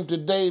see them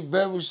today,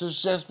 very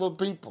successful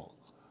people.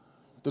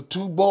 The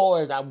two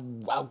boys, I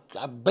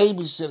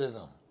babysitted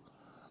them.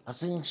 I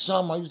seen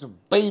some, I used to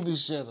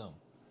babysit them.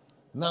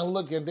 Now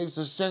look at they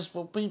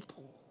successful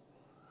people.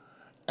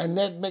 And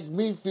that make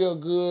me feel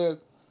good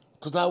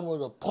because I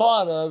was a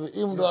part of it.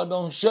 Even though I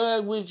don't share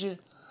it with you,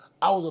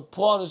 I was a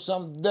part of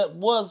something that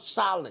was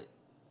solid.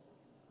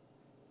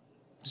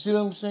 You see what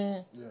I'm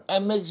saying? Yeah.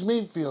 That makes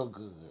me feel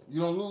good.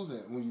 You don't lose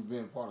it when you've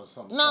been part of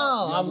something.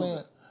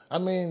 No, I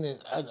mean,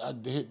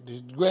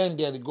 his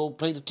granddaddy go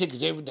play the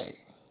tickets every day.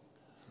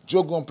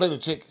 Joe gonna play the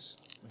tickets.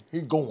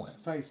 He going.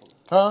 Faithful.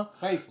 Huh?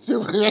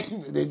 Faithful.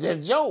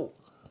 That's Joe.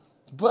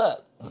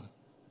 But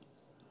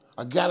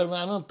I got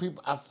around them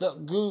people, I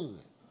felt good.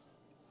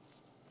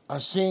 I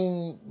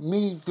seen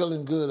me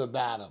feeling good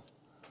about them.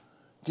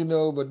 You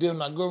know, but then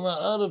when I go around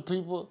other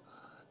people,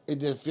 it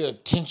just feel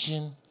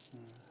tension.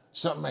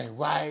 Something ain't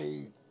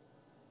right.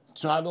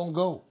 So I don't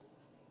go.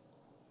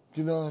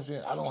 You know what I'm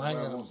saying? I don't hang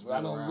in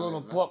I don't go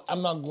to the park.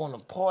 I'm not going to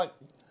park.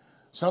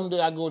 Someday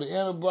I go to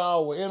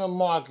Interbrow or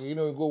Intermarket, you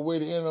know, go way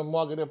to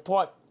Intermarket, that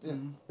park,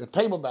 the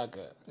table back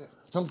there. Yeah.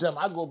 Sometimes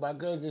I go back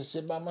there and just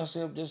sit by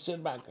myself, just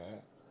sit back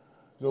there.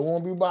 Don't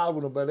want to be bothered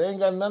with nobody. Ain't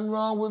got nothing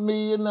wrong with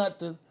me or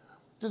nothing.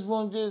 Just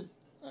want just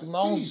my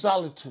own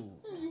solitude.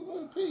 Yeah, you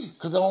want peace.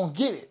 Because I don't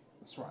get it.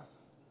 That's right.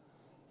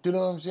 You know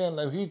what I'm saying?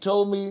 Like he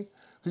told me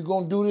he's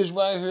going to do this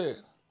right here.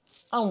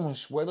 I'm going to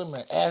sweat him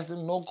and ask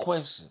him no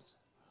questions.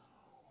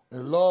 If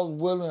Lord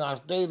willing, I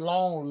stay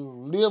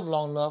long, live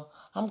long enough,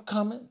 I'm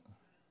coming.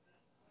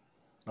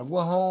 I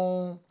went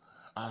home,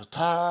 I was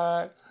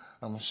tired,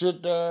 I'm going to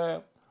sit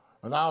there.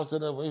 When I was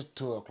sitting there, it's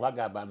 2 o'clock, I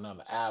got about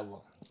another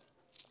hour.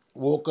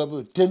 Woke up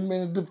at 10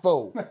 minutes to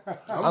 4.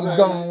 I'm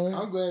gone.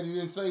 I'm glad he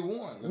didn't say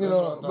 1. You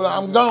know, but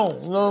I'm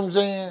gone, you know what I'm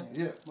saying?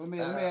 Yeah. Let me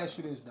ask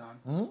you this,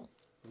 Donnie.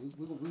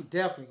 We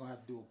definitely going to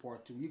have to do a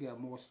part 2. You got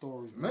more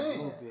stories than a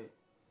little bit.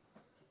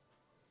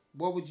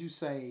 What would you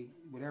say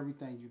with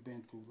everything you've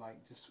been through, like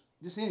just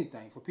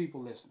anything for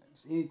people listening,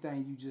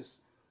 anything you just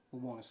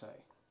would want to say?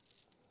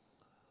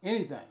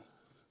 Anything.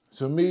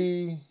 To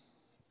me,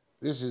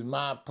 this is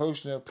my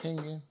personal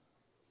opinion.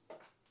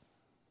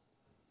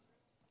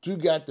 You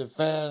got to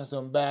find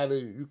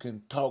somebody you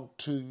can talk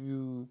to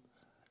you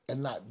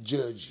and not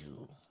judge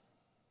you.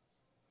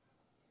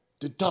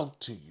 To talk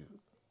to you.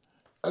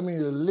 I mean,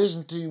 to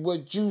listen to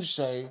what you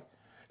say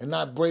and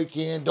not break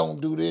in, don't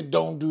do this,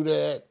 don't do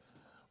that.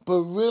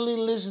 But really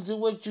listen to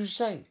what you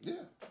say. Yeah.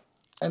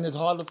 And it's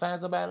hard to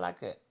find somebody like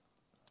that.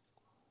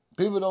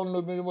 People don't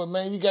know, well,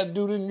 man, you got to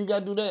do this and you got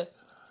to do that.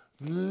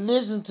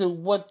 Listen to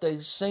what they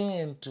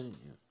saying to you.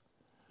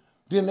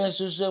 Then ask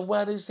yourself,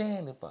 why they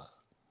saying it for?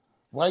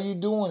 Why you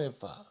doing it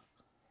for?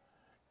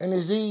 And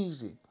it's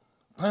easy.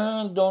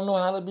 Parents don't know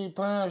how to be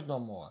parents no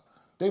more.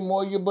 They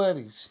more your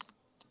buddies.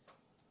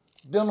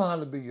 They don't know how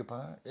to be your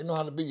parent. They know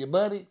how to be your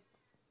buddy.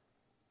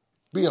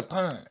 Be a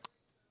parent.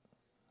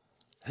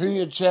 Hear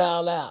your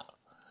child out.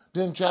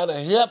 Then try to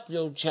help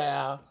your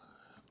child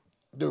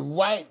the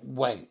right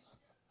way.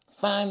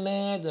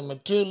 Finance and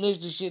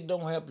materialistic shit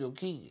don't help your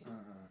kid.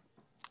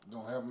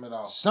 Don't help them at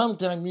all.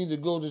 Sometimes you need to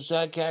go to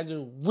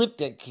psychiatrist with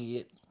that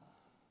kid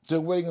so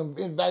they can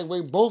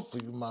evaluate both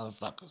of you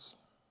motherfuckers.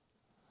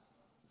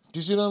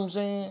 You see what I'm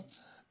saying?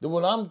 That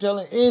what I'm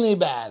telling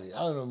anybody,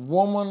 a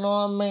woman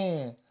or a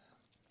man,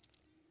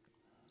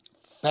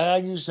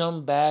 find you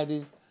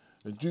somebody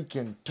that you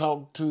can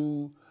talk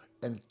to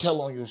and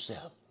tell on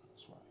yourself.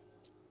 That's right.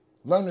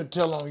 Learn to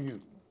tell on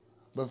you.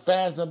 But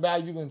find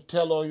somebody you can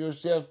tell on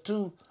yourself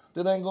too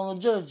that ain't gonna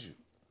judge you.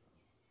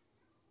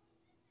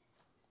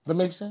 That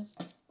make sense?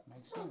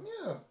 Makes sense.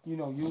 Yeah. You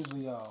know,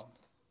 usually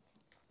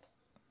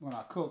when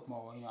I cook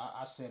more, you know,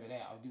 I set it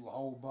out. I do a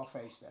whole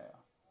buffet style.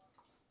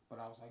 But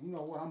I was like, you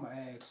know what? I'm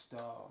gonna ask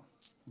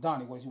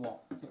Donnie what he want.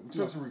 We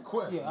took some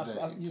requests. Yeah,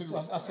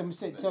 I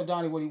said, tell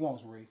Donnie what he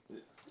wants, Reef.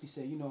 He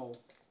said, you know,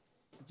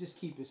 just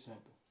keep it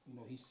simple. You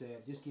know, he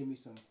said, just give me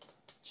some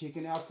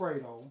chicken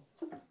Alfredo,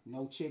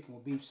 no chicken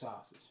with beef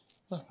sausage.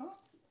 I said, huh?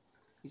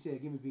 He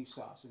said, give me beef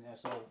sausage. And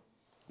that's all.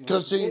 You know,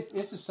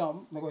 it's just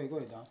something. No, go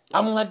ahead, Don.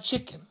 I don't like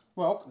chicken.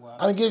 Well,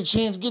 I didn't get a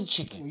chance to get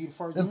chicken. Well, you the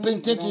first in one, you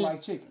penitentiary, don't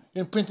like chicken.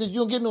 In penitentiary, you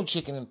don't get no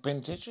chicken in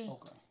penitentiary.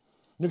 Okay.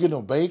 You don't get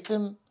no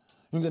bacon. You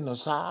don't get no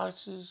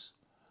sausages.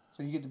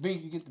 So you get the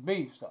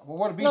beef. So, well,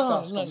 what are beef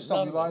sausages?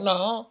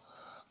 No.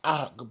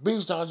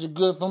 Beef sausage is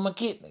good for my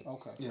kidney.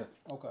 Okay. Yeah.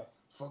 Okay.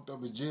 Fucked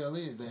up as jail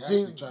is. They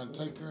actually trying to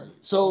take care of you.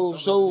 So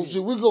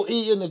we go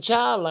eat in the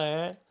child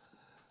line.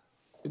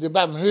 It's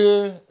about from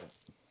here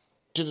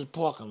to the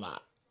parking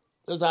lot.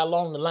 That's how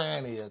long the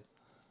line is.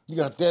 You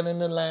got that in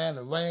the line,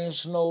 the rain,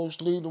 snow,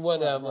 sleet, or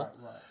whatever.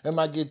 Right. And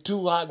might get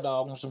 2 hot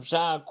dogs and some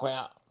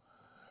sauerkraut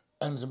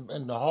and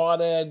the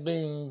hard ass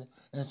beans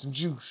and some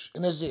juice.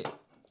 And that's it.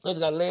 They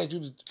gotta last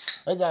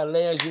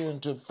you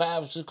until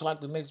 5 or 6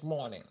 o'clock the next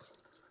morning.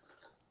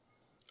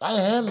 I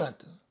ain't had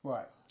nothing.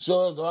 Right.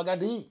 So I got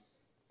to eat.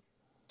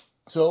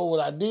 So what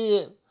I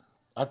did,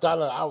 I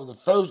thought I was the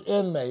first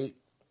inmate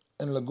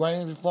in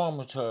LaGrange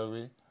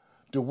Reformatory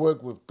to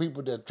work with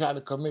people that try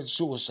to commit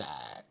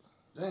suicide.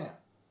 Damn.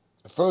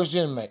 The first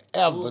inmate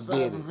ever Suicide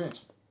did it.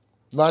 prevention.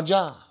 My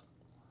job.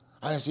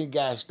 I didn't see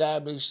guys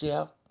stab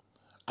himself.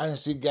 I didn't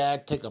see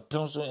guys take a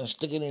pencil and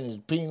stick it in his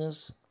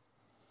penis.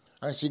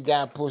 I didn't see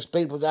guys pull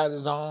staples out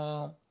his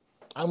arm.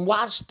 I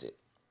watched it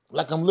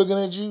like I'm looking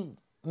at you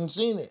and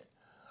seen it.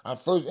 Our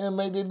first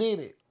inmate that did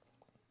it.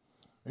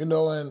 You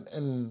know,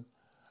 and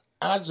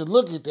I had to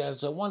look at that.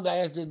 So one day I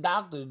asked the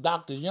doctor,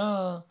 Dr.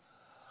 Young,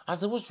 I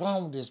said, what's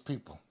wrong with these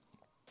people?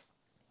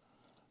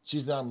 She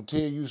said, I'm going to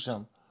tell you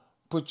something.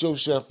 Put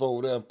yourself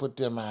over there and put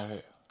them out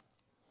here.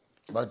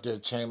 Right there,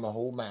 change my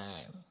whole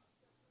mind.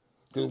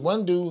 Because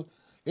one dude,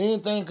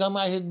 anything come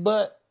out his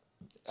butt,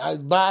 out his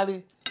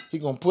body, he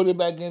going to put it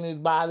back in his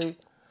body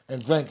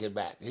and drink it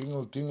back. He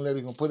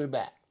gonna put it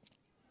back.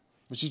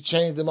 But she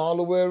changed him all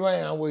the way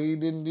around where he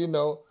didn't, you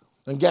know,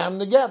 and got them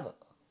together.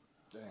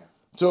 Damn.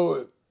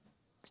 So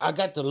I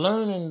got to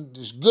learning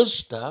this good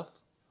stuff,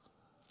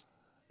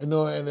 you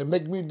know, and it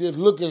make me just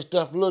look at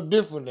stuff a little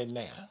differently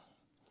now.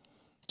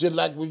 Just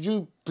like with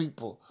you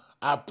people,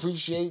 I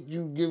appreciate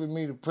you giving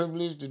me the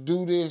privilege to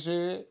do this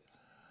here.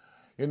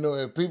 You know,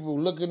 if people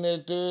looking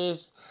at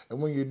this,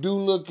 and when you do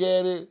look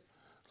at it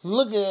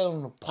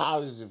in a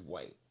positive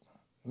way.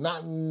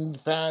 Not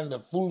find the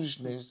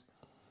foolishness,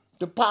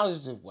 the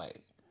positive way.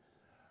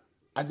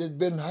 I just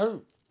been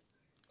hurt.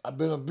 I've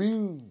been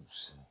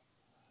abused.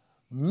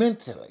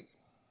 Mentally,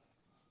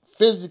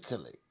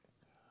 physically.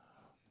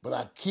 But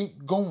I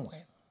keep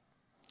going.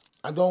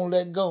 I don't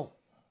let go.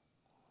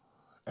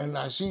 And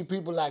I see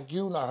people like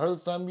you and I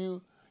heard from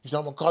you. You said,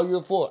 I'm going to call you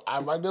at 4.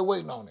 I'm right there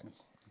waiting on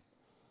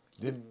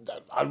it.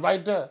 I'm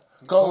right there.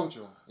 Because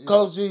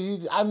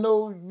I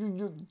know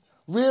you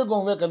real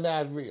going to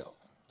recognize real.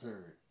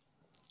 Period.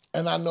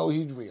 And I know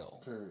he's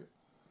real. Period.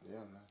 Yeah,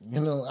 man.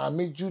 You know, I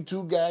meet you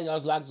 2 guys. Y'all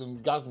got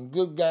some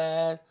good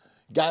guys.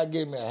 Guy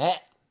gave me a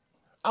hat.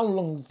 I'm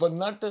looking for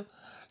nothing.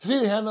 If he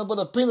didn't have nothing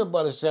but a peanut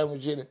butter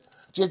sandwich in it,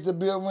 just to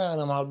be around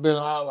him, I'd been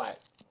all right.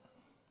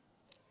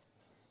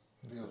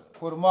 Yeah.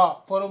 Put him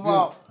up.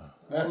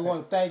 Man, we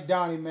want to thank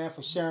Donnie, man,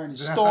 for sharing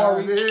his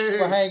story,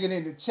 for hanging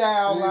in the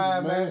child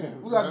line,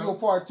 man. We got to do a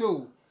part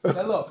 2.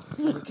 Now, look,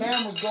 when the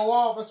cameras go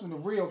off, that's when the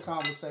real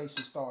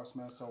conversation starts,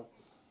 man. So,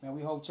 man,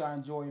 we hope y'all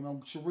enjoy it,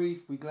 man. Sharif,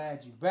 we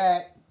glad you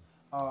back.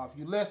 If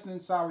you're listening,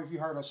 sorry if you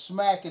heard us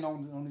smacking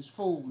on this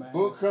food, man.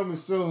 Book coming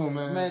soon,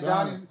 man. Man,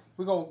 Donnie,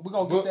 we're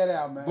gonna get that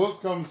out, man.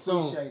 Book coming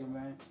soon. Appreciate it,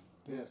 man.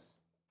 Yes.